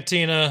Ship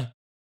Cantina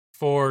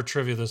for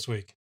trivia this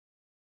week.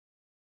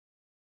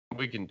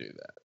 We can do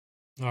that.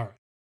 All right.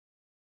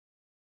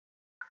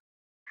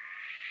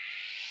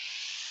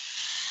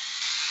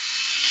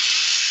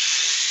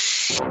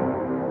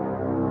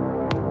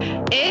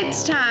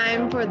 It's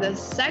time for the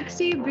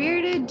sexy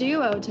bearded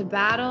duo to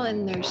battle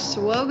in their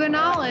SWOGA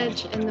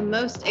knowledge in the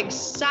most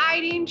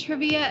exciting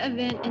trivia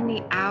event in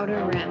the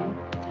Outer Rim.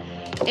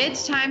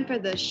 It's time for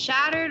the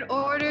Shattered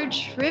Order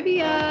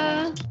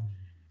trivia.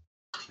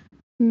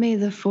 May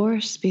the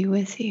Force be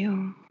with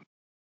you.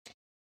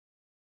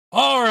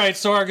 All right,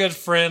 so our good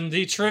friend,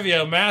 the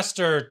trivia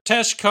master,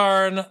 Tesh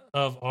Karn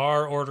of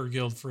our Order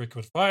Guild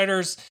Frequent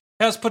Fighters,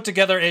 has put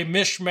together a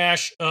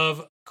mishmash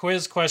of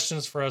quiz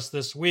questions for us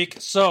this week.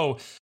 So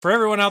for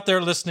everyone out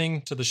there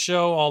listening to the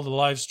show, all the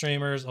live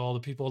streamers, all the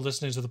people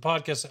listening to the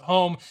podcast at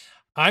home,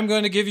 I'm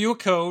going to give you a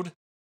code.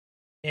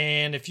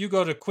 And if you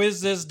go to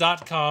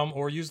Quizizz.com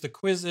or use the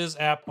Quizizz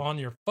app on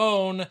your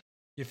phone,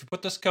 if you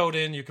put this code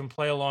in, you can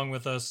play along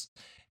with us.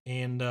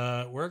 And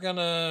we're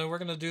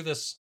gonna do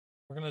this.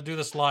 We're gonna do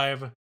this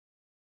live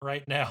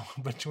right now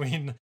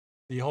between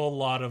the whole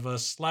lot of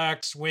us: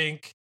 Slacks,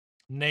 Wink,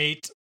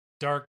 Nate,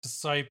 Dark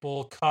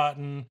Disciple,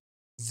 Cotton,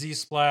 Z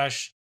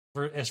Splash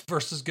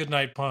versus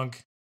Goodnight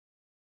Punk.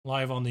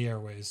 live on the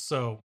airways.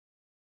 So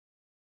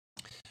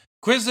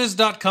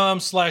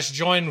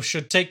Quizizz.com/join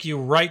should take you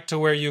right to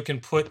where you can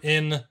put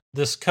in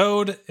this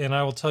code, and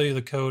I will tell you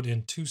the code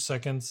in 2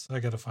 seconds. I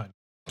gotta find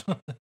it.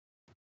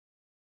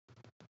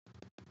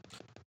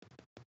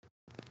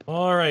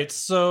 All right,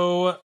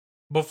 so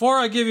before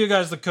I give you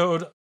guys the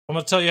code, I'm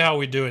going to tell you how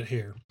we do it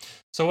here.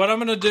 So what I'm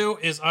going to do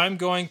is I'm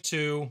going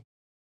to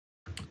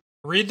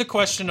read the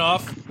question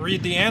off,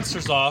 read the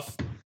answers off.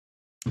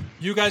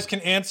 You guys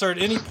can answer at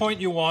any point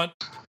you want.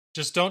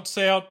 Just don't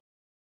say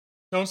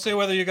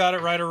whether you got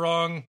it right or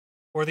wrong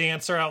or the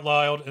answer out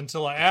loud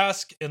until I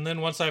ask. And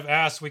then once I've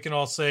asked, we can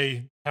all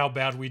say how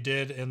bad we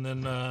did, and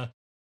then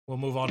we'll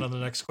move on to the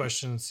next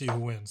question and see who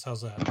wins.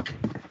 How's that?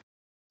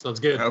 Sounds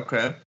good.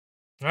 Okay.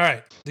 All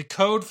right. The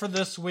code for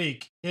this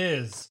week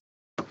is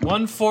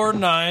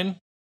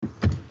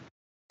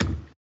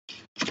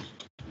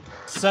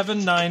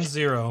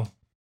 149790.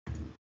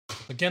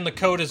 Again, the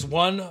code is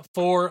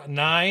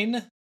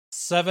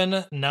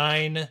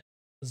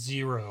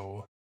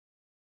 149790.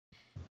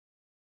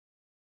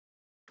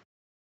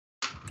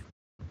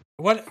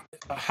 What?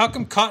 How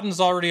come Cotton's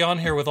already on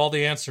here with all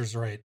the answers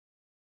right?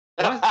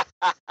 What?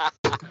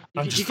 I'm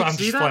You just can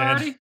see that playing.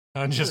 already?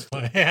 I'm just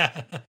playing.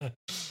 Yeah.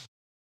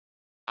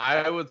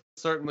 I would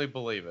certainly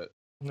believe it.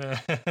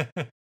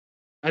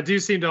 I do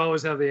seem to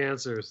always have the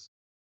answers.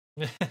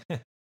 All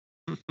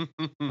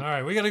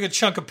right, we got a good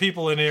chunk of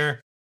people in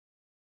here.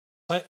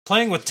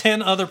 Playing with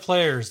 10 other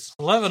players,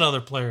 11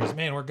 other players.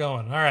 Man, we're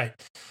going. All right.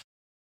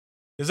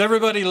 Is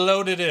everybody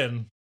loaded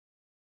in?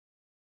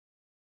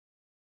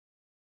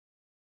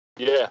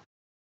 Yeah.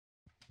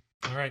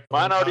 All right.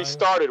 Mine already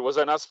started. Was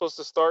I not supposed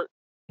to start?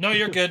 No,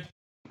 you're good.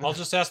 I'll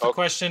just ask the Okay.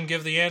 question,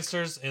 give the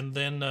answers, and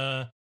then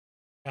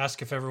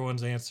ask if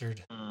everyone's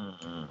answered. All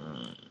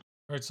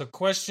right, so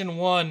question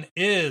 1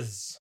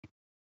 is...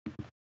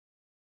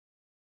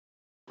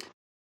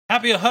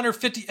 Happy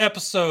 150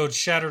 episodes,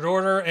 Shattered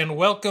Order, and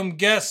welcome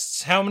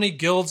guests. How many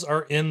guilds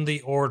are in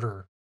the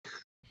order?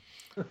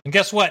 And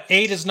guess what?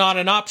 8 is not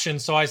an option,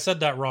 so I said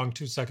that wrong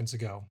 2 seconds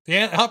ago.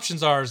 The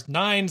options are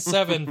 9,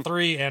 7,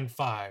 3, and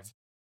 5.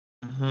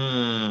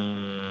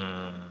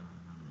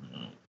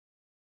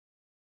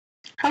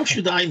 How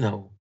should I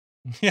know?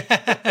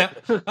 I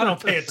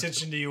don't pay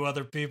attention to you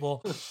other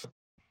people.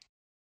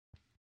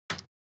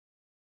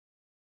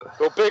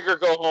 Go big or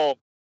go home.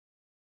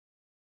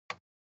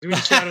 Do we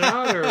shout it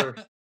out or?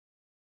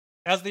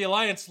 As the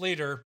Alliance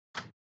leader,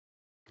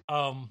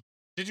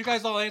 did you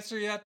guys all answer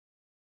yet?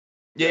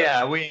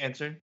 Yeah, we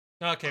answered.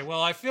 Okay,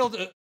 well, I feel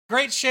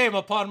great shame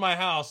upon my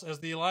house as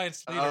the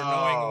Alliance leader,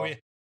 knowing we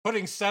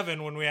putting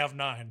 7 when we have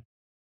 9.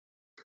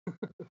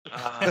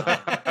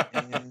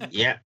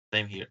 Yeah,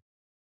 same here.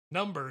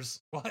 Numbers.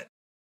 What?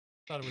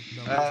 Thought it was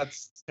numbers.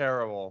 That's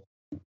terrible.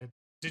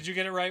 Did you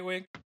get it right,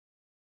 Wing?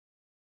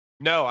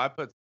 No, I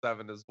put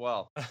 7 as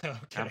well. Okay.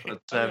 I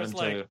put I was 7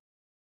 like, too.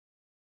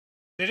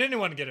 did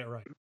anyone get it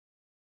right?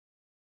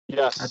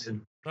 Yes. I did.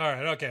 All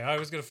right, okay. I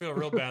was going to feel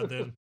real bad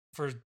then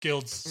for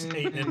guilds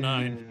 8 and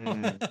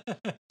 9.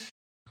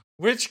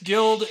 Which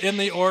guild in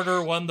the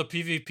order won the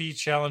PvP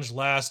challenge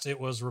last it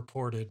was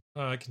reported?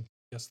 I can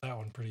guess that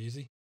one pretty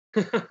easy.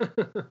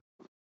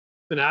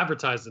 Been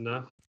advertised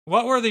enough.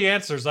 What were the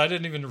answers? I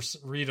didn't even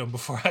read them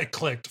before I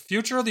clicked.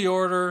 Future of the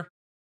Order.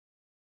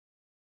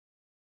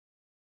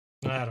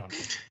 I don't know.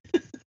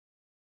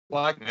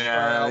 Black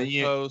Yeah,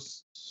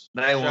 Outpost,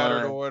 they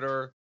Shattered won.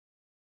 Order.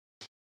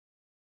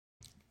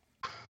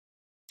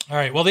 All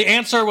right. Well, the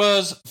answer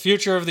was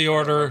Future of the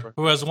Order,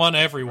 who has won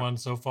everyone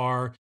so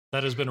far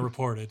that has been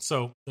reported.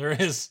 So there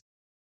is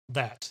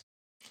that.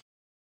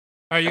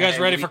 All right, you guys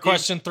Hey, ready we for did-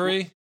 question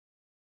 3?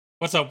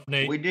 What's up,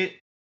 Nate?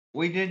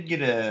 We did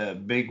get a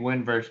big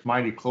win versus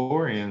Mighty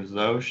Chlorians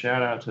though.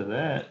 Shout out to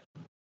that.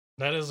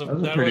 That was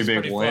pretty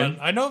big pretty win.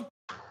 fun.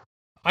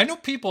 I know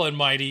people in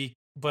Mighty,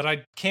 but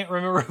I can't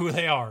remember who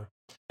they are.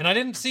 And I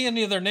didn't see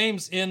any of their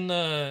names in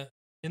the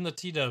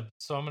T-Dub,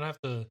 so I'm gonna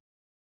have to. If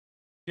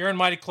you're in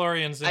Mighty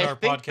Chlorians in I our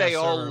think podcast they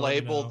all server, let me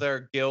label know.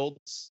 their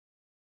guilds.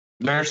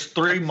 There's I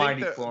 3 think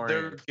Mighty their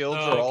Chlorians. guilds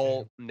Oh, are okay.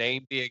 all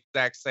named the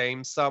exact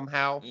same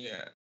somehow.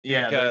 Yeah,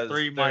 there's Because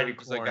 3 Mighty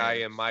there's a guy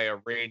in Chlorians. my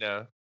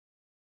arena.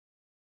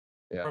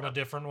 Yeah. From a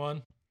different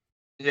one.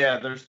 Yeah,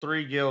 there's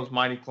 3 guilds,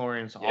 Mighty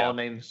Chlorians, Yeah. all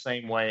named the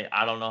same way.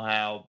 I don't know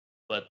how,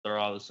 but they're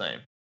all the same.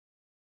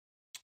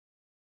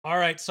 All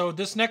right, so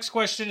this next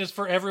question is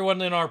for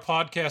everyone in our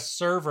podcast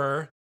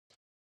server.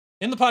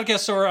 In the podcast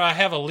server, I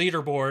have a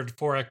leaderboard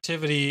for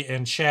activity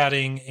and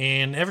chatting,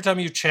 and every time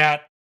you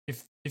chat,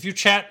 if you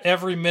chat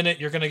every minute,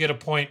 you're going to get a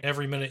point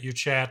every minute you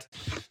chat.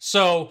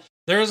 So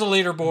there is a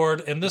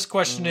leaderboard, and this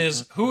question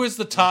is, who is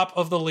the top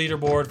of the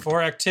leaderboard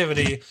for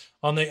activity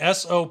on the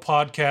SO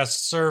podcast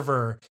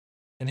server?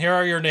 And here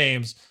are your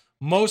names.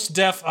 Most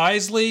Def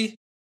Isley,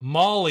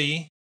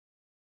 Molly,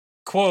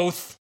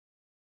 Quoth,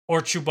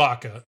 or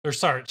Chewbacca. Or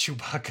sorry,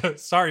 Chewbacca.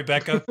 Sorry,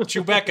 Becca.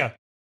 Chewbacca.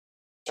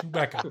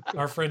 Chewbacca.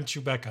 Our friend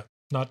Chewbacca,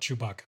 not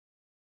Chewbacca.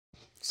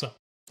 So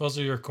those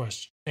are your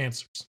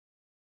answers.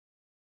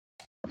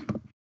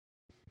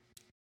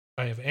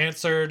 I have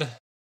answered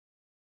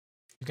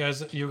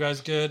You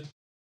guys good?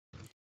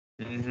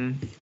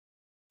 Mm-hmm.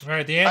 All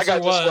right. The answer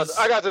was.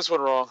 I got this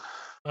one wrong.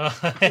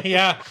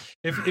 Yeah.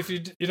 If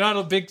you're not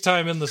a big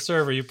time in the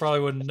server, you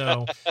probably wouldn't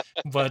know.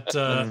 But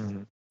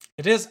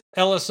it is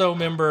LSO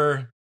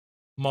member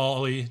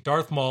Molly,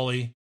 Darth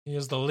Molly. He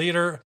is the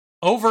leader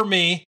over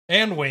me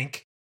and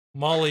Wink.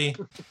 Molly,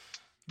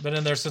 been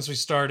in there since we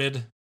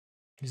started.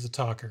 He's a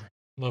talker.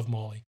 Love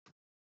Molly.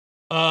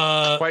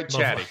 Quite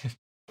chatty.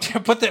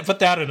 Put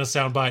that in a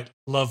soundbite.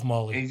 Love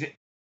Molly.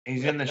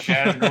 He's in the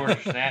Shattered Order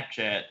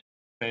Snapchat.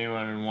 If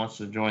anyone wants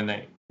to join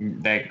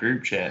that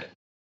group chat.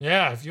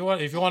 Yeah, if you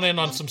want in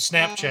on some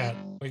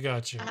Snapchat, we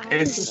got you.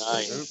 It's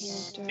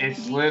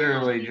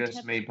literally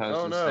just me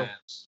posting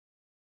snaps.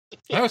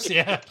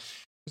 Yeah.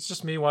 It's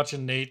just me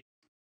watching Nate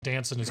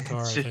dance in his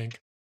car, I think.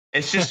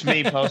 It's just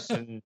me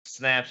posting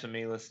snaps of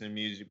me listening to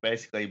music,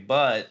 basically.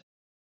 But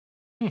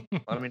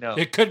let me know.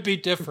 It could be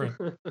different.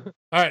 All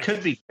right.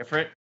 Could be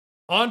different.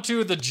 On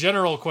to the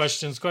general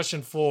questions.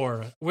 Question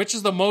 4. Which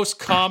is the most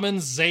common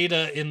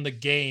Zeta in the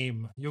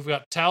game? You've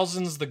got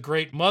Talzin's the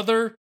Great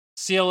Mother,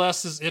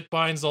 CLS's It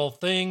Binds All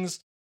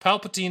Things,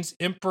 Palpatine's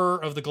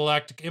Emperor of the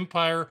Galactic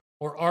Empire,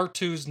 or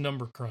R2's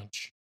Number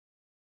Crunch?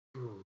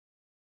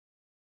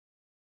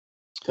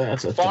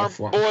 That's a Farm tough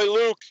one. Boy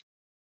Luke.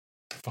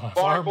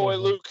 Farm Boy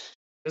Luke.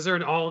 Is there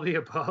an all of the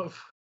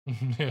above?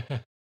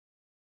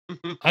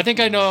 I think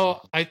I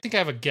know. I think I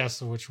have a guess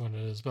of which one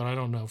it is, but I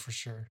don't know for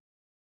sure.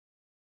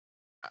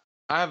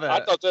 I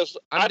thought this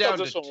I'm down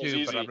this to one was 2,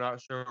 easy. but I'm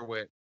not sure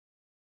which.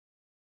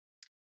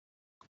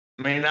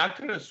 I mean, I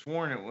could have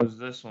sworn it was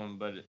this one,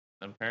 but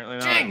apparently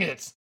not. Dang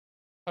it!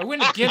 I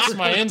went against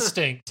my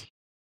instinct.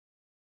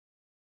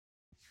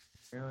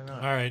 Really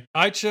not. All right.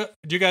 Do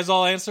you guys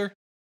all answer?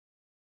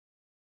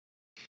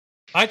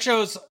 I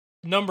chose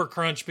Number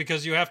Crunch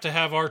because you have to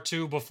have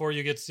R2 before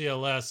you get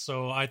CLS.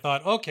 So I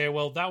thought, okay,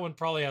 well, that one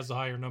probably has a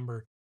higher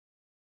number.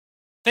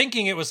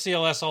 Thinking it was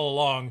CLS all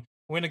along,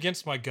 went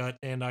against my gut,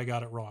 and I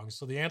got it wrong.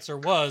 So the answer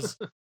was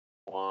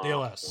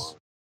CLS.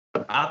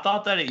 I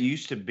thought that it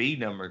used to be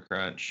Number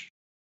Crunch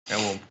at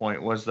one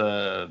point was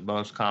the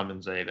most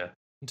common Zeta.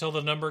 Until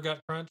the number got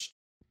crunched?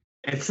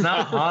 It's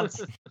not Han.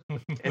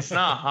 It's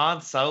not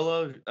Han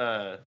Solo.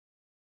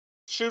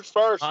 Shoot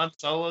first. Han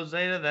Solo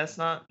Zeta. That's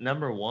not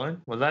number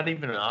 1. Was that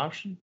even an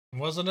option?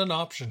 Wasn't an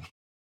option.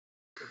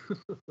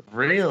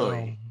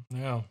 Really?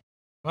 Yeah.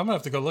 I'm gonna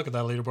have to go look at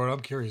that leaderboard. I'm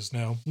curious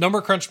now.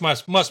 Number Crunch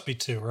must be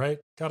 2, right?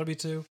 Gotta be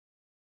 2.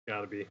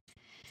 Gotta be.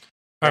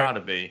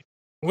 Gotta be.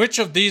 Which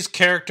of these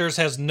characters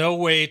has no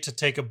way to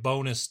take a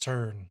bonus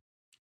turn?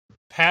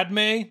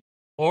 Padme,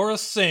 Aura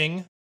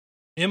Singh,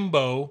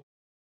 Imbo,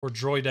 or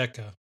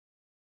Droideka?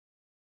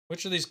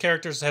 Which of these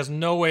characters has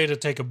no way to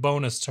take a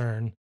bonus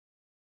turn?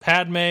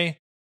 Padme,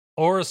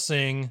 Aura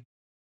Singh,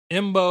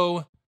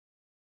 Imbo,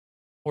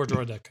 or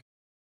Droideka?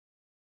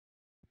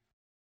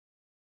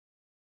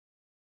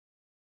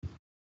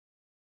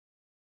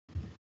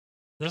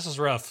 This is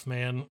rough,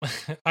 man.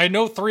 I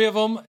know 3 of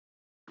them.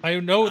 I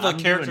know the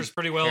characters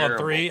pretty well on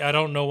 3. I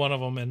don't know one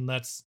of them, and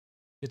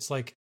it's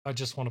like I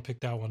just want to pick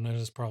that one, and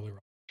it's probably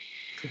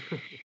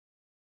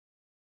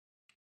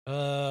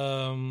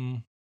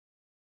wrong.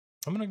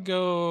 I'm gonna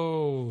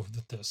go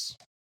with this.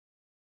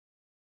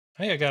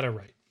 Hey, I got it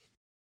right.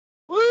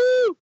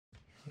 Woo!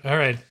 All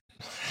right.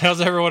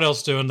 How's everyone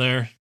else doing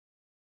there?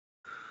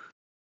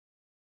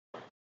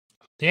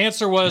 The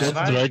answer was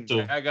I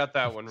got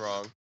that one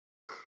wrong.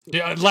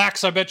 Yeah,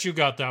 Lax, I bet you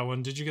got that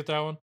one. Did you get that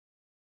one?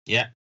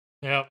 Yeah.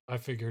 Yeah, I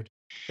figured.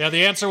 Yeah,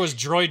 the answer was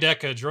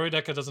Droideka.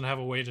 Droideka doesn't have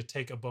a way to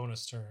take a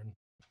bonus turn.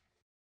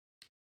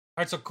 All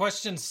right, so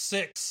question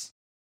 6.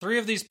 3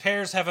 of these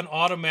pairs have an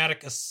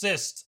automatic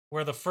assist,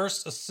 where the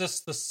first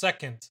assists the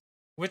second.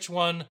 Which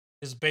one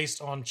is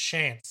based on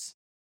chance?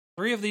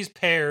 3 of these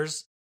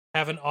pairs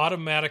have an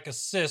automatic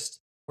assist,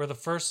 where the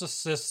first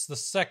assists the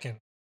second.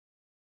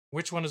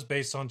 Which one is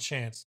based on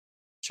chance?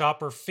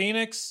 Chopper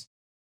Phoenix,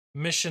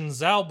 Mission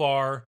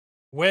Zalbar,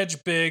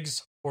 Wedge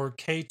Biggs, or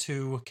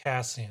K2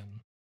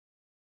 Cassian?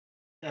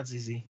 That's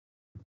easy.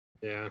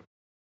 Yeah.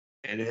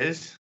 It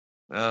is?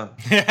 Oh.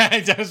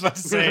 I was about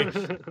to say.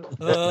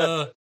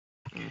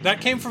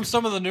 That came from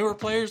some of the newer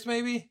players,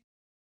 maybe?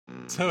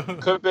 So,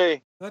 Could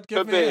be. That give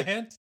Could me be. a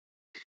hint?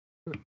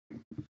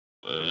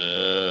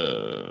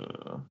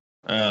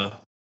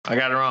 I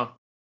got it wrong.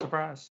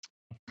 Surprise.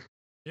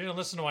 You didn't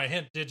listen to my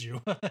hint, did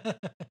you?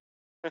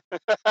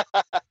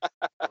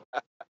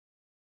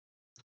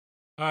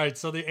 All right,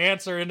 so the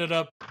answer ended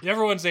up...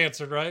 Everyone's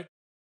answered, right?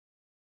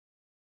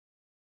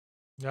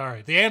 All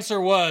right, the answer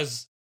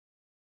was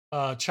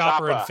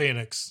Chopper and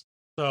Phoenix.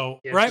 So,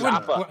 Yeah,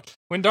 right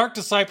when Dark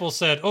Disciple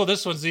said, oh,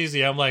 this one's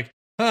easy, I'm like,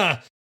 I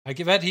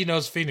bet he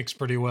knows Phoenix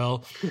pretty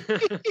well.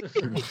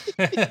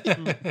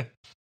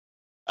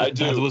 I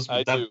do.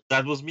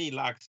 That was me,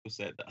 Lax, who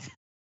said that.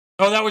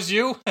 Oh, that was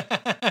you?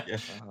 Yeah.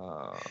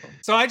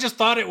 So I just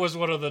thought it was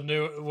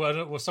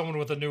someone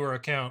with a newer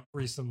account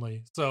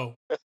recently. So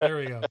there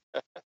we go.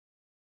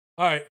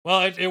 All right.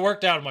 Well, it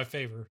worked out in my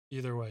favor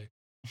either way.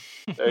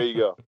 There you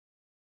go.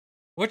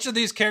 Which of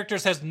these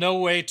characters has no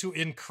way to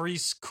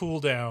increase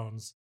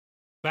cooldowns?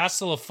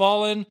 Bastila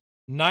Fallen,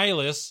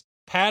 Nihilus,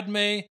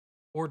 Padme,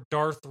 or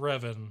Darth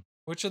Revan?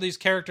 Which of these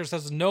characters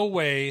has no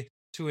way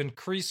to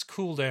increase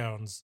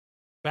cooldowns?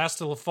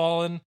 Bastila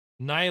Fallen,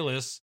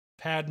 Nihilus,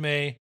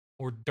 Padme,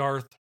 or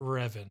Darth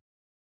Revan?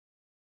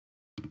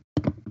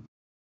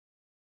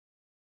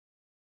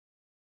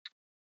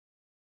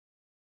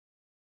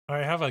 I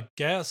have a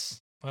guess.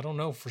 I don't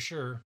know for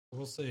sure.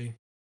 We'll see.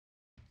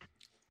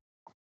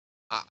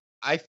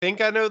 I think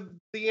I know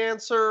the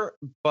answer,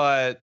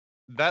 but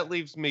that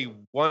leaves me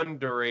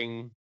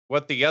wondering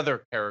what the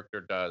other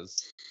character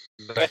does.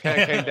 That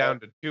kind of came down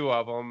to two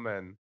of them,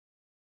 and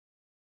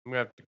I'm gonna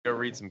have to go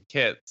read some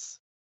kits.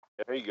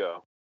 There you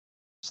go.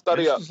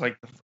 Study up.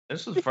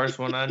 This was the first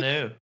one I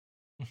knew.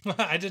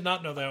 I did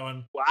not know that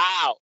one.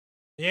 Wow.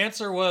 The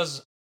answer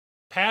was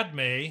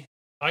Padme.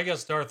 I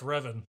guess Darth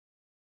Revan.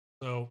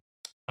 So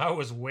I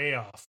was way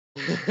off.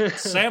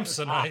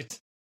 Samsonite.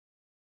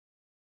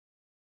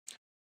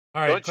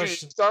 All right, Don't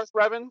question. you Darth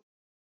Revan?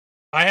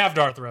 I have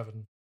Darth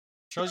Revan.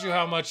 Shows you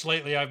how much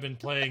lately I've been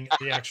playing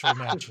the actual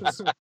matches.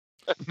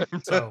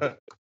 So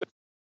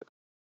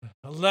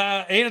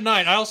 8 and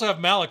 9. I also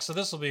have Malik, so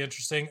this will be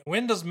interesting.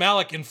 When does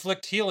Malik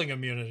inflict healing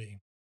immunity?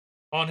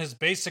 On his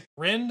basic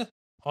Rind,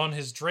 on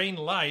his Drain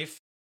Life,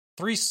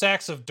 3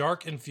 stacks of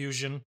Dark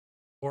Infusion,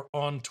 or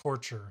on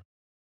Torture?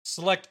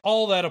 Select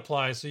all that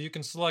apply, so you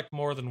can select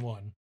more than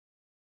one.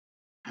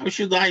 How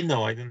should I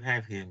know? I don't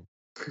have him.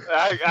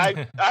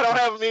 I don't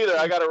have him either.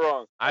 I got it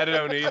wrong. I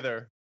don't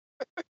either.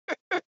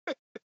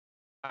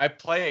 I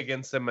play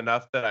against him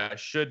enough that I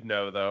should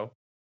know, though.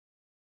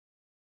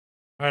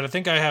 All right, I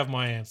think I have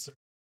my answer.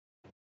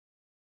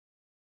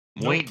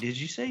 Wait, did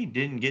you say you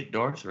didn't get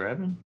Darth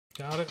Revan?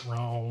 Got it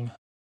wrong.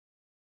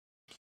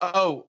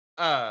 Oh,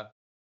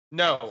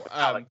 no,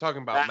 I'm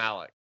talking about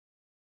Malik.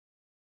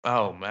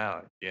 Oh,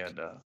 Malik. Yeah,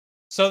 duh.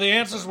 So the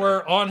answers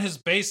were on his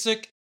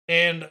basic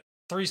and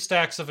 3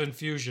 stacks of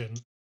infusion.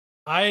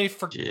 I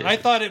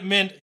thought it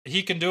meant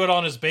he can do it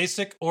on his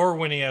basic or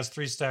when he has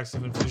 3 stacks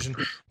of infusion,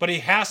 but he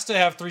has to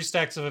have 3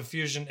 stacks of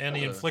infusion and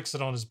he inflicts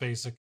it on his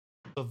basic.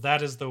 So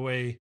that is the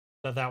way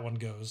that one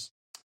goes.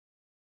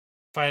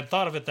 If I had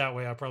thought of it that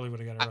way, I probably would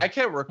have got it right. I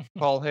can't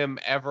recall him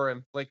ever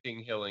inflicting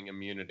healing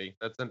immunity.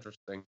 That's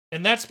interesting.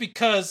 And that's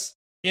because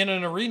in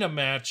an arena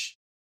match,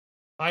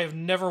 I have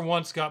never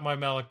once got my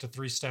Malik to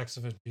 3 stacks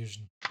of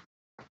infusion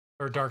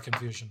or dark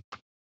infusion.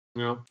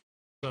 Yeah.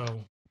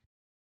 So.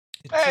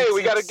 Hey,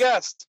 we got a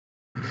guest.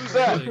 Who's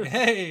that?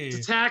 Hey.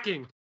 It's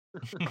attacking.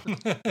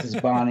 This is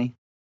Bonnie.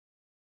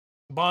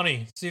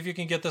 Bonnie, see if you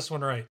can get this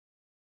one right.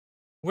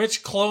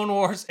 Which Clone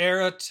Wars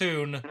era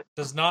tune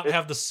does not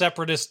have the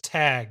Separatist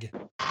tag?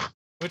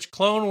 Which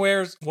Clone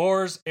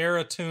Wars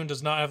era tune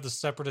does not have the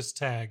Separatist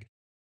tag?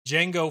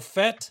 Jango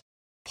Fett,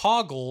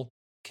 Poggle,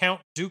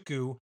 Count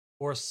Dooku,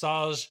 or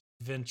Saj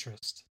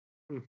Ventress?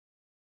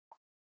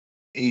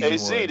 Hey,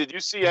 Z, did you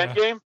see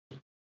Endgame?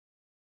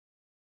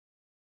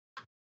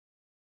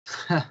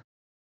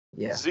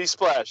 Yeah, Z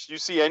Splash, you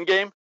see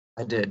Endgame?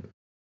 I did.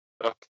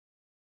 Okay.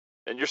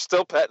 And you're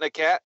still petting a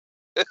cat?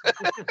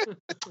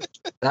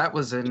 That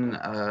was in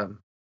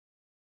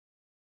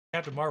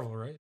Captain Marvel,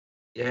 right?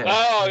 yeah.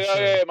 Oh,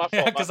 yeah, my fault.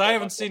 Yeah, because I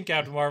haven't seen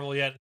Captain Marvel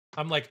yet.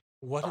 I'm like,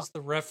 what is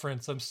the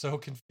reference? I'm so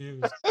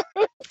confused.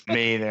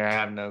 Me either. I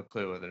have no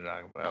clue what they're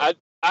talking about.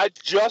 I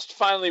just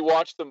finally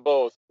watched them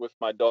both with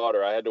my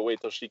daughter. I had to wait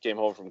till she came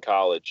home from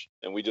college,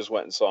 and we just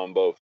went and saw them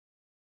both.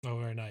 Oh,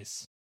 very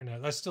nice. Very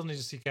nice. I still need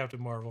to see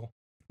Captain Marvel.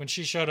 When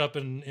she showed up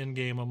in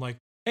Endgame, I'm like,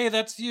 hey,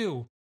 that's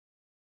you.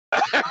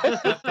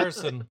 That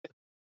person.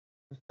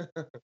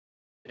 You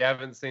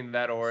haven't seen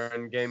that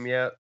Orin game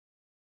yet?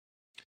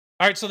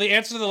 All right, so the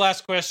answer to the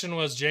last question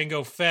was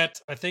Jango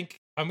Fett.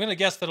 I'm going to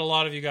guess that a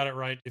lot of you got it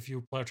right if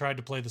you tried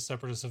to play the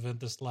Separatist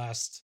event this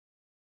last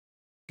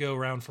go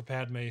round for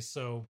Padme.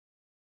 So,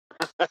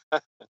 all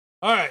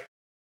right,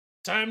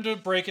 time to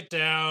break it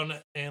down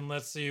and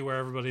let's see where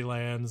everybody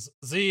lands.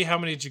 Z, how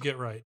many did you get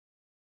right?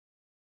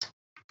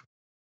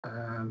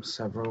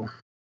 Several.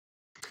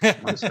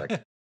 1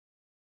 second.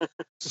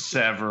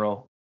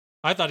 Several.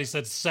 I thought he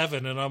said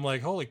 7, and I'm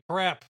like, holy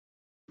crap.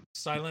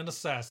 Silent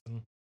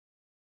Assassin.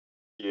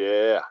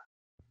 Yeah.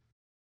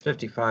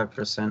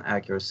 55%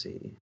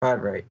 accuracy.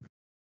 5 right.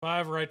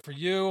 5 right for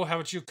you. How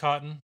about you,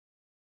 Cotton?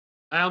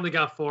 I only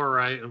got 4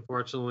 right,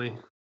 unfortunately.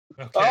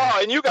 Okay. Oh,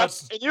 and you got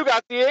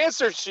the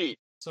answer sheet.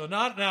 So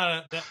not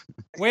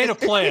way to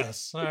play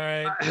us. All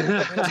right.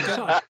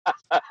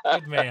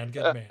 Good man.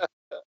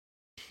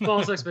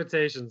 False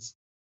expectations.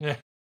 Yeah.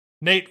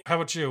 Nate, how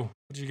about you?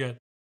 What'd you get?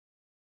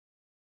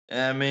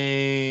 I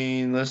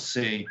mean, let's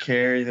see.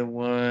 Carry the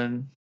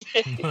 1.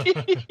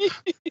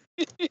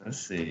 Let's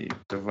see.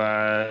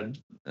 Divide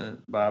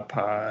by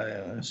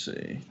pi. Let's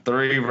see.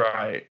 3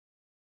 right.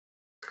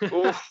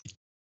 Oof.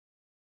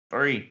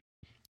 3.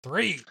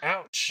 3.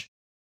 Ouch.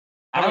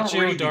 I How don't about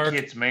you, read Dark? the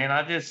kits, man.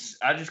 I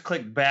just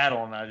click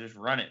battle and I just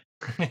run it.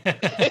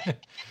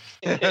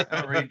 I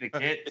don't read the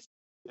kits.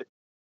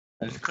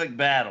 I just click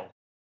battle.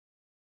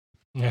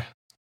 Yeah.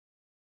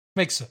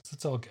 Makes sense.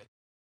 It's all good.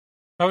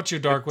 How about you,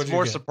 Dark? It's What'd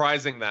more you get?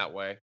 surprising that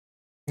way.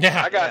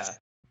 Yeah. I got.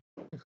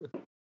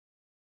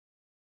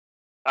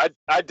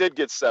 I did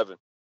get 7.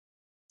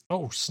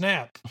 Oh,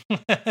 snap.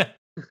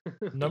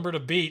 Number to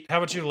beat. How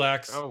about you,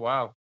 Lax? Oh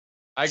wow,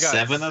 I got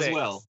 7 as 6.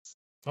 well.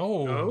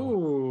 Oh.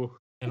 Oh.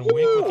 And Wink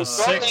with the Ooh,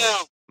 6.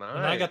 down.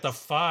 And I got the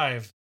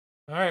 5.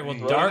 All right, well,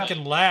 Well, Dark I-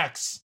 and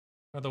Lax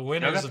are the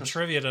winners got of the-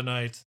 trivia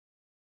tonight.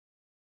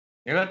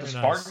 You got the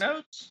Very Spark nice.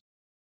 Notes?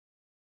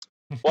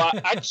 Well,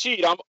 I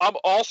cheat. I'm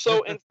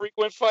also in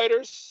frequent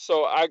fighters,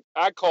 so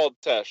I called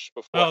Tesh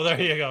before. Oh, there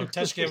you go.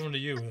 Tesh gave them to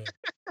you. Then.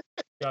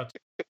 Gotcha.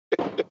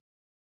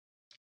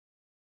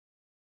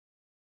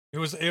 It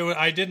was.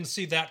 I didn't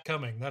see that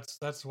coming.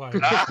 That's why.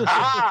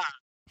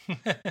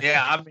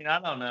 Yeah, I mean,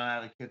 I don't know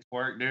how the kits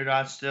work, dude.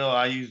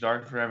 I use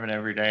Dark Forever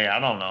every day. I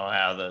don't know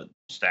how the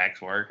stacks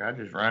work. I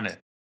just run it.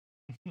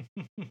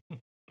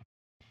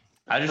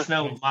 I just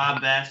know my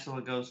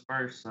Bastila goes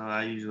first, so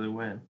I usually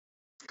win.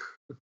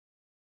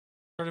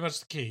 Pretty much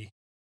the key.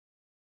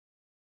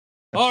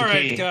 That's All the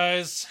right, key.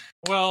 guys.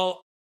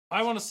 Well,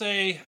 I want to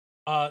say,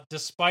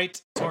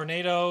 despite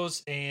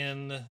tornadoes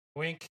and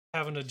Wink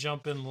having to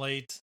jump in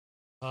late,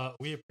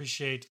 we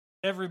appreciate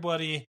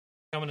everybody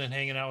coming and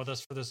hanging out with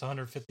us for this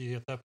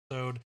 150th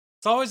episode.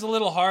 It's always a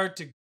little hard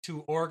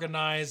to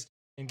organize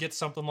and get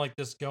something like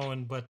this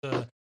going, but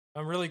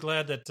I'm really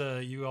glad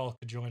that you all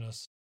could join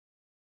us.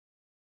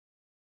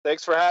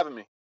 Thanks for having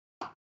me.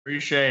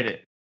 Appreciate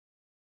it.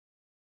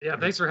 Yeah,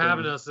 thanks for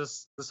having us.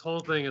 This whole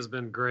thing has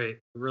been great.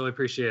 Really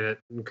appreciate it.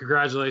 And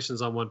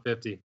congratulations on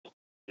 150.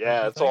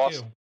 Yeah, it's Thank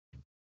awesome. you.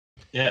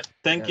 Yeah,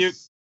 thank you.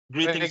 Yes.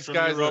 Greetings Thanks, from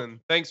guys, Europe. and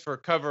thanks for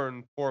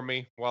covering for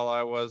me while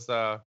I was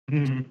on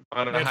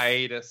Right. a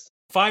hiatus.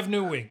 5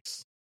 new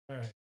Winks. All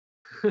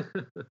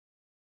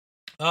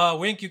right.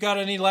 Wink, you got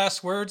any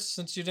last words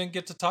since you didn't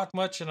get to talk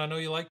much, and I know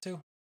you like to?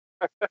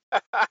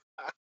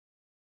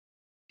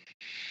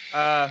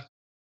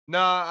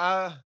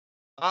 No,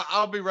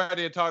 I'll be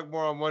ready to talk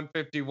more on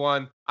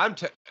 151.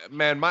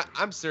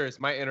 I'm serious.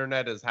 My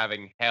internet is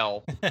having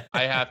hell.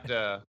 I have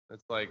to.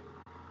 It's like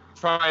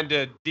trying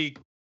to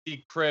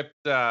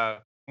decrypt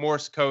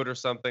Morse code or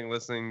something.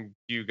 Listening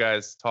to you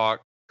guys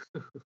talk.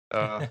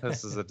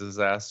 This is a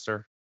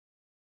disaster.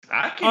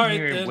 I can All right,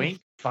 hear then. Wink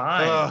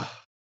fine. Ugh.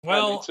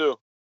 Well, me too.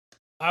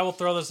 I will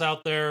throw this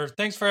out there.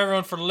 Thanks for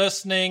everyone for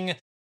listening.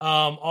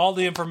 All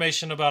the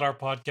information about our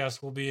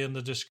podcast will be in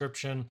the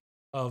description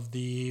of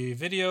the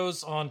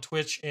videos on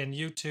Twitch and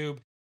YouTube.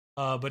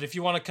 But if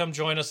you want to come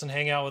join us and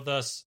hang out with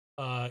us,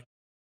 come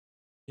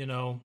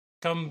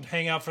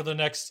hang out for the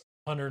next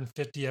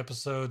 150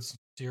 episodes.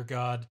 Dear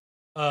God.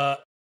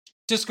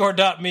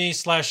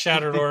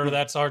 Discord.me/Shattered Order.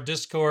 That's our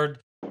Discord.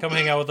 Come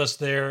hang out with us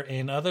there.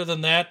 And other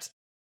than that,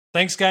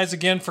 thanks guys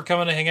again for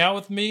coming to hang out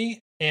with me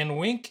and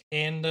Wink.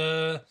 And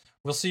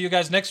we'll see you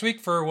guys next week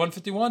for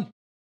 151.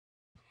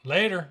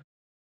 Later.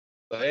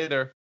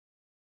 Later.